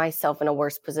up putting myself in a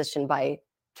worse position by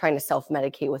trying to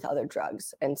self-medicate with other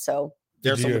drugs. And so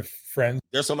do you have friends?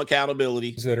 There's some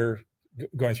accountability that are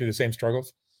going through the same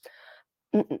struggles.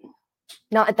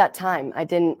 Not at that time. I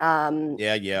didn't.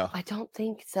 Yeah. I don't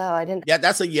think so. I didn't. Yeah,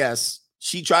 that's a yes.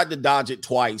 She tried to dodge it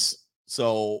twice.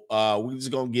 So we're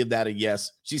just going to give that a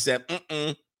yes. She said,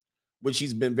 which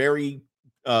she's been very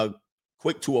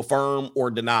quick to affirm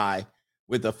or deny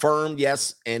with a firm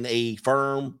yes and a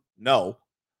firm no.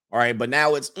 All right. But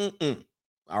now it's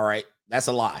all right. That's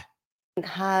a lie.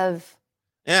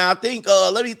 Yeah, I think,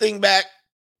 let me think back.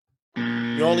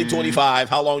 You're only 25.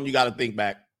 How long you got to think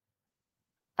back?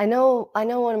 I know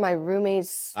one of my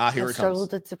roommates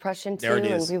struggled with depression too. There it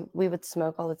is. And we would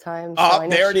smoke all the time. So I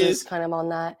know there it she is. was kind of on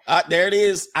that. There it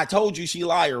is. I told you she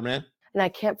liar, man. And I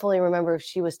can't fully remember if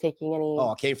she was taking any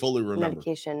I can't fully remember.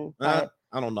 medication. I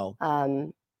don't know.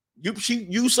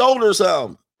 You sold her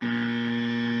some.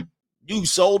 You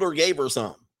sold or gave her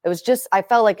some. It was just, I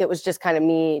felt like it was just kind of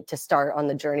me to start on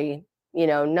the journey. You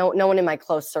know, no one in my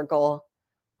close circle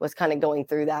was kind of going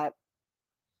through that.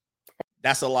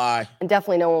 That's a lie. And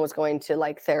definitely no one was going to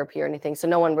like therapy or anything. So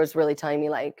no one was really telling me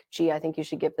like, gee, I think you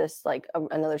should give this like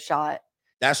another shot.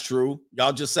 That's true.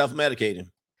 Y'all just self-medicating.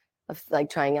 Of like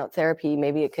trying out therapy.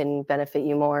 Maybe it can benefit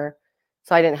you more.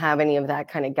 So I didn't have any of that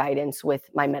kind of guidance with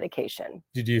my medication.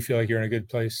 Did you feel like you're in a good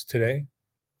place today?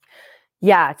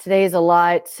 Yeah, today is a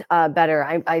lot better.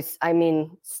 I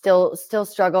mean, still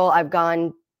struggle. I've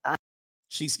gone.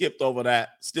 She skipped over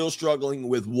that. Still struggling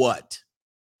with what?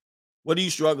 What are you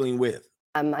struggling with?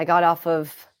 I got off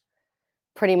of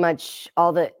pretty much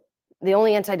all the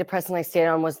only antidepressant I stayed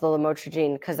on was the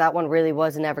lamotrigine because that one really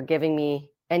wasn't ever giving me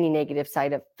any negative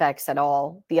side effects at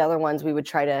all. The other ones we would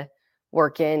try to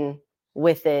work in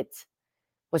with it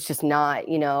was just not,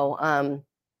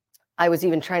 I was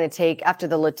even trying to take after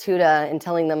the Latuda and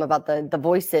telling them about the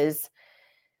voices.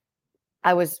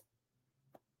 I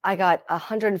got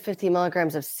 150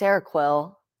 milligrams of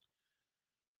Seroquel.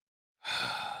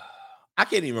 I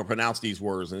can't even pronounce these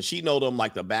words, and she know them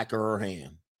like the back of her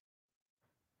hand.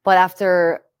 But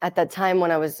at that time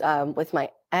when I was with my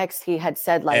ex, he had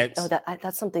said like,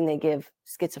 that's something they give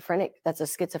schizophrenic. That's a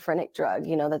schizophrenic drug,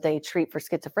 that they treat for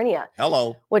schizophrenia.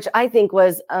 Hello. Which I think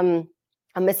was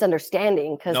a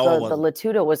misunderstanding because the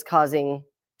Latuda was causing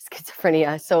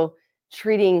schizophrenia. So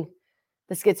treating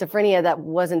the schizophrenia that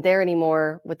wasn't there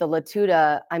anymore with the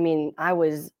Latuda, I mean, I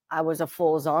was a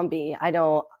full zombie.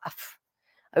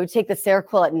 I would take the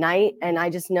Seroquel at night and I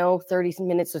just know 30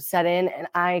 minutes would set in and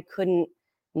I couldn't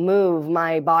move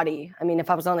my body. I mean, if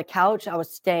I was on the couch, I was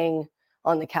staying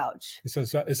on the couch. So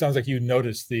it sounds like you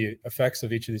noticed the effects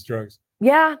of each of these drugs.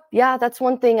 Yeah. That's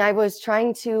one thing. I was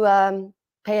trying to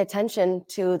pay attention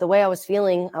to the way I was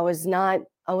feeling. I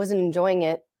wasn't enjoying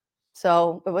it.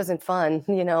 So it wasn't fun.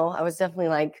 I was definitely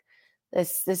like,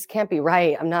 this can't be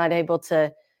right. I'm not able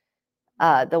to.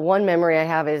 The one memory I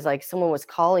have is like someone was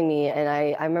calling me and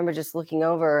I remember just looking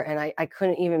over and I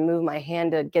couldn't even move my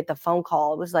hand to get the phone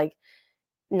call. It was like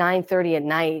 9:30 at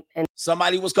night. And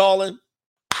somebody was calling.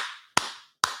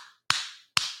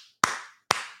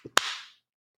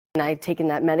 And I'd taken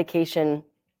that medication.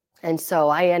 And so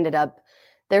I ended up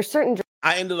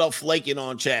flaking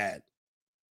on Chad.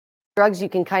 Drugs you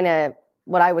can kind of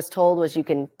what I was told was you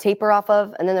can taper off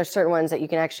of, and then there's certain ones that you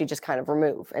can actually just kind of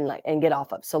remove and get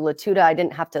off of. So Latuda, I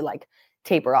didn't have to like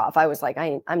taper off. I was like,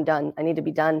 I'm done. I need to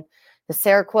be done. The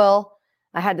Seroquel,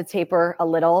 I had to taper a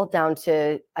little down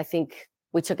to, I think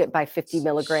we took it by 50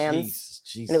 milligrams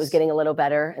and it was getting a little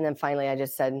better. And then finally I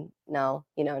just said, no,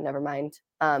 never mind.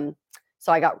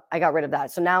 So I got rid of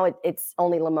that. So now it's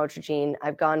only lamotrigine.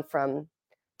 I've gone from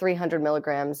 300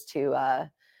 milligrams to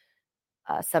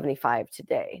 75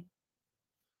 today.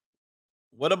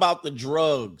 What about the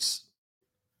drugs?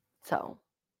 So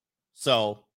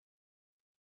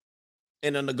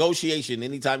in a negotiation,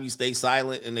 anytime you stay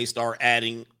silent and they start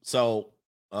adding,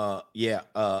 yeah.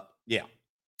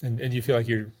 And you feel like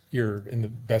you're in the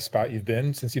best spot you've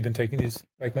been since you've been taking these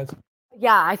like meds?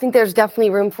 Yeah, I think there's definitely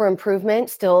room for improvement,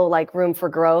 still like room for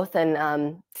growth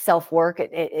and self-work.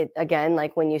 It again,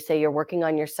 like when you say you're working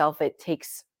on yourself, it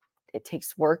takes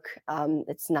work.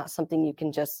 It's not something you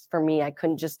can just, for me, I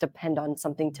couldn't just depend on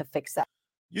something to fix that.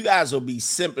 You guys will be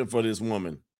simping for this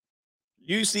woman.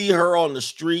 You see her on the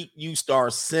street, you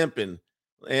start simping.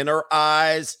 In her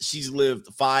eyes, she's lived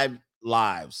 5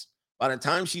 lives. By the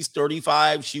time she's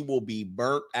 35, she will be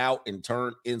burnt out and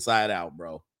turned inside out,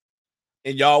 bro.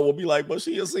 And y'all will be like, but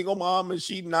she a single mom and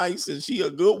she nice and she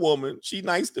a good woman. She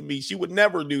nice to me. She would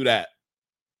never do that.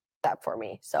 That for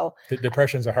me. So the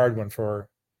depression's a hard one for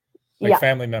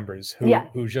family members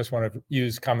who just want to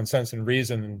use common sense and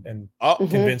reason and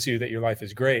convince you that your life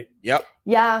is great. Yep.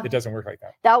 Yeah. It doesn't work like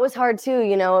that. That was hard too.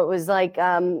 It was like,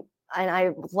 and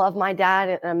I love my dad,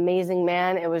 an amazing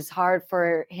man. It was hard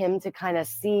for him to kind of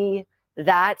see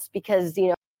that because,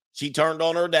 she turned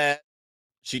on her dad.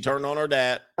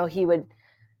 He would,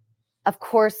 of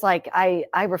course, like I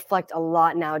reflect a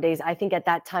lot nowadays. I think at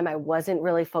that time I wasn't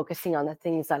really focusing on the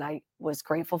things that I was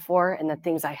grateful for and the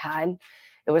things I had.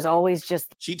 It was always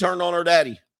just. She turned on her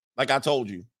daddy. Like I told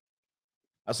you.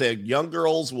 I said, young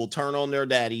girls will turn on their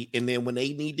daddy. And then when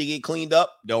they need to get cleaned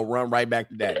up, they'll run right back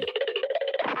to daddy.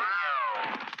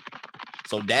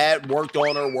 So dad worked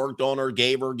on her,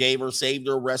 gave her, saved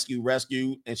her,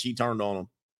 rescued, and she turned on him.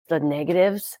 The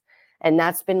negatives. And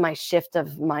that's been my shift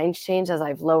of mind change as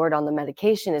I've lowered on the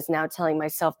medication, is now telling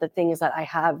myself the things that I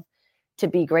have to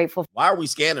be grateful for. Why are we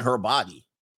scanning her body?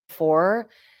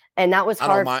 And that was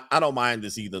hard. I don't mind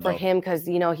this either, for him, because,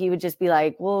 he would just be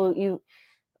like, well,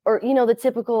 the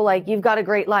typical, like, you've got a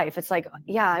great life. It's like,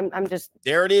 yeah, I'm just.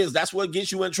 There it is. That's what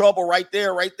gets you in trouble right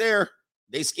there.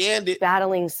 They scanned it.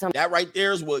 Battling some. That right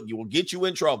there is what will get you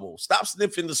in trouble. Stop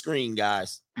sniffing the screen,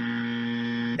 guys.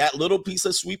 That little piece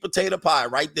of sweet potato pie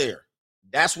right there.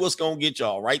 That's what's going to get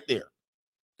y'all right there.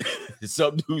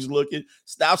 Some dude's looking.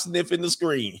 Stop sniffing the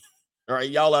screen. All right,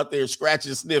 y'all out there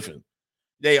scratching, sniffing.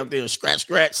 They up there scratch,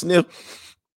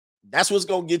 sniff. That's what's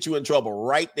going to get you in trouble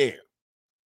right there.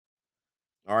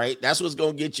 All right, that's what's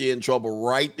going to get you in trouble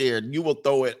right there. You will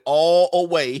throw it all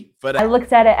away for that. I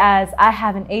looked at it as I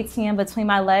have an ATM between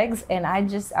my legs and I'm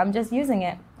just using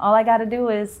it. All I got to do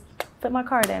is put my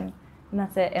card in and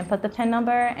that's it. And put the PIN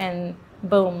number and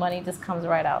boom, money just comes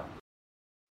right out.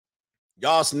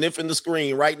 Y'all sniffing the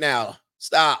screen right now.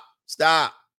 Stop,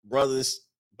 brothers.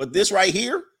 But this right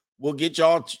here will get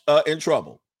y'all in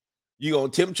trouble. You're going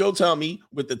to tempt your tummy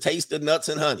with the taste of nuts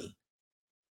and honey.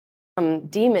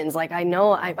 Demons. Like, I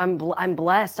know I'm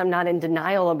blessed. I'm not in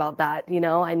denial about that.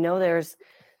 I know there's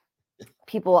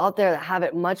people out there that have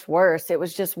it much worse. It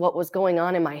was just what was going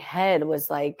on in my head was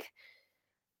like,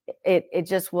 it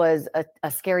just was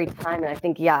a scary time. And I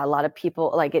think, a lot of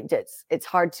people, like, it's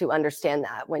hard to understand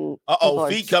that when people are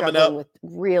feet coming up with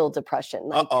real depression.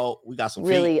 Like, we got some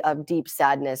really feet. A deep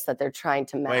sadness that they're trying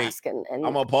to mask. Wait, and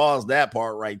I'm gonna pause that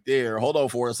part right there. Hold on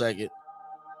for a second.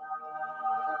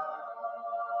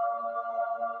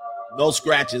 No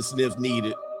scratch and sniff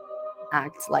needed.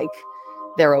 Act like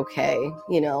they're okay,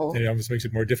 It almost makes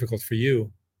it more difficult for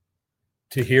you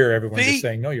to hear everyone just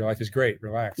saying, no, your life is great,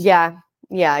 relax. Yeah,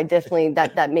 I definitely,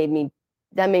 that made me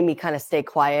kind of stay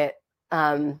quiet.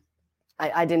 I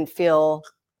didn't feel,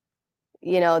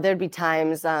 there'd be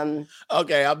times.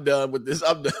 Okay, I'm done with this.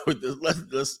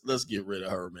 Let's get rid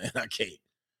of her, man. I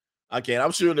can't.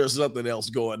 I'm sure there's something else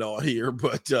going on here,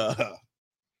 but I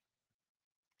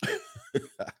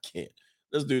can't.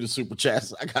 Let's do the super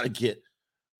chats. I gotta get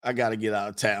out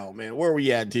of town, man. Where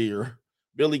we at here?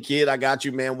 Billy Kid, I got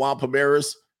you, man. Juan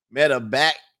Pomeris met a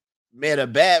bad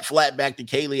flat back to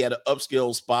Kaylee at an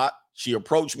upscale spot. She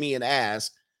approached me and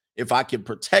asked if I could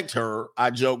protect her.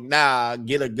 I joked, nah,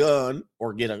 get a gun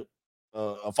or get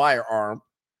a firearm.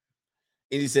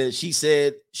 And she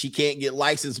said she can't get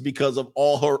licensed because of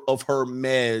all her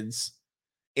meds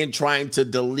and trying to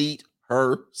delete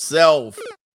herself.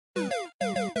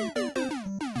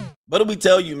 What did we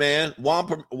tell you, man?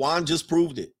 Juan just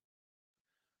proved it.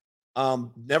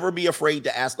 Never be afraid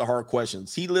to ask the hard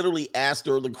questions. He literally asked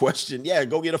her the question, yeah,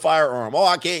 go get a firearm. Oh,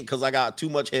 I can't because I got too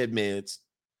much head meds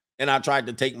and I tried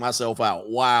to take myself out.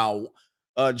 Wow.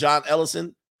 John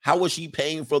Ellison, how was she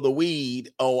paying for the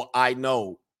weed? Oh, I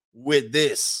know. With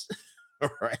this. All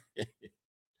right.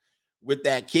 With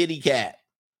that kitty cat.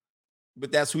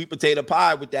 With that sweet potato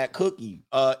pie, with that cookie.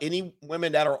 Any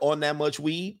women that are on that much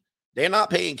weed, they're not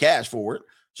paying cash for it.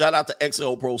 Shout out to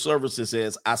XL Pro Services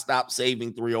says, I stopped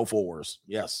saving 304s.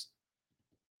 Yes.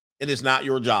 It is not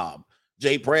your job.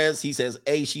 Jay Prez, he says,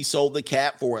 hey, she sold the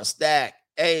cat for a stack.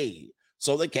 Hey,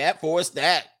 sold the cat for a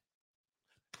stack.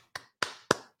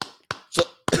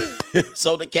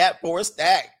 So the cat for a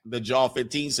stack. The Jaw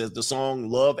 15 says the song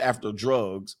Love After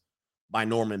Drugs by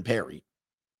Norman Perry.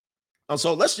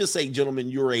 So let's just say, gentlemen,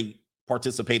 you're a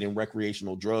participant in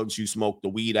recreational drugs. You smoke the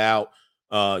weed out.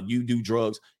 You do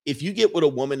drugs. If you get with a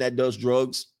woman that does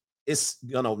drugs, it's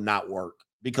gonna not work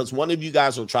because one of you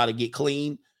guys will try to get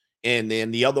clean and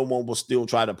then the other one will still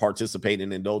try to participate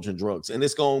and indulge in drugs. And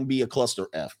it's going to be a cluster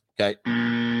F. Okay.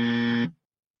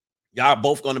 Y'all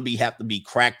both going to have to be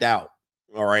cracked out.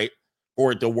 All right.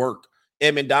 For it to work.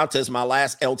 Edmund Dantes, my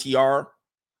last LTR,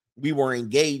 we were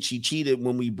engaged. She cheated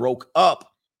when we broke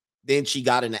up. Then she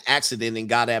got in an accident and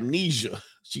got amnesia.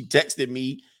 She texted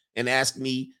me and asked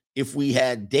me if we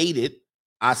had dated.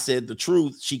 I said the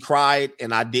truth. She cried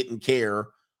and I didn't care.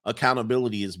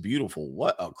 Accountability is beautiful.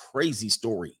 What a crazy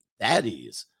story that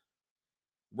is.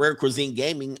 Rare Cuisine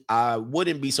Gaming, I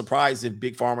wouldn't be surprised if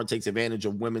Big Pharma takes advantage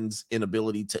of women's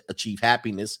inability to achieve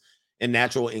happiness and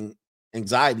natural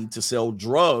anxiety to sell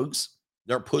drugs.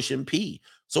 They're pushing P.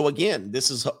 So again,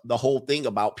 this is the whole thing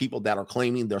about people that are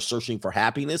claiming they're searching for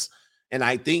happiness. And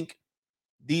I think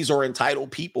these are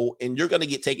entitled people and you're going to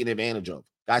get taken advantage of.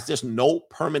 Guys, there's no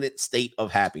permanent state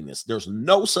of happiness. There's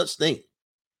no such thing.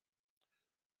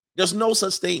 There's no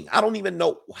such thing. I don't even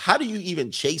know. How do you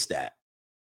even chase that?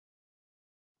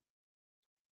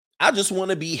 I just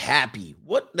want to be happy.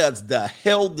 What does the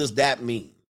hell does that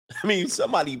mean? I mean,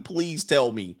 somebody please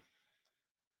tell me.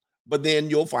 But then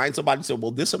you'll find somebody say,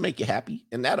 well, this will make you happy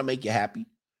and that'll make you happy.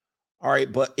 All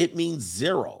right, but it means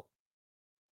zero.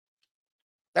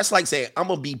 That's like saying, I'm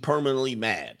going to be permanently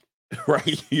mad,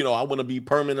 right? You know, I want to be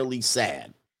permanently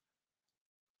sad.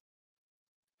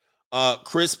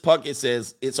 Chris Puckett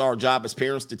says, it's our job as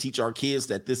parents to teach our kids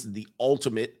that this is the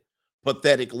ultimate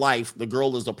pathetic life. The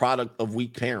girl is a product of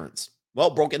weak parents.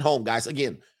 Well, broken home, guys.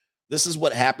 Again, this is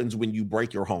what happens when you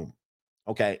break your home.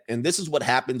 Okay. And this is what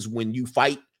happens when you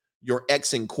fight your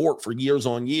ex in court for years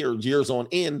on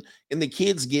end, and the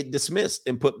kids get dismissed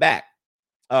and put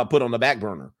on the back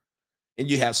burner. And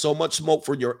you have so much smoke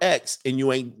for your ex and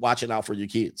you ain't watching out for your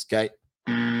kids. Okay.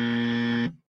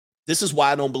 This is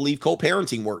why I don't believe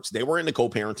co-parenting works. They were in the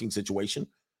co-parenting situation,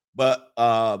 but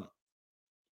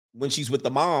when she's with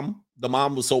the mom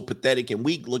was so pathetic and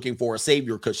weak looking for a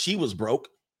savior because she was broke.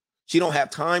 She don't have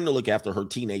time to look after her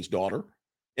teenage daughter.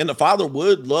 And the father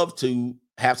would love to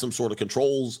have some sort of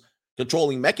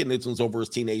controlling mechanisms over his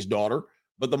teenage daughter,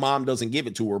 but the mom doesn't give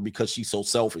it to her because she's so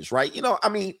selfish, right? You know, I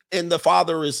mean, and the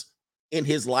father is in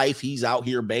his life. He's out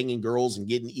here banging girls and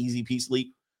getting easy pea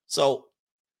sleep. So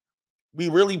we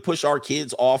really push our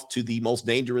kids off to the most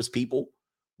dangerous people,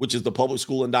 which is the public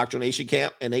school indoctrination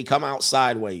camp, and they come out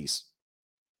sideways.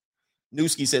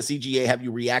 Newski says, CGA, have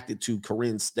you reacted to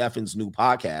Corinne Steffen's new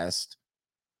podcast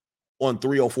on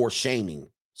 304 shaming?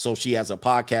 So she has a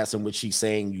podcast in which she's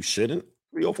saying you shouldn't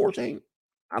 304 shame.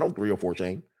 I don't 304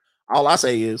 shame. All I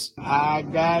say is, I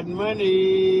got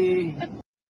money.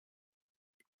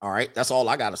 All right. That's all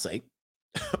I got to say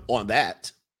on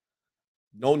that.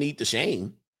 No need to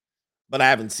shame, but I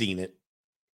haven't seen it.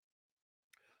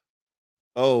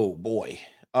 Oh boy.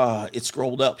 It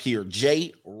scrolled up here.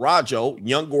 Jay Rajo,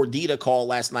 young Gordita called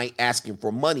last night asking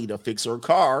for money to fix her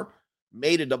car.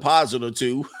 Made a deposit or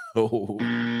two. Oh.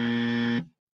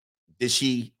 Did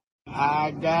she?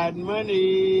 I got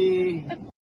money.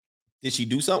 Did she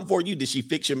do something for you? Did she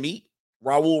fix your meat?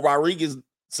 Raul Rodriguez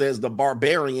says the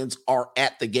barbarians are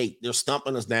at the gate. They're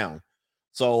stumping us down.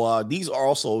 So these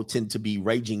also tend to be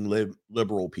raging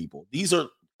liberal people. These are,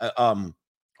 I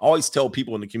always tell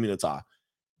people in the community,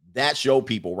 that's your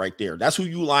people right there. That's who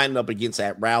you line up against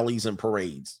at rallies and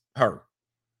parades. Her.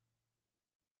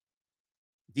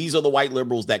 These are the white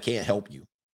liberals that can't help you.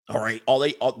 All right.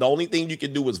 The only thing you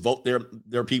can do is vote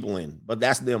their people in, but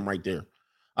that's them right there.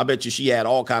 I bet you she had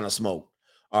all kind of smoke.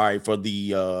 All right. For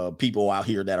the people out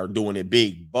here that are doing it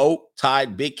big. Bo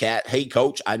Tide Big Cat. Hey,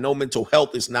 coach, I know mental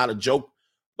health is not a joke,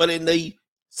 but in the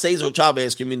Cesar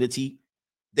Chavez community,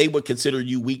 they would consider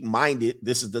you weak-minded.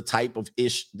 This is the type of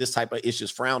ish, this type of ish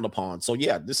is frowned upon. So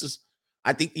yeah, this is,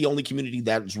 I think the only community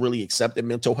that is really accepted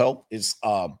mental health is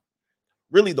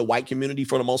really the white community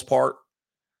for the most part.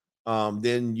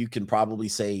 Then you can probably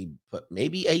say, but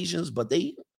maybe Asians, but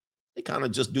they kind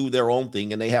of just do their own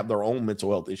thing and they have their own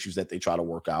mental health issues that they try to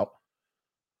work out.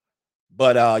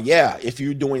 But yeah, if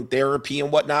you're doing therapy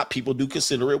and whatnot, people do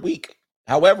consider it weak.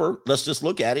 However, let's just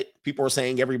look at it. People are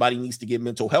saying everybody needs to get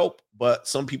mental help, but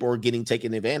some people are getting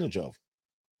taken advantage of.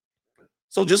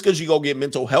 So just because you go get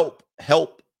mental help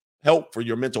for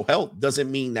your mental health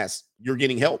doesn't mean that's you're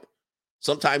getting help.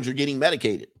 Sometimes you're getting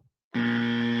medicated.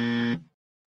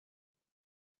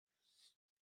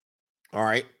 All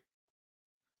right.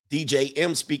 DJ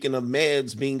M, speaking of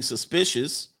meds being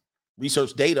suspicious,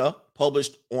 research data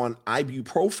published on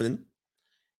ibuprofen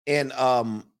and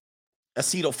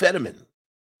acetaminophen.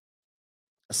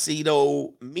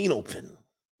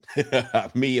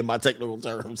 Me and my technical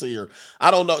terms here.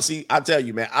 I don't know. See, I tell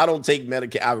you, man, I don't take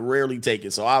medication. I rarely take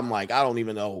it. So I'm like, I don't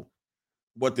even know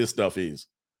what this stuff is.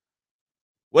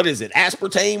 What is it?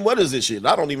 Aspartame? What is this shit?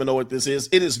 I don't even know what this is.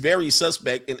 It is very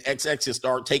suspect, and XX has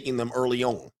started taking them early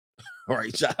on. All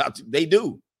right, shout out to, they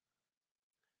do.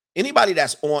 Anybody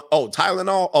that's on,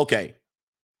 Tylenol? Okay.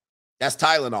 That's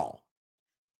Tylenol.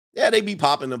 Yeah, they be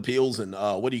popping the pills and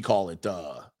what do you call it?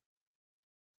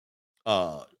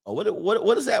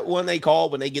 What is that one they call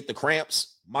when they get the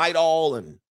cramps? Midol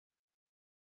and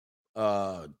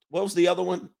what was the other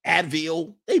one?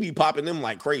 Advil. They be popping them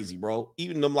like crazy, bro.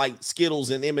 Even them like Skittles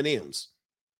and M&Ms.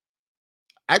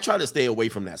 I try to stay away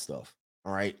from that stuff.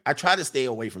 All right. I try to stay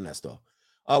away from that stuff.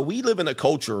 We live in a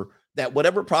culture that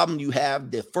whatever problem you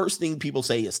have, the first thing people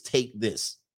say is take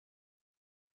this.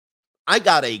 I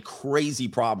got a crazy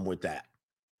problem with that.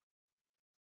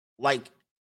 Like,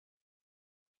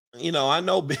 you know, I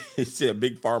know it's a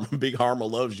Big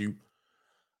Pharma loves you.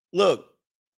 Look,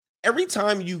 every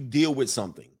time you deal with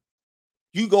something,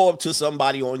 you go up to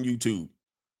somebody on YouTube.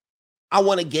 I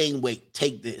want to gain weight.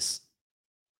 Take this.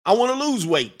 I want to lose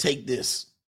weight. Take this.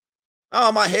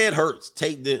 Oh, my head hurts.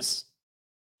 Take this.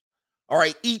 All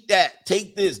right, eat that.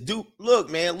 Take this. Look,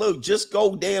 man, look, just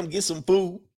go get some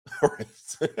food. All right.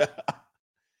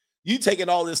 You taking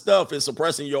all this stuff and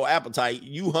suppressing your appetite.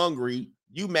 You hungry.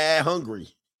 You mad hungry.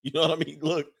 You know what I mean?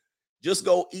 Look, just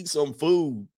go eat some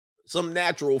food, some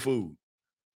natural food.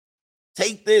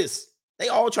 Take this. They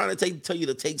all trying to tell you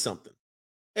to take something.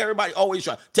 Everybody always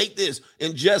try. Take this,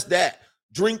 ingest that,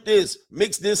 drink this,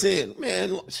 mix this in.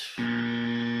 Man,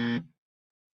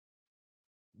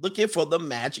 looking for the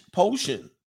magic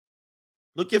potion.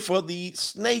 Looking for the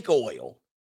snake oil.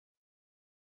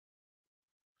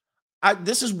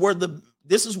 This is where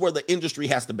the industry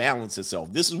has to balance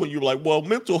itself. This is when you're like, well,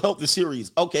 mental health is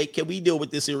serious. Okay, can we deal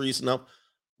with this serious enough?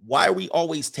 Why are we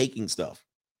always taking stuff?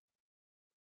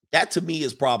 That to me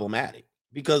is problematic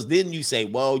because then you say,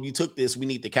 well, you took this, we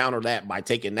need to counter that by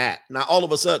taking that. Now, all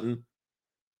of a sudden,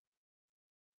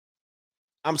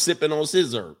 I'm sipping on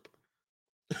scissor.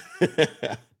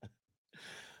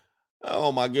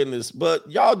 Oh my goodness. But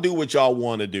y'all do what y'all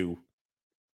want to do.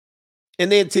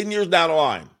 And then 10 years down the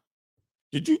line,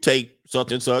 did you take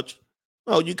such and such?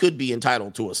 Oh, you could be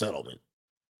entitled to a settlement.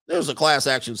 There's a class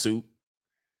action suit.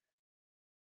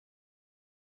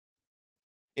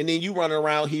 And then you running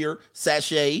around here,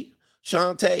 sachet,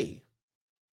 Shantae.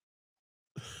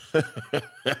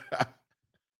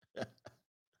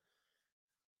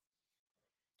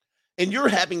 And you're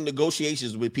having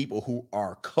negotiations with people who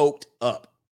are coked up.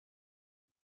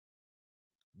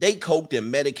 They coked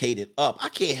and medicated up. I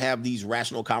can't have these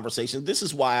rational conversations. This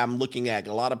is why I'm looking at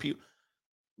a lot of people.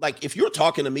 Like, if you're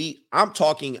talking to me, I'm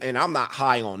talking and I'm not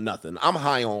high on nothing. I'm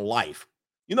high on life.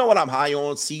 You know what I'm high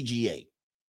on? CGA.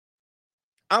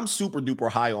 I'm super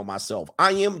duper high on myself.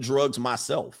 I am drugs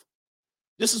myself.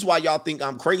 This is why y'all think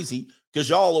I'm crazy, because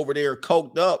y'all over there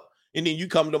coked up, and then you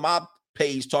come to my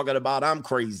page talking about I'm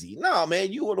crazy. No,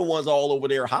 man, you were the ones all over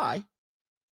there high.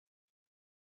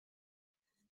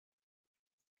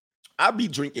 I be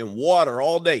drinking water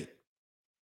all day.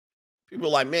 People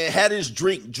are like, man, have this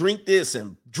drink this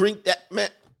and drink that, man.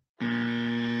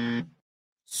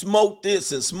 Smoke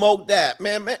this and smoke that.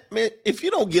 Man, if you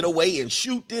don't get away and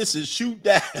shoot this and shoot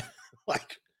that,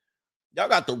 like, y'all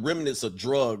got the remnants of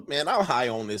drug. Man, I'm high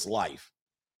on this life.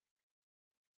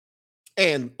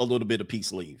 And a little bit of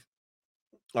peace leave.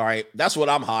 All right, that's what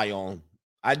I'm high on.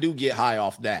 I do get high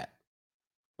off that.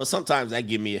 But sometimes that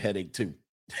give me a headache too.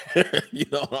 You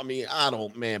know what I mean?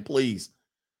 Man, please.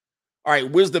 All right,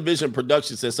 Wisdom Vision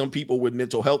Production says some people with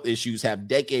mental health issues have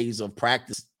decades of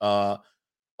practice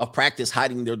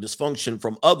hiding their dysfunction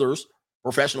from others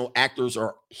Professional actors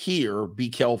are here. Be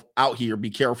careful out here. Be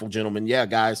careful, gentlemen. Yeah,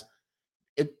 guys.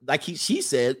 She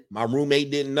said, my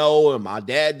roommate didn't know, and my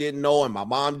dad didn't know, and my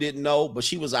mom didn't know, but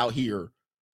she was out here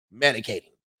medicating.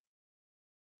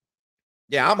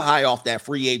 Yeah, I'm high off that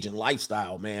free agent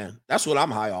lifestyle, man. That's what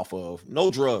I'm high off of. No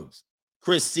drugs.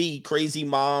 Chris C, crazy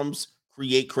moms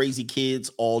create crazy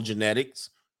kids, all genetics.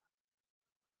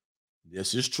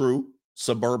 This is true.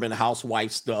 Suburban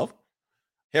housewife stuff.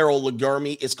 Harold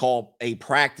Lagermi, it's called a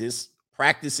practice.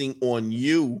 Practicing on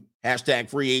you. Hashtag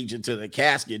free agent till the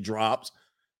casket drops.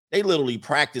 They literally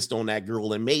practiced on that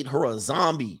girl and made her a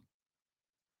zombie.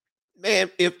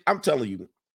 Man, if I'm telling you,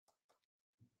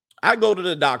 I go to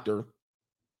the doctor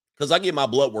because I get my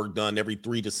blood work done every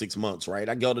 3 to 6 months, right?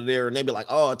 I go to there and they be like,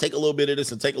 oh, take a little bit of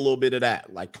this and take a little bit of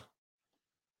that. Like,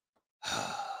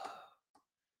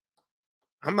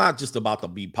 I'm not just about to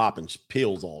be popping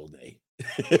pills all day.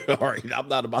 All right, I'm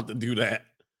not about to do that.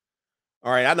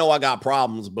 All right, I know I got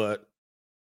problems, but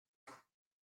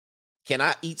can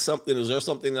I eat something? Is there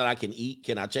something that I can eat?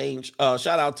 Can I change? Shout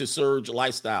out to Surge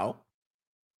Lifestyle.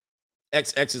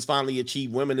 XX has finally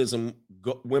achieved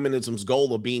womenism's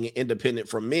goal of being independent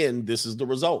from men. This is the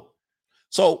result.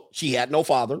 So she had no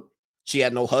father. She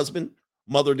had no husband.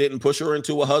 Mother didn't push her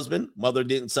into a husband. Mother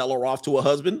didn't sell her off to a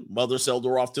husband. Mother sold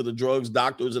her off to the drugs,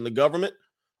 doctors, and the government.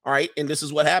 All right. And this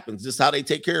is what happens. This is how they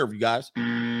take care of you guys.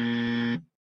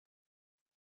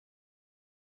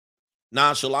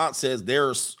 Nonchalant says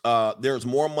there's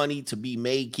more money to be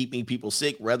made keeping people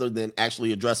sick rather than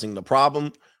actually addressing the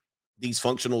problem. These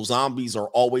functional zombies are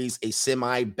always a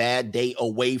semi-bad day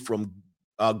away from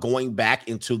going back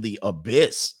into the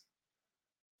abyss.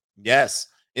 Yes.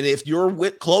 And if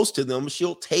you're close to them,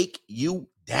 she'll take you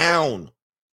down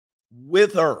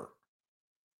with her.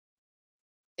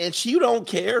 And she don't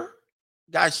care.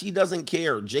 Guys, she doesn't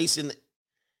care. Jason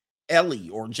Ellie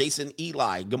or Jason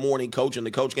Eli. Good morning, coach. And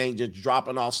the coach gang just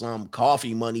dropping off some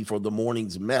coffee money for the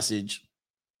morning's message.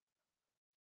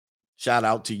 Shout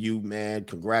out to you, man.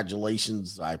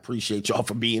 Congratulations. I appreciate y'all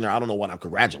for being there. I don't know what I'm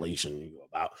congratulating you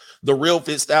about. The Real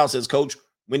Fit Style says, Coach,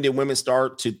 when did women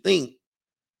start to think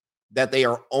that they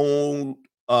are owed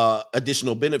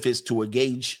additional benefits to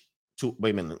engage to,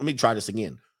 wait a minute, let me try this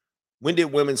again. When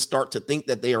did women start to think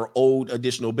that they are owed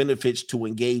additional benefits to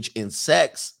engage in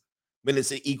sex when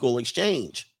it's an equal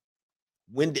exchange?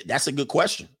 That's a good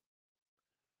question.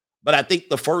 But I think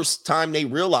the first time they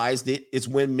realized it is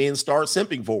when men start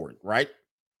simping for it, right?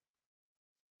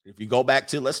 If you go back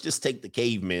to, let's just take the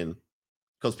cavemen,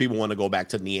 because people want to go back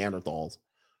to Neanderthals,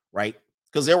 right?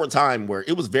 Because there were times where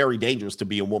it was very dangerous to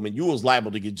be a woman. You was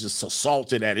liable to get just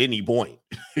assaulted at any point.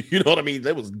 You know what I mean?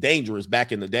 That was dangerous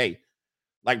back in the day.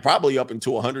 Like probably up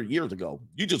until 100 years ago.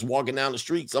 You just walking down the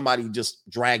street, somebody just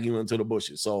drag you into the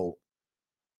bushes. So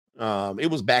it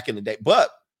was back in the day.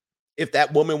 But if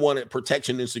that woman wanted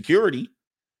protection and security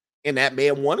and that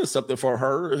man wanted something for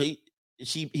her,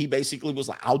 he basically was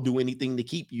like, I'll do anything to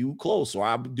keep you close, or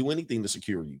I'll do anything to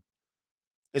secure you.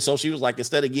 And so she was like,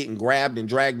 instead of getting grabbed and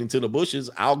dragged into the bushes,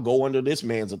 I'll go under this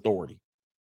man's authority.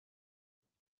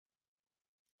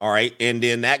 All right. And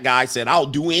then that guy said, I'll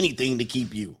do anything to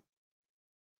keep you.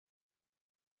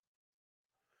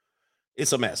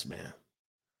 It's a mess, man.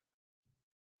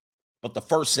 But the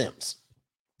first simps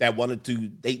that wanted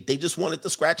to, they just wanted to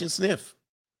scratch and sniff.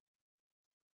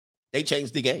 They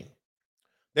changed the game.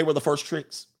 They were the first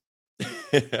tricks.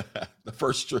 The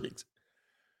first tricks.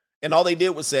 And all they did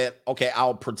was said, okay,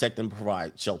 I'll protect and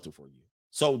provide shelter for you.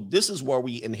 So this is where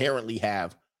we inherently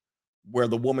have where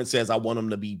the woman says, I want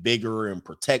them to be bigger and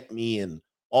protect me and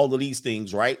all of these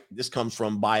things, right? This comes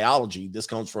from biology. This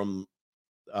comes from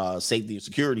safety and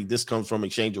security. This comes from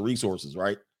exchange of resources,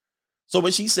 right? So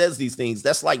when she says these things,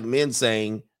 that's like men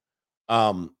saying,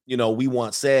 we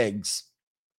want segs,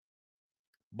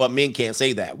 but men can't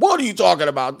say that. What are you talking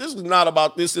about? This is not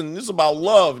about this, and this is about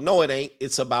love. No, it ain't.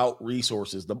 It's about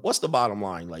resources. What's the bottom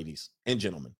line, ladies and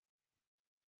gentlemen?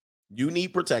 You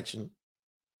need protection,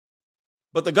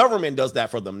 but the government does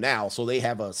that for them now, so they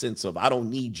have a sense of, I don't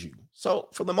need you. So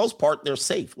for the most part, they're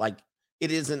safe. Like,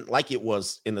 it isn't like it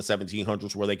was in the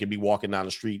 1700s where they could be walking down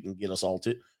the street and get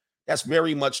assaulted. That's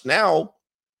very much now.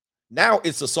 Now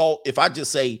it's assault. If I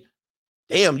just say,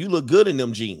 damn, you look good in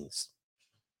them jeans.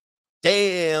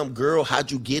 Damn, girl,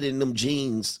 how'd you get in them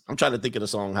jeans? I'm trying to think of the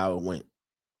song, how it went.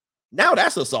 Now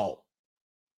that's assault,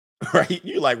 right?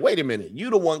 You're like, wait a minute.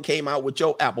 You the one came out with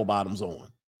your apple bottoms on.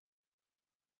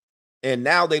 And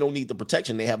now they don't need the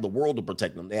protection. They have the world to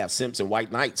protect them. They have simps and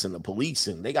white knights and the police,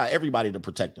 and they got everybody to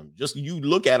protect them. Just you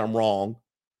look at them wrong.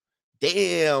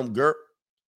 Damn, girl.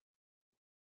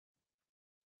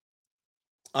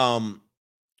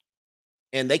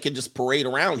 and they can just parade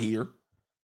around here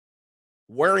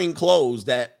wearing clothes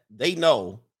that they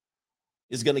know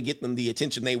is going to get them the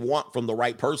attention they want from the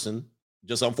right person.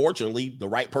 Just unfortunately, the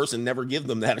right person never gives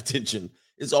them that attention.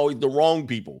 It's always the wrong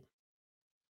people.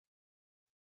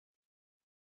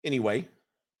 Anyway,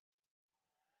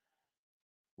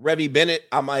 Revy Bennett,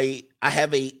 I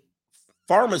have a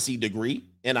pharmacy degree,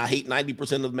 and I hate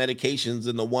 90% of medications,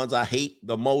 and the ones I hate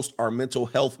the most are mental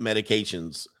health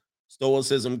medications.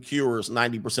 Stoicism cures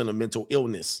 90% of mental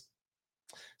illness.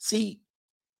 See,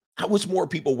 I wish more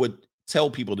people would tell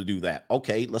people to do that.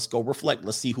 Okay, let's go reflect.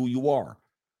 Let's see who you are.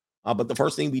 But the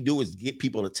first thing we do is get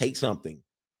people to take something.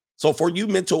 So for you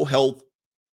mental health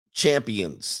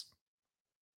champions,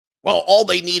 well, all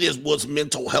they need was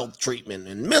mental health treatment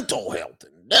and mental health.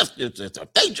 And that's just,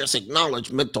 they just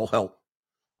acknowledge mental health.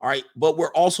 All right. But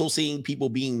we're also seeing people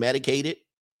being medicated,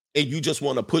 and you just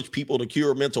want to push people to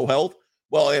cure mental health.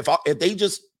 Well, if they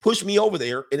just push me over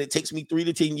there and it takes me 3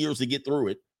 to 10 years to get through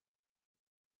it,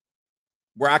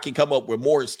 where I can come up with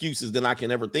more excuses than I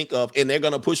can ever think of, and they're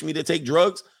going to push me to take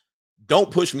drugs,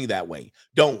 don't push me that way.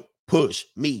 Don't push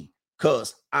me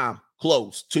because I'm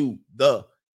close to the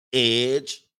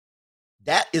edge.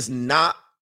 That is not,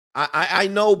 I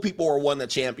know people are one to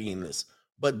champion this,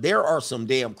 but there are some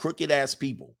damn crooked ass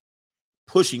people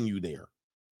pushing you there.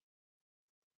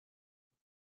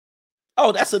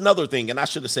 Oh, that's another thing, and I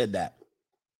should have said that.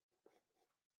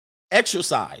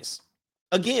 Exercise.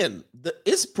 Again,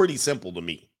 it's pretty simple to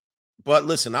me. But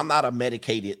listen, I'm not a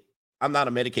medicated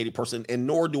person, and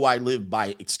nor do I live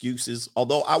by excuses,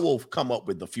 although I will come up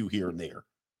with a few here and there.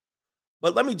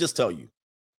 But let me just tell you,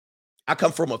 I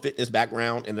come from a fitness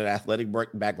background and an athletic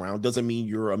background. Doesn't mean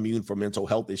you're immune from mental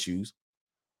health issues.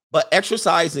 But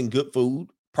exercise and good food,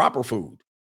 proper food.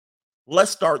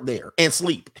 Let's start there. And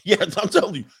sleep. Yes, I'm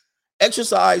telling you.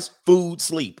 Exercise, food,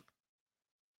 sleep.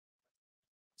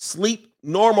 Sleep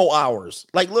normal hours.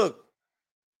 Like, look,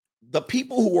 the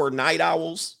people who are night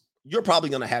owls, you're probably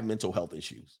going to have mental health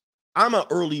issues. I'm an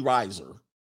early riser.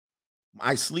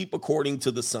 I sleep according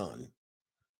to the sun.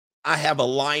 I have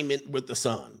alignment with the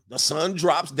sun. The sun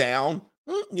drops down.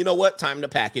 You know what? Time to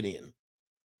pack it in.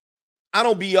 I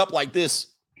don't be up like this.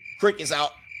 Crickets out,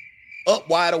 up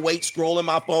wide awake, scrolling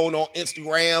my phone on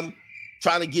Instagram,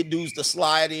 trying to get dudes to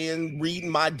slide in, reading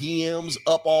my DMs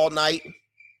up all night.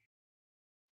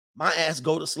 My ass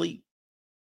go to sleep.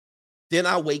 Then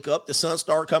I wake up, the sun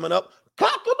start coming up.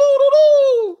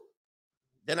 Cock-a-doodle-doo.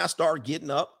 Then I start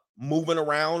getting up, moving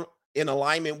around in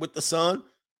alignment with the sun,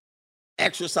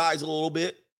 exercise a little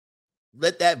bit,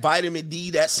 let that vitamin D,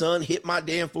 that sun hit my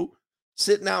damn food.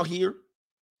 Sitting out here,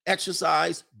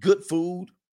 exercise, good food,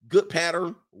 good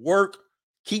pattern, work,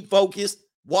 keep focused,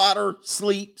 water,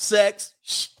 sleep, sex.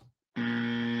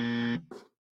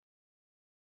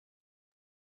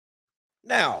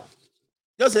 Now,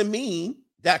 doesn't mean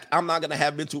that I'm not going to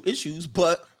have mental issues,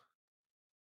 but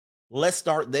let's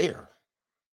start there.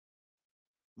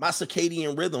 My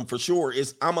circadian rhythm for sure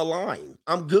is I'm aligned.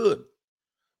 I'm good.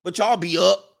 But y'all be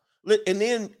up, and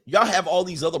then y'all have all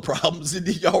these other problems, and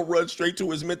then y'all run straight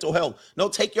to his mental health. No,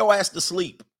 take your ass to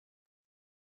sleep.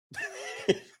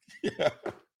 Yeah.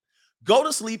 Go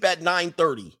to sleep at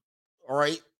 9:30, all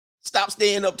right? Stop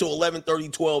staying up to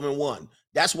 11:30, 12, and 1.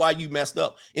 That's why you messed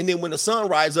up. And then when the sun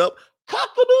rises up,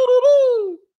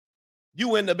 cock-a-doodle-doo,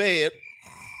 you in the bed,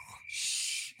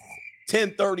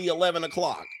 10:30, 11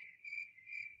 o'clock.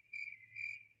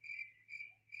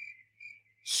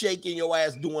 Shaking your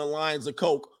ass doing lines of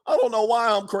coke. I don't know why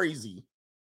I'm crazy.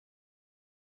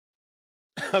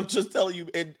 I'm just telling you.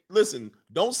 And listen,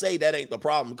 don't say that ain't the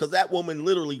problem, because that woman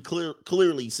literally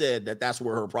clearly said that that's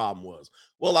where her problem was.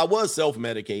 Well, I was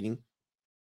self-medicating.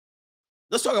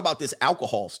 Let's talk about this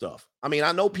alcohol stuff. I mean,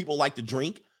 I know people like to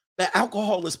drink, but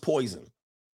alcohol is poison.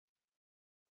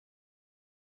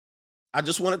 I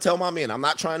just want to tell my men, I'm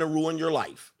not trying to ruin your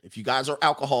life. If you guys are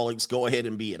alcoholics, go ahead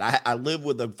and be it. I lived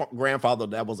with a grandfather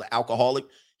that was an alcoholic.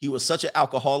 He was such an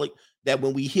alcoholic that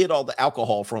when we hid all the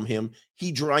alcohol from him,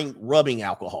 he drank rubbing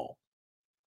alcohol.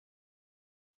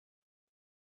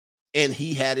 And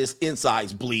he had his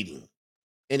insides bleeding.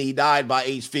 And he died by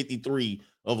age 53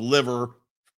 of liver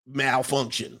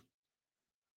malfunction.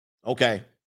 Okay.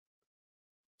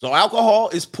 So alcohol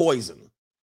is poison,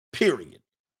 period.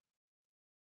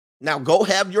 Now go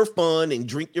have your fun and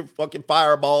drink your fucking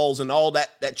fireballs and all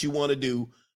that you want to do.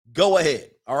 Go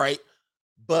ahead. All right.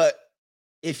 But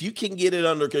if you can get it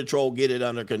under control, get it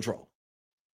under control.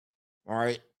 All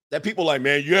right. That people like,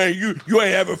 man, you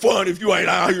ain't having fun if you ain't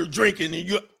out here drinking.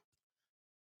 And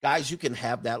guys, you can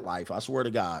have that life. I swear to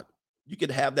God, you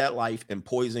can have that life and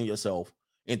poison yourself.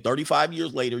 And 35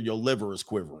 years later, your liver is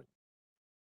quivering.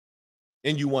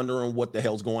 and you wondering what the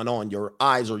hell's going on. Your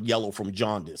eyes are yellow from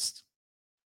jaundice.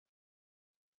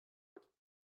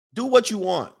 Do what you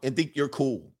want and think you're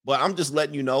cool. But I'm just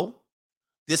letting you know,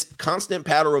 this constant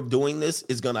pattern of doing this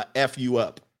is going to F you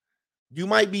up. You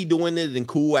might be doing it and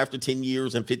cool after 10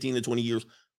 years and 15 to 20 years.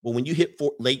 But when you hit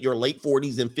your late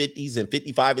 40s and 50s and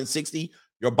 55 and 60,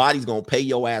 your body's going to pay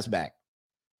your ass back.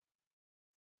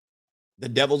 The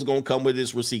devil's going to come with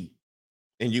his receipt,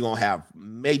 and you're going to have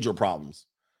major problems.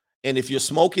 And if you're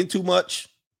smoking too much,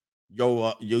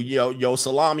 your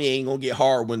salami ain't going to get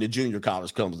hard when the junior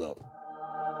college comes up.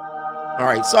 All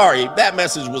right, sorry. That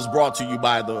message was brought to you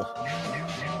by the...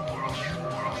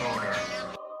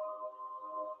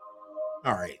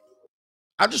 All right.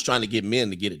 I'm just trying to get men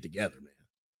to get it together, man.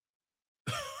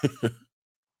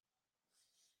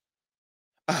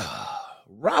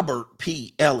 Robert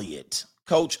P. Elliott.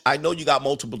 Coach, I know you got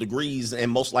multiple degrees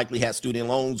and most likely had student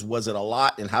loans. Was it a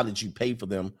lot? And how did you pay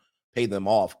them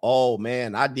off? Oh,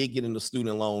 man, I did get into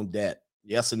student loan debt.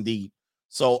 Yes, indeed.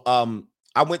 So I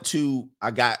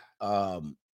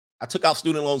took out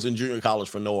student loans in junior college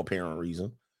for no apparent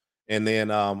reason. And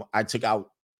then I took out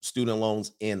student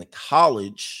loans in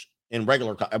college, in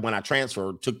regular, when I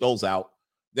transferred, took those out.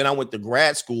 Then I went to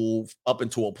grad school up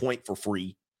until a point for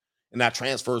free. And I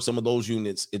transferred some of those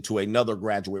units into another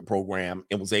graduate program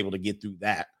and was able to get through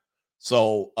that.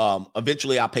 So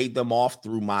eventually I paid them off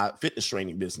through my fitness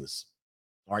training business.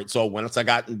 All right. So once I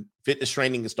got in fitness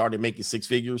training and started making six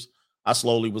figures, I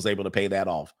slowly was able to pay that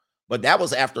off. But that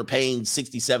was after paying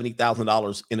 $60,000,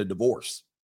 $70,000 in a divorce.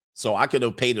 So I could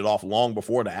have paid it off long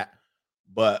before that.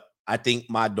 But I think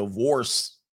my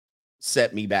divorce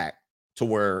set me back to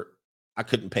where I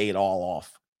couldn't pay it all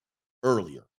off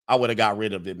earlier. I would have got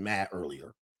rid of it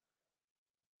earlier.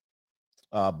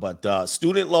 But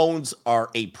student loans are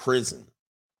a prison.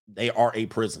 They are a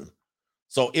prison.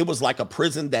 So it was like a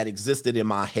prison that existed in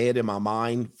my head, in my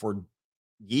mind for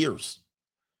years.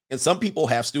 And some people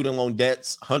have student loan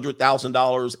debts, $100,000,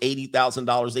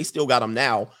 $80,000. They still got them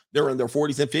now. They're in their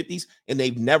 40s and 50s, and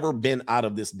they've never been out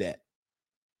of this debt.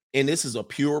 And this is a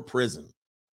pure prison.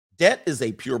 Debt is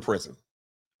a pure prison.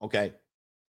 Okay.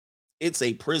 It's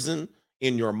a prison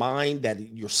in your mind that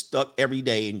you're stuck every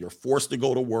day and you're forced to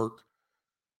go to work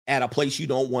at a place you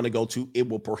don't want to go to. It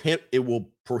will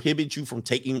prohibit you from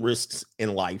taking risks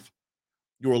in life.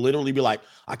 You will literally be like,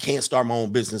 I can't start my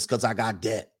own business because I got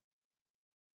debt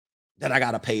that I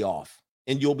got to pay off.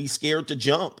 And you'll be scared to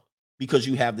jump because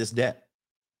you have this debt.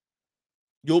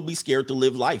 You'll be scared to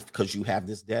live life because you have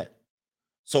this debt.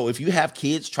 So if you have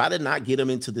kids, try to not get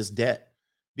them into this debt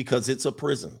because it's a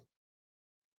prison.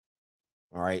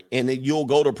 All right. And then you'll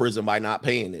go to prison by not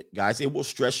paying it. Guys, it will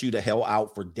stress you the hell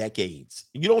out for decades.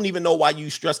 You don't even know why you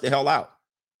stress the hell out.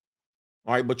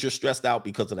 All right. But you're stressed out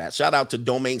because of that. Shout out to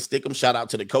Domain Stickum. Shout out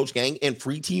to the Coach Gang and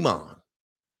free T-Mon.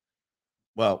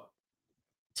 Well,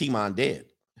 T-Mon dead.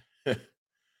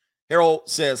 Harold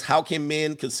says, how can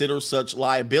men consider such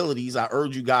liabilities? I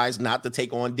urge you guys not to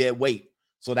take on dead weight.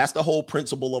 So that's the whole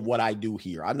principle of what I do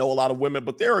here. I know a lot of women,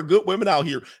 but there are good women out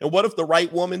here. And what if the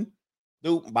right woman,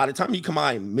 dude, by the time you come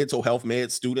on mental health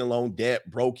meds, student loan debt,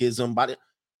 brokeism,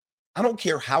 I don't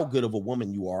care how good of a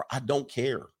woman you are. I don't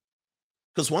care.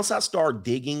 Because once I start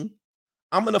digging,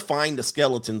 I'm going to find the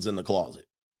skeletons in the closet.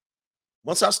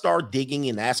 Once I start digging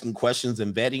and asking questions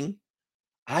and vetting,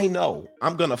 I know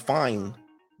I'm going to find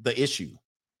the issue.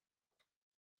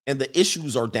 And the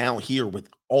issues are down here with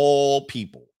all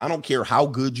people. I don't care how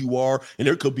good you are. And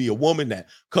there could be a woman that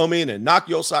come in and knock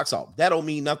your socks off. That don't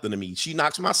mean nothing to me. She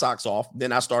knocks my socks off.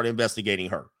 Then I start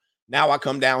investigating her. Now I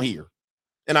come down here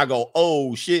and I go,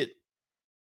 oh shit.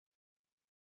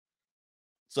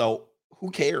 So who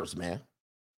cares, man?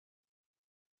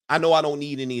 I know I don't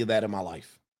need any of that in my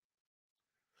life.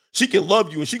 She can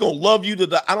love you and she gonna love you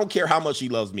I don't care how much she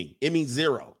loves me. It means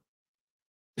zero.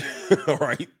 All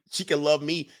right. She can love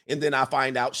me. And then I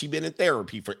find out she's been in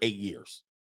therapy for 8 years.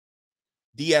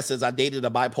 DS says, I dated a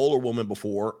bipolar woman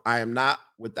before. I am not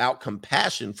without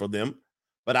compassion for them,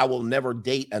 but I will never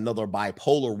date another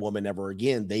bipolar woman ever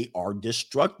again. They are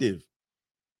destructive.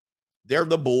 They're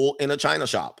the bull in a china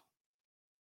shop.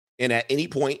 And at any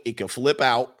point, it can flip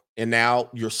out. And now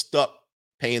you're stuck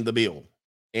paying the bill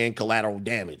and collateral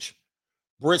damage.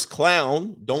 Brisk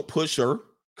clown, don't push her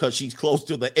because she's close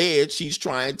to the edge. She's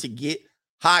trying to get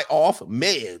high off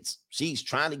meds. She's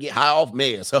trying to get high off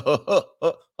meds.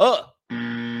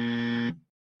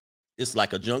 It's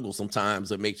like a jungle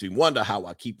sometimes. It makes me wonder how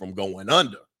I keep from going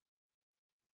under.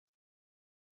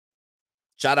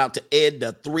 Shout out to Ed,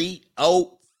 the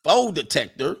 304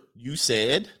 detector. You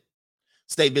said,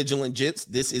 stay vigilant, gents.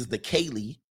 This is the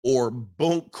Kaylee or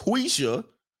Bonquisha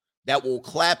that will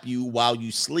clap you while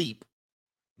you sleep,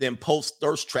 then post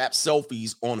thirst trap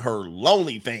selfies on her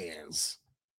LonelyFans.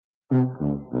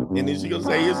 And then she's going to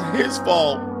say it's his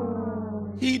fault.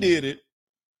 He did it.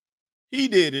 He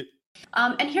did it.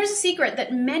 And here's a secret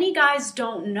that many guys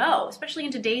don't know, especially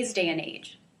in today's day and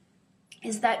age,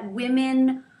 is that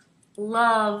women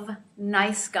love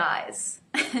nice guys.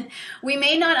 We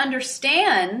may not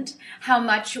understand how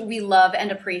much we love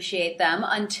and appreciate them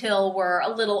until we're a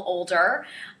little older,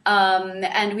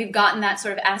 and we've gotten that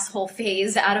sort of asshole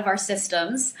phase out of our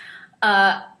systems.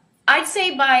 I'd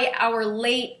say by our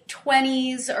late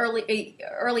 20s,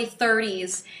 early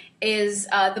 30s is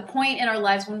the point in our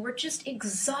lives when we're just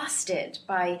exhausted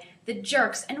by the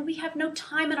jerks and we have no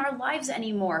time in our lives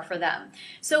anymore for them.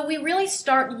 So we really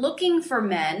start looking for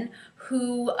men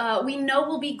who we know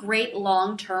will be great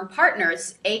long-term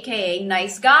partners, aka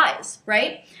nice guys,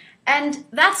 right? And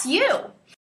that's you.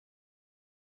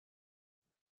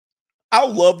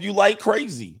 I'll love you like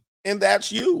crazy, and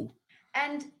that's you.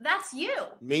 And that's you.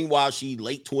 Meanwhile, she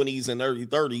late 20s and early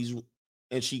 30s,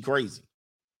 and she crazy.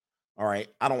 All right,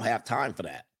 I don't have time for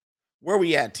that. Where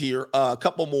we at here? A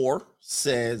couple more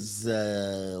says,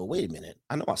 wait a minute.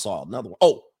 I know I saw another one.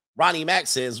 Oh, Ronnie Mack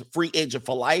says, free agent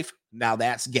for life. Now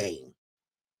that's game.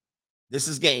 This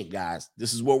is game, guys.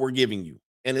 This is what we're giving you.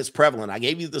 And it's prevalent. I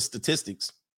gave you the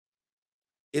statistics.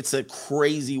 It's a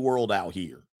crazy world out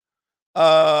here.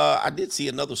 I did see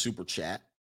another super chat.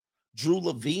 Drew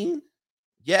Levine.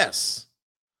 Yes.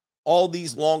 All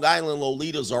these Long Island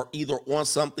Lolitas are either on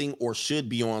something or should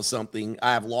be on something.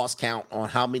 I have lost count on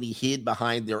how many hid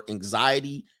behind their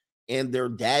anxiety and their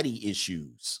daddy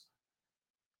issues.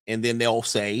 And then they'll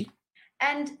say,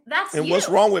 and that's and you. What's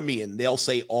wrong with me? And they'll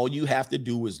say, all you have to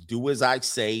do is do as I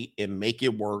say and make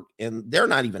it work. And they're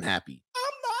not even happy.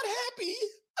 I'm not happy.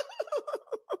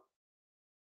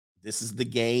 This is the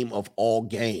game of all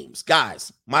games.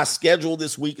 Guys, my schedule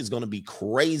this week is going to be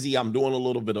crazy. I'm doing a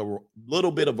little bit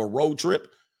of a road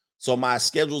trip. So my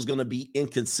schedule is going to be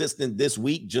inconsistent this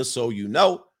week, just so you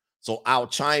know. So I'll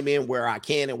chime in where I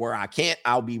can, and where I can't,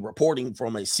 I'll be reporting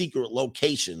from a secret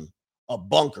location, a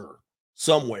bunker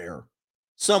somewhere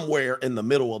in the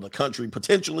middle of the country,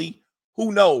 potentially.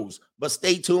 Who knows? But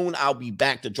stay tuned. I'll be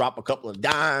back to drop a couple of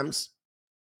dimes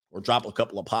or drop a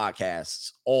couple of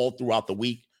podcasts all throughout the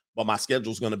week. But my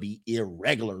schedule is going to be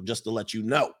irregular, just to let you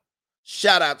know.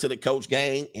 Shout out to the Coach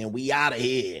Gang, and we out of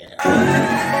here.